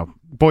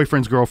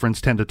 boyfriends,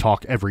 girlfriends tend to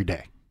talk every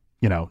day.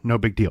 No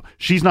big deal.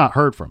 She's not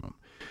heard from him.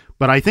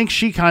 But I think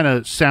she kind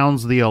of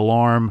sounds the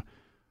alarm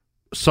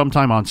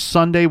sometime on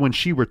Sunday when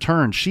she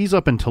returned. She's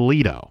up in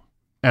Toledo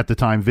at the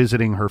time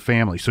visiting her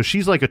family. So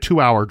she's like a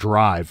 2-hour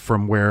drive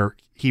from where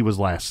he was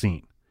last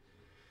seen.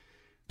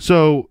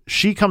 So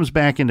she comes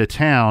back into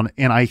town,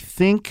 and I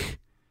think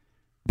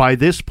by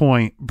this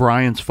point,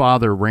 Brian's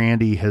father,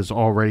 Randy, has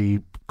already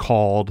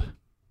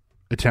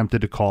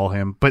attempted to call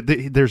him, but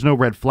there's no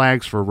red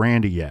flags for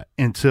Randy yet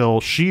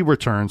until she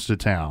returns to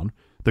town,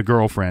 the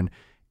girlfriend,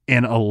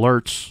 and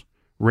alerts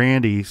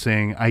Randy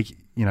saying, I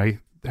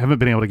haven't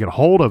been able to get a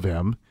hold of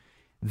him.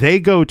 They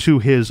go to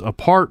his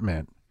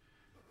apartment.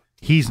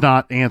 He's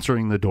not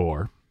answering the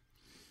door.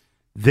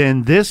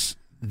 Then this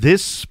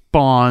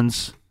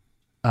spawns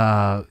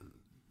the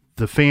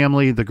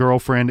family, the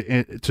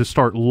girlfriend, to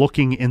start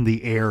looking in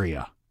the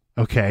area.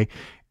 Okay.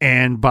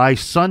 And by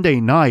Sunday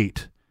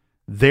night,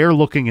 they're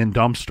looking in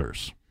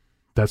dumpsters.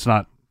 That's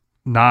not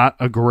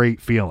a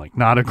great feeling,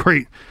 not a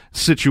great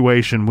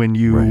situation when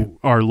you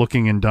are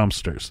looking in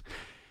dumpsters.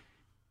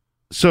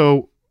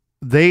 So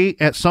they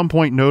at some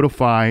point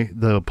notify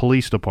the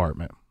police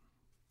department,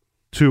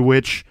 to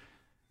which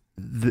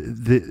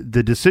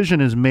the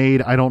decision is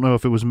made. I don't know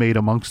if it was made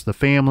amongst the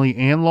family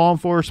and law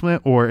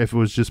enforcement, or if it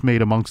was just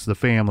made amongst the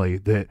family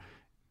that,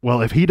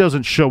 well, if he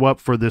doesn't show up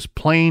for this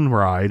plane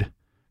ride,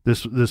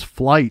 this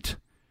flight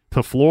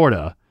to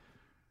Florida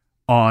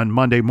on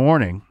Monday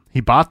morning,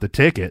 he bought the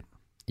ticket.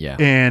 Yeah.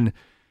 And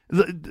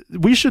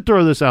we should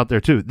throw this out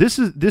there too. This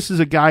is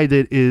a guy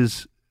that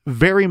is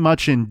very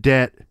much in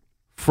debt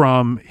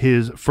from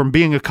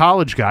being a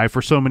college guy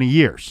for so many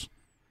years.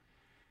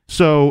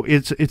 So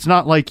it's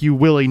not like you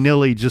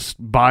willy-nilly just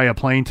buy a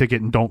plane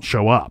ticket and don't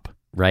show up.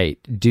 Right.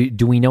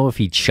 Do we know if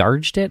he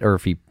charged it or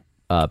if he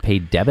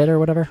paid debit or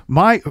whatever?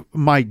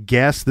 My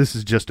guess, this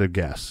is just a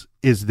guess,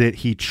 is that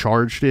he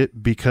charged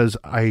it because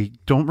I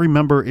don't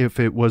remember if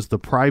it was the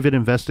private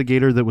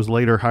investigator that was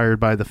later hired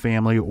by the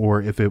family or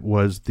if it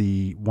was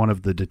one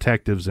of the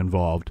detectives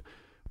involved.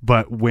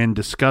 But when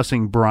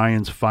discussing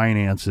Brian's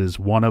finances,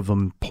 one of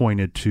them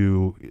pointed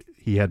to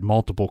he had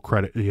multiple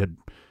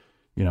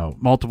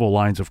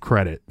lines of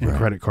credit and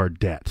credit card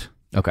debt.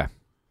 Okay.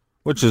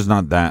 Which is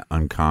not that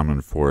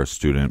uncommon for a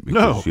student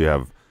because you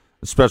have,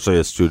 especially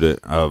a student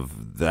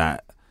of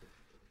that,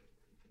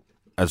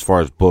 as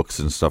far as books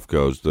and stuff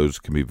goes, those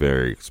can be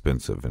very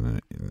expensive,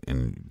 and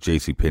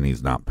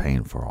JCPenney's not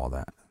paying for all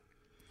that.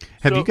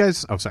 Have you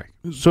guys... Oh, sorry.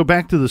 So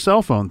back to the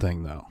cell phone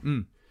thing, though.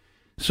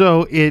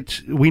 So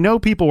we know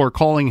people were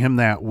calling him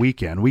that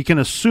weekend. We can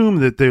assume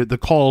that the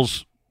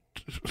calls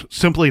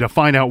simply to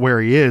find out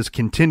where he is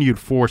continued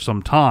for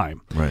some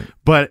time. Right.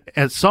 But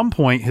at some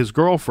point, his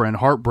girlfriend,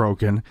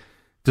 heartbroken,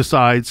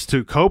 decides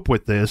to cope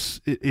with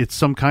this. It's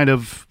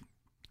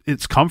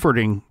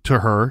comforting to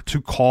her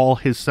to call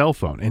his cell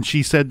phone. And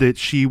she said that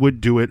she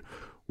would do it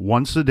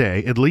once a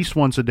day, at least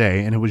once a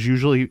day, and it was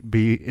usually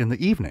be in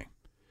the evening.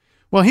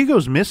 Well, he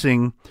goes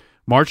missing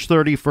March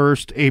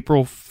 31st,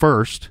 April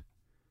 1st.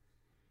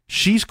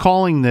 She's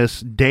calling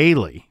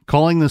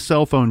the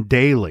cell phone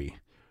daily.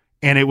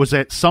 And it was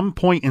at some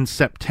point in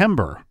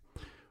September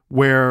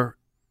where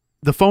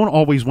the phone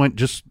always went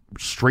just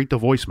straight to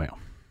voicemail.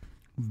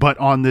 But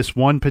on this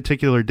one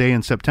particular day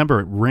in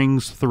September, it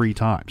rings 3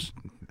 times.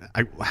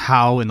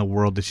 How in the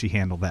world did she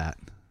handle that?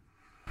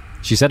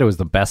 She said it was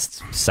the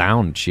best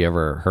sound she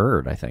ever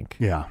heard, I think.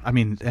 Yeah. I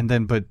mean,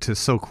 but to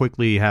so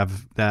quickly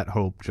have that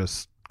hope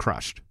just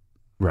crushed.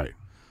 Right.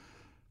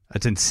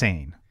 That's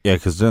insane. Yeah,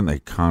 because then they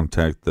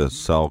contact the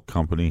cell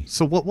company.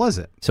 So what was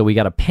it? So we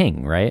got a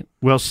ping, right?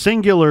 Well,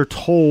 Singular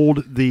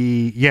told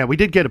we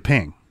did get a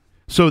ping.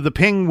 So the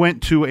ping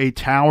went to a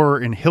tower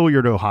in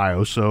Hilliard,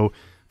 Ohio. So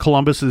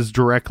Columbus is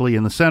directly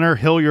in the center.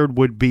 Hilliard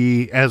would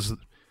be, as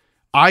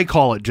I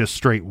call it, just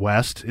straight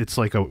west. It's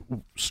like a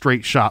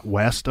straight shot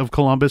west of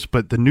Columbus,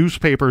 but the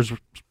newspapers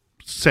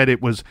said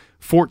it was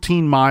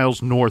 14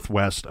 miles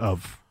northwest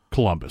of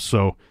Columbus.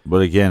 So,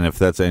 but again, if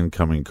that's an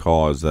incoming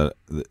call, is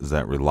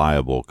that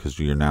reliable? Because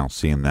you're now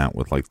seeing that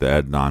with like the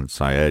Adnan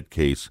Syed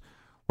case,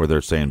 where they're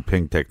saying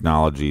ping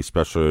technology,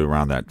 especially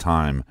around that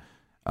time,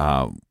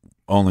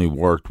 only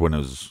worked when it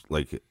was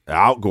like an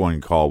outgoing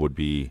call would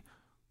be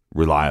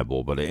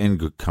reliable, but an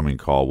incoming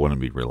call wouldn't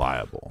be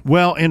reliable.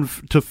 Well, and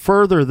to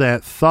further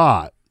that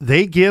thought,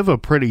 they give a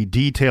pretty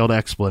detailed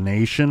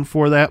explanation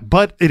for that,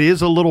 but it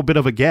is a little bit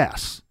of a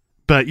guess.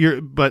 But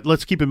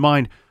let's keep in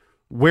mind,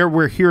 where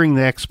we're hearing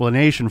the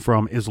explanation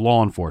from is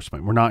law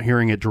enforcement. We're not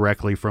hearing it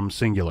directly from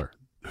Singular,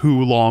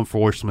 who law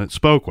enforcement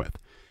spoke with.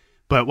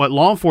 But what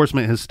law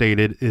enforcement has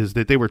stated is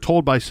that they were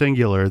told by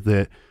Singular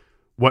that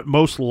what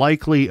most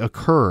likely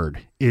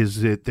occurred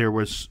is that there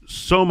was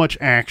so much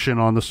action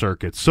on the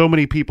circuit, so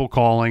many people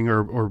calling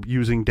or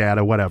using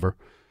data, whatever,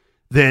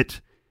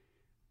 that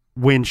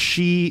when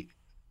she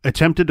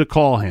attempted to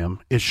call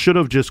him, it should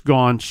have just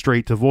gone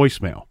straight to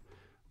voicemail.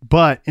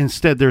 But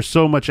instead, there's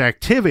so much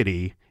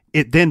activity,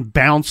 it then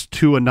bounced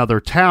to another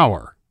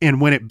tower. And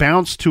when it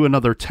bounced to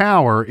another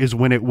tower is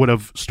when it would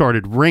have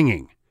started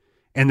ringing.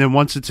 And then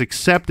once it's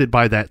accepted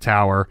by that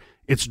tower,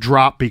 it's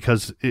dropped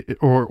because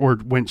or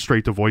went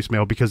straight to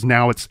voicemail because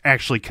now it's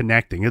actually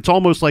connecting. It's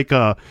almost like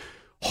a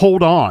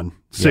hold on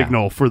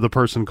signal for the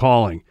person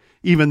calling,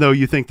 even though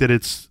you think that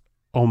it's,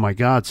 oh my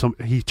God,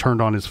 he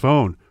turned on his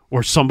phone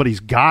or somebody's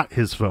got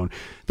his phone.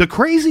 The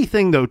crazy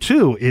thing though,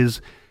 too,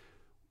 is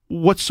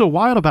what's so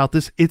wild about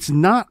this, it's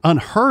not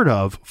unheard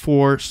of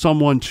for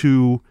someone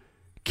to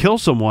kill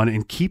someone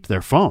and keep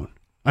their phone.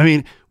 I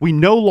mean, we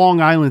know Long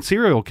Island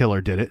serial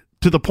killer did it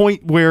to the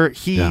point where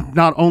he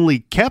not only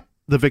kept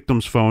the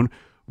victim's phone,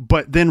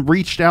 but then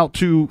reached out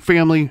to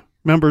family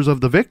members of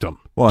the victim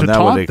to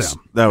taunt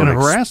them and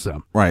harass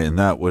them. Right, and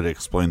that would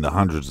explain the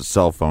hundreds of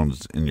cell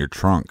phones in your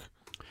trunk.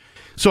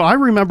 So I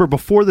remember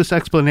before this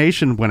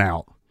explanation went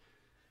out,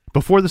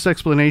 before this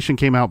explanation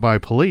came out by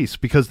police,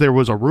 because there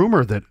was a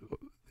rumor that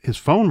his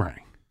phone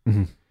rang.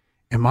 Mm-hmm.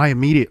 And my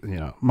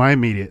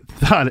immediate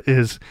thought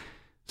is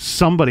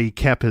somebody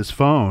kept his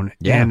phone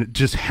and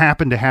just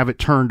happened to have it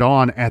turned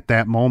on at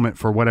that moment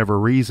for whatever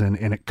reason,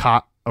 and it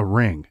caught a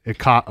ring. It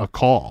caught a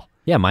call.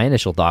 Yeah, my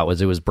initial thought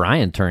was it was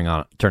Brian turning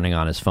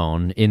on his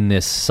phone in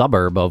this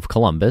suburb of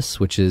Columbus,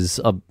 which is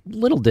a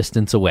little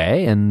distance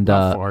away, and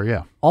not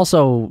far,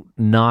 also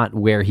not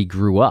where he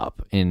grew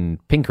up in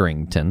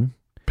Pickerington.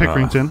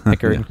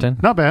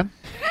 Pickerington. Not bad.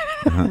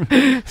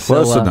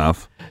 Close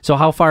enough. So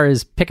how far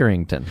is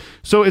Pickerington?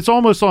 So it's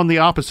almost on the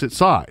opposite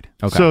side.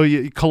 Okay.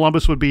 So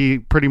Columbus would be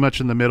pretty much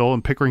in the middle,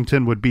 and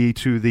Pickerington would be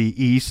to the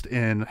east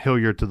and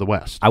Hilliard to the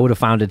west. I would have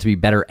found it to be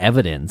better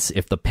evidence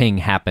if the ping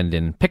happened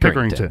in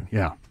Pickerington.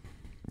 Yeah.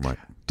 Right.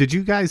 Did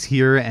you guys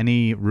hear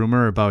any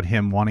rumor about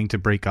him wanting to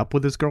break up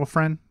with his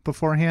girlfriend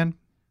beforehand?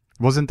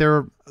 Wasn't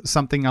there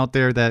something out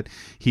there that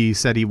he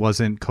said he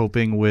wasn't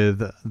coping with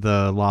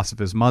the loss of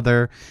his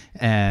mother,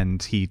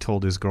 and he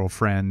told his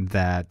girlfriend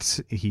that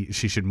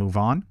she should move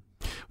on?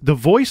 The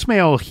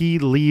voicemail he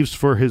leaves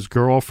for his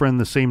girlfriend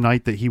the same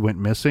night that he went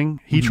missing,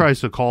 he tries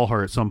to call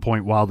her at some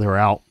point while they're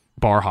out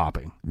bar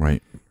hopping.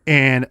 Right.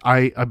 And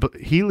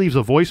he leaves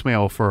a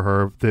voicemail for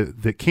her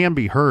that can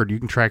be heard. You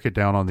can track it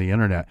down on the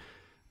internet.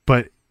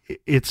 But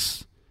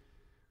it's,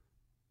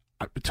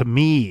 to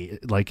me,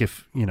 like,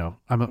 if, you know,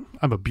 I'm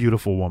a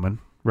beautiful woman,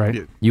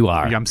 right? You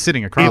are. I'm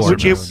sitting across from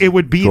you. It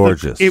would be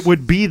Gorgeous. it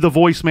would be the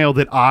voicemail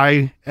that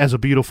I, as a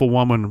beautiful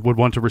woman, would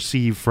want to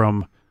receive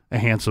from a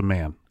handsome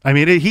man. I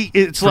mean,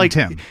 it's From like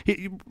Tim.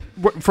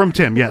 From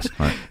Tim, yes.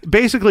 Right.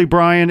 Basically,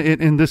 Brian,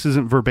 and this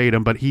isn't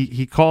verbatim, but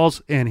he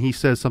calls and he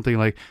says something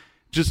like,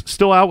 "Just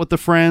still out with the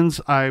friends.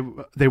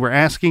 They were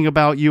asking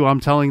about you. I'm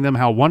telling them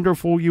how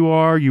wonderful you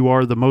are. You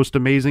are the most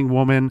amazing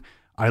woman.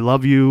 I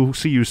love you.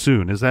 See you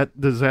soon." Does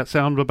that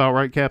sound about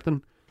right,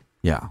 Captain?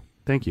 Yeah.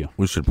 Thank you.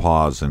 We should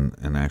pause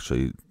and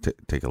actually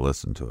take a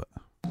listen to it.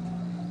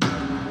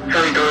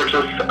 Hey,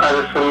 gorgeous. I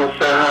just want to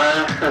say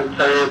hi and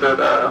tell you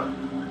that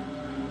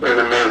you're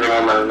an amazing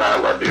woman and I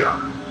love you.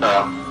 So,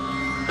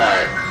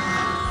 alright.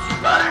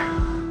 Bye.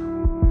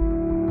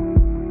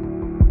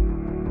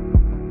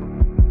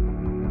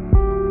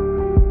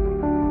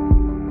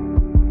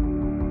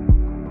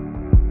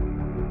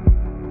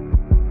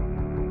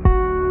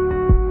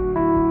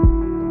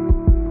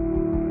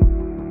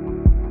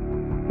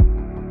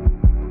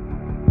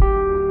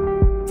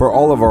 For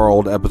all of our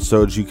old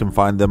episodes, you can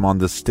find them on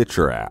the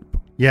Stitcher app.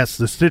 Yes,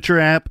 the Stitcher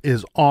app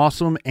is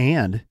awesome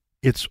and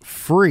it's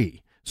free.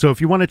 So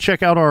if you want to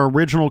check out our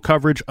original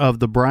coverage of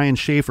the Brian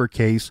Shaffer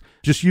case,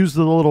 just use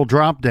the little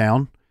drop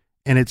down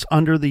and it's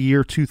under the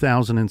year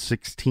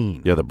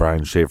 2016. Yeah, the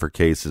Brian Shaffer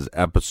case is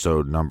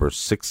episode number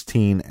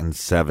 16 and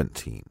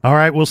 17. All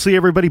right, we'll see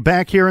everybody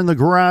back here in the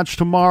garage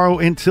tomorrow.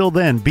 Until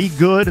then, be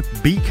good,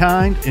 be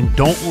kind, and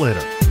don't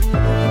litter.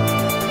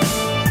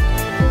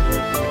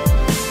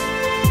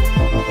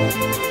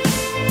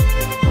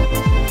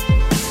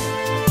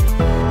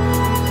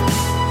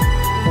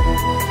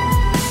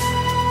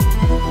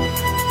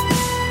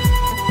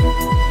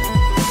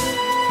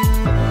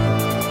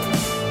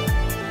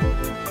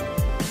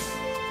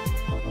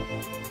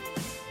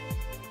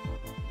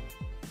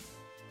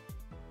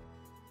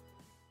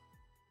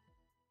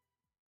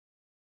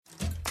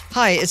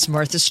 Hi, it's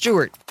Martha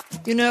Stewart.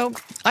 You know,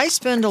 I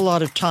spend a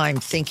lot of time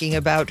thinking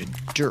about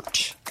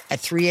dirt. At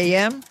 3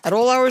 a.m., at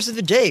all hours of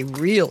the day,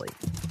 really.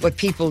 What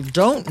people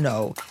don't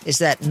know is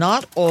that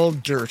not all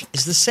dirt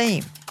is the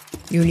same.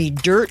 You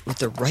need dirt with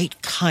the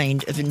right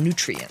kind of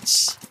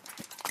nutrients.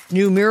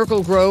 New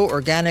Miracle Grow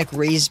organic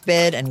raised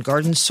bed and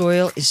garden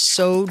soil is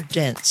so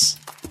dense,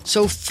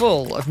 so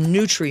full of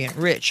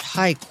nutrient-rich,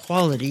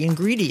 high-quality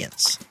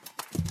ingredients.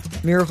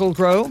 Miracle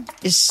Grow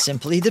is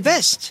simply the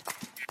best.